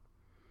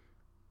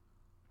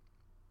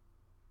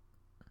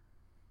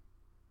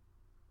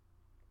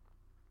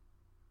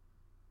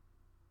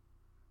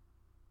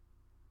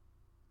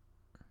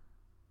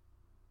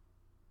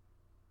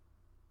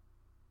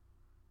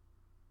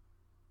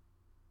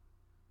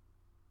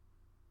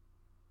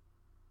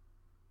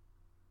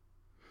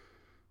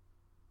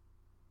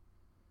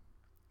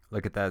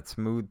 Look at that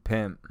smooth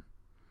pimp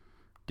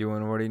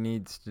doing what he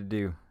needs to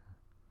do.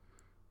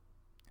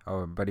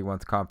 Oh, but he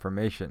wants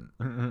confirmation.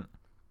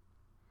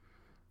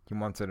 He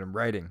wants it in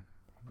writing.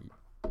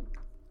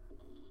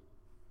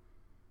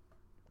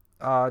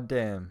 Aw,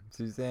 damn.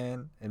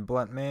 Suzanne and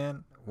Blunt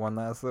Man, one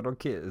last little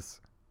kiss.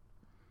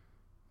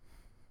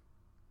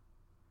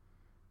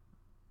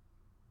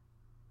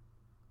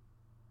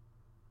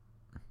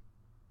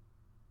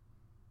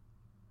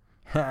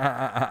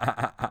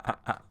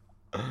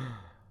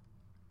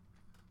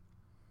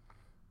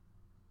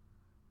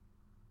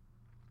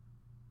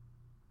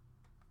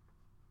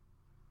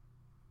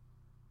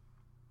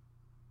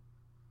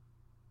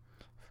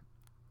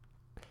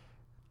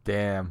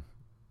 Damn.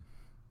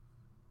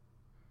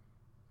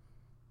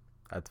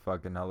 That's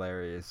fucking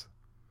hilarious.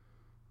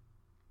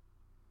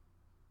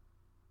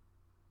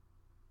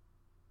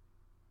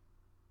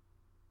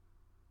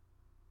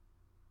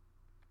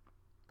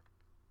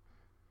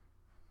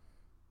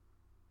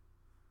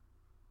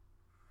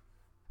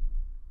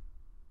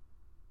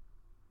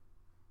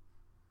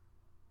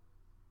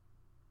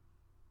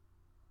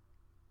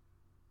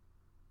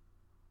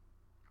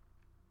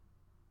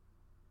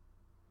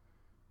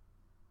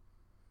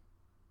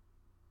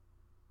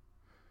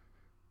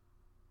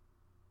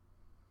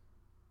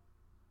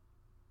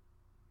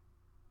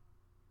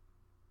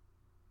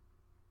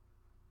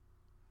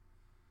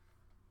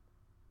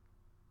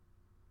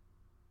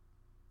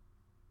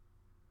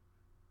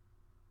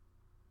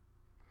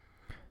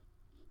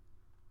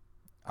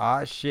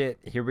 Ah, shit.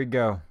 Here we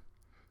go.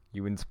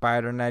 You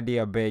inspired an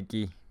idea,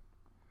 Bakey.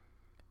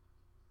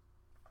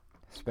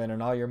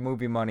 Spending all your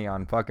movie money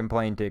on fucking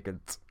plane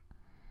tickets.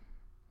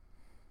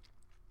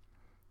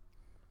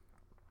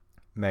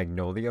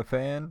 Magnolia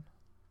fan?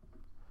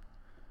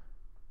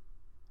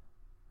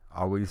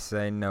 Always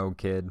say no,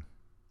 kid.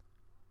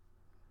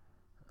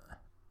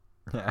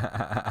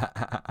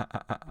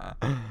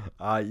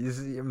 You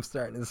see him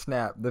starting to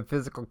snap. The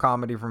physical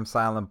comedy from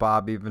Silent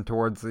Bob, even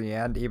towards the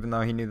end, even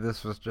though he knew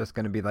this was just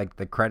going to be like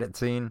the credit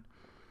scene.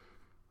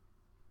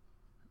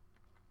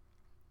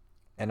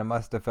 And it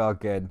must have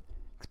felt good,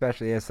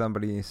 especially as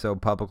somebody so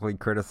publicly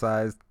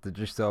criticized to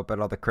just show up at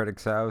all the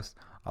critics' house.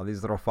 All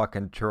these little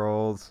fucking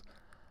trolls.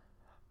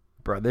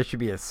 Bro, there should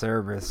be a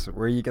service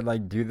where you can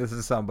like do this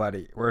to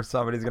somebody, where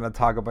somebody's going to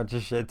talk a bunch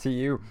of shit to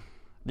you.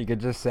 You could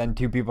just send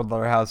 2 people to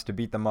their house to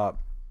beat them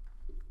up.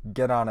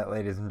 Get on it,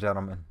 ladies and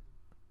gentlemen.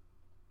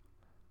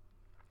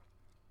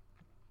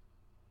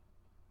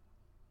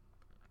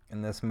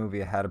 And this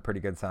movie had a pretty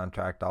good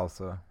soundtrack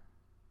also.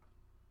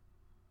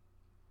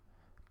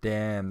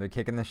 Damn, they're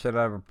kicking the shit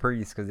out of a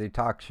priest because they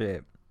talk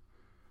shit.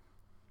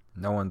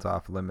 No one's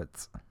off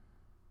limits.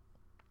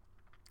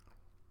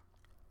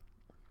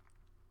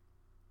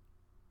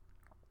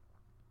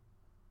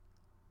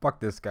 Fuck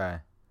this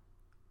guy.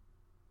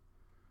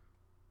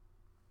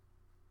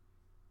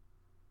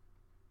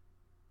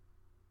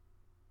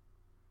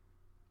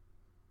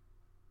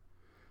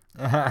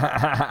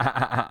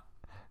 There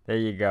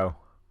you go.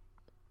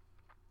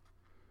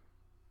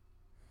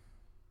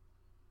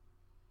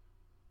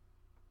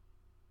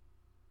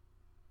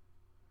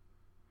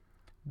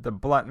 The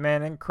Blunt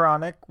Man and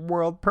Chronic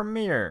world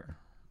premiere.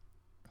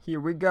 Here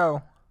we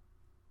go.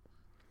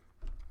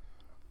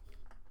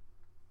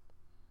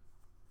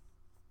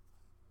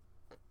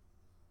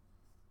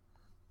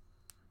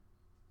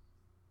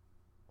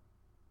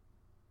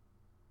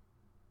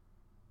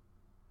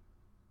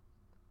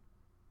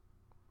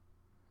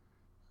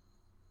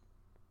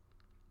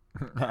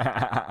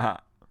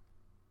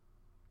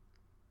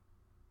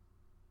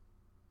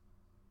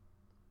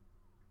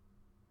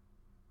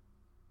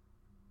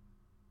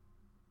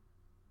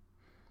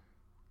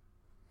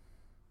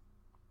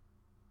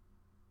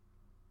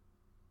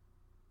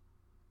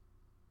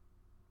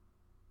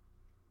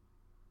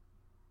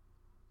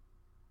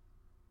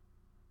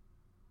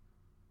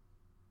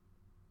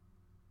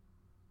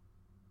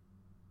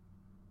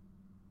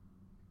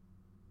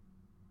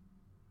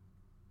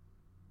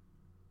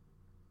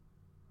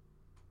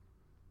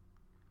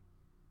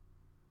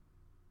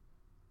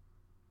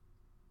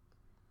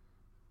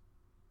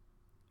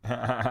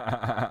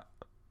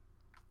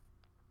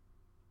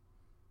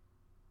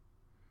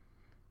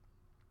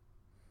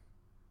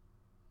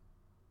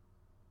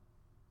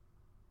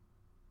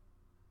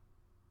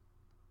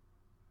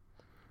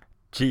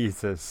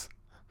 Jesus.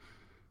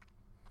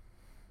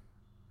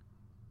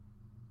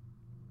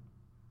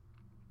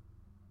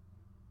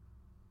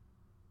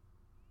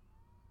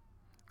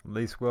 At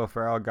least Will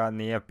Ferrell got in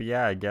the FBI,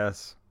 I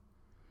guess.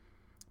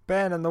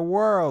 Banning the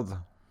world.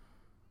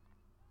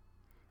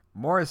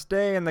 Morris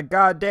Day in the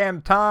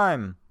goddamn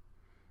time.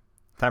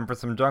 Time for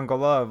some jungle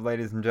love,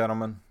 ladies and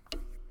gentlemen.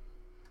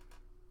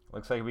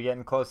 Looks like we're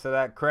getting close to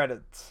that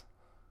credits.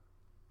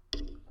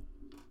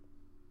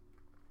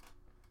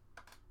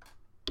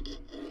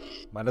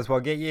 Might as well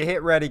get your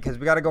hit ready because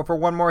we got to go for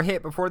one more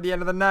hit before the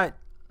end of the night.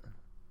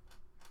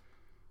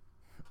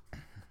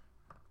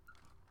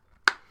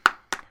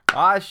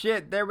 Ah,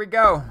 shit, there we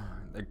go.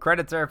 The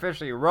credits are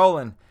officially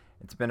rolling.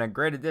 It's been a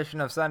great edition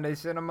of Sunday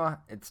Cinema.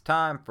 It's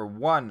time for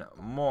one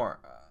more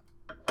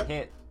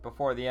hit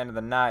before the end of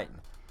the night.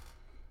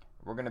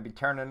 We're going to be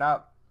turning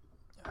up.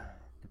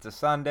 It's a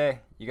Sunday.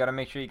 You got to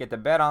make sure you get to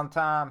bed on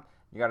time.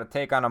 You got to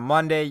take on a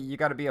Monday. You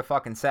got to be a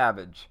fucking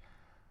savage.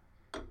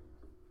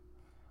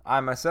 I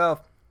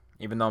myself,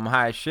 even though I'm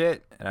high as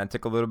shit and I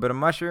took a little bit of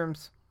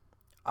mushrooms,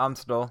 I'm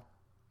still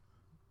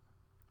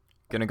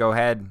going to go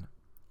ahead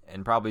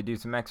and probably do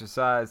some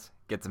exercise,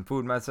 get some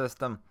food in my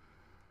system,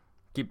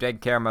 keep taking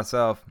care of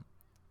myself,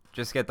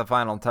 just get the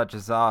final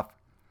touches off,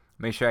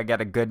 make sure I get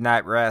a good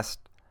night rest,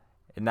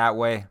 and that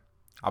way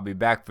I'll be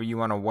back for you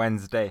on a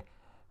Wednesday,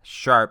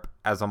 sharp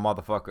as a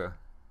motherfucker.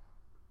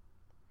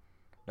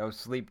 No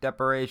sleep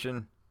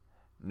deprivation,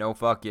 no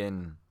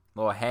fucking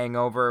little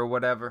hangover or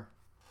whatever.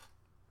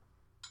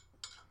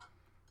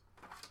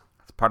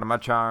 It's part of my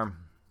charm.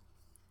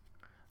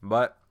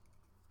 But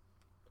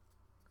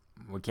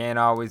we can't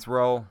always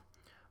roll.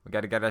 We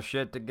gotta get our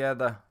shit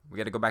together. We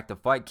gotta go back to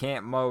fight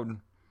camp mode.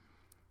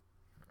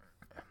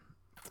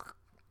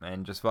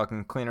 And just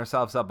fucking clean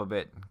ourselves up a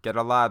bit. Get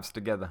our lives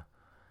together.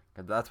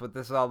 Because that's what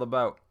this is all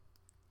about.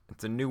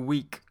 It's a new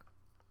week.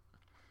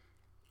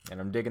 And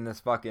I'm digging this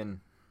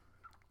fucking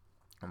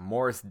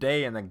Morris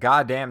Day in the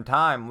goddamn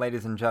time,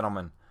 ladies and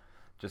gentlemen.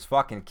 Just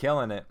fucking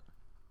killing it.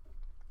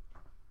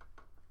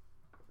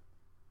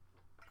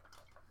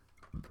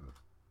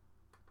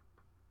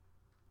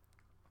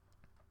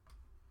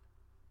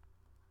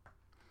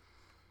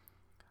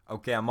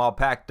 Okay, I'm all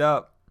packed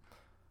up.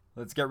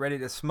 Let's get ready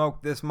to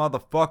smoke this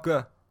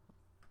motherfucker.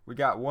 We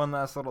got one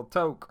last little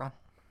toke.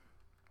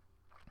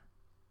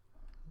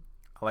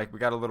 Like, we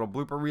got a little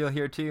blooper reel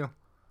here, too.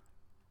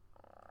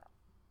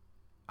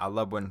 I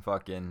love when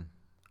fucking...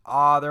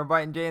 Aw, they're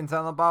inviting Jay and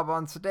Silent Bob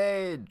on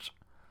stage.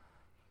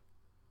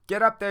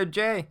 Get up there,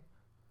 Jay.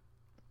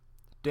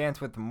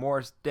 Dance with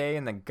Morris Day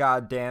and the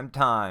goddamn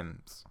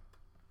times.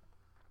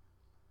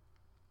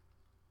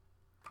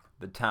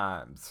 The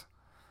times.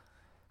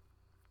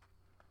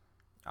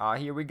 Aw,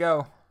 here we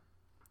go.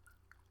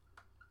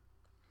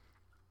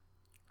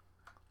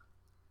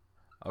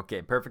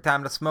 Okay, perfect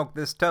time to smoke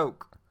this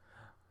toke.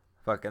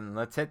 Fucking,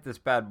 let's hit this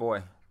bad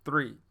boy.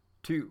 3,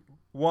 2,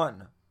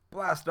 1.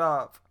 Blast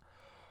off.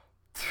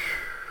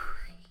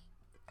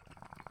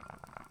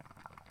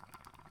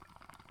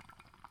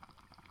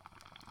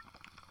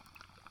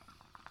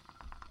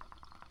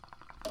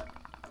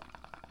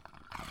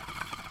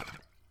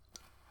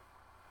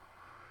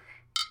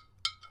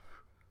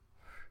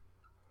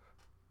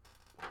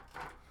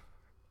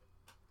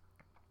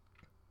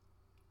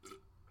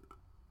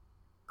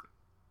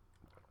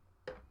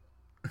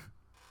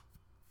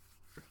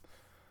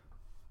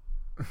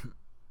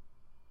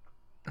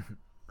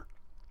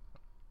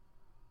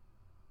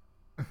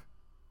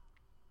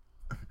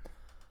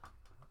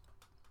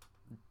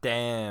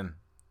 Damn.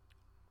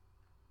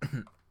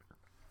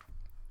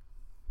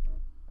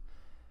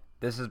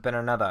 This has been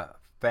another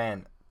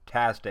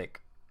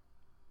fantastic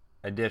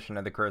edition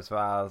of the Chris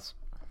Files.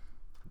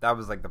 That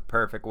was like the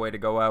perfect way to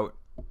go out.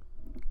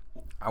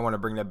 I want to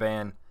bring the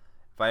band.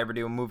 If I ever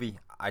do a movie,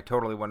 I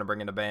totally want to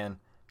bring in a band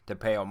to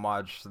pay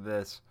homage to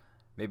this.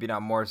 Maybe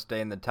not Morris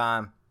Day in the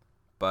time,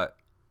 but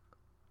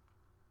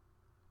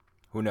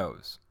who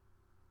knows?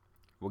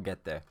 We'll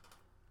get there.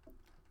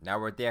 Now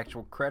we're at the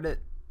actual credit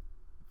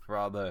for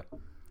all the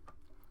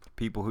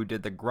people who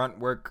did the grunt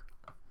work.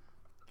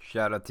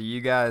 Shout out to you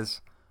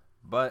guys.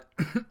 But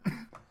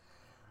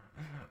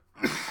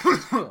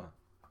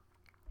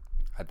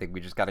I think we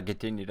just got to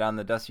continue down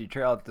the dusty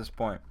trail at this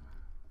point.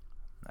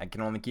 I can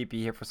only keep you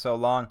here for so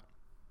long.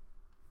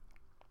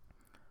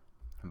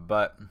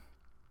 But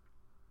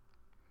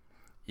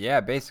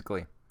yeah,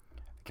 basically,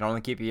 I can only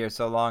keep you here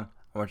so long.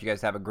 I want you guys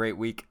to have a great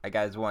week. I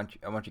want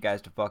you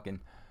guys to fucking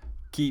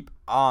keep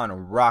on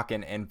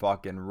rocking and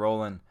fucking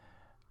rolling.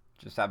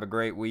 Just have a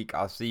great week.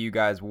 I'll see you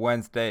guys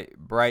Wednesday,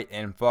 bright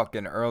and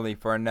fucking early,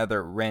 for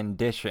another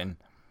rendition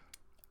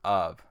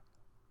of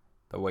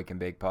the Wake and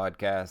Bake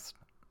podcast.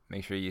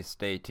 Make sure you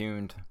stay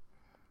tuned.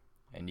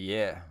 And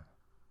yeah,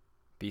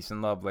 peace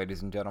and love,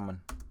 ladies and gentlemen.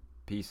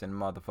 Peace and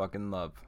motherfucking love.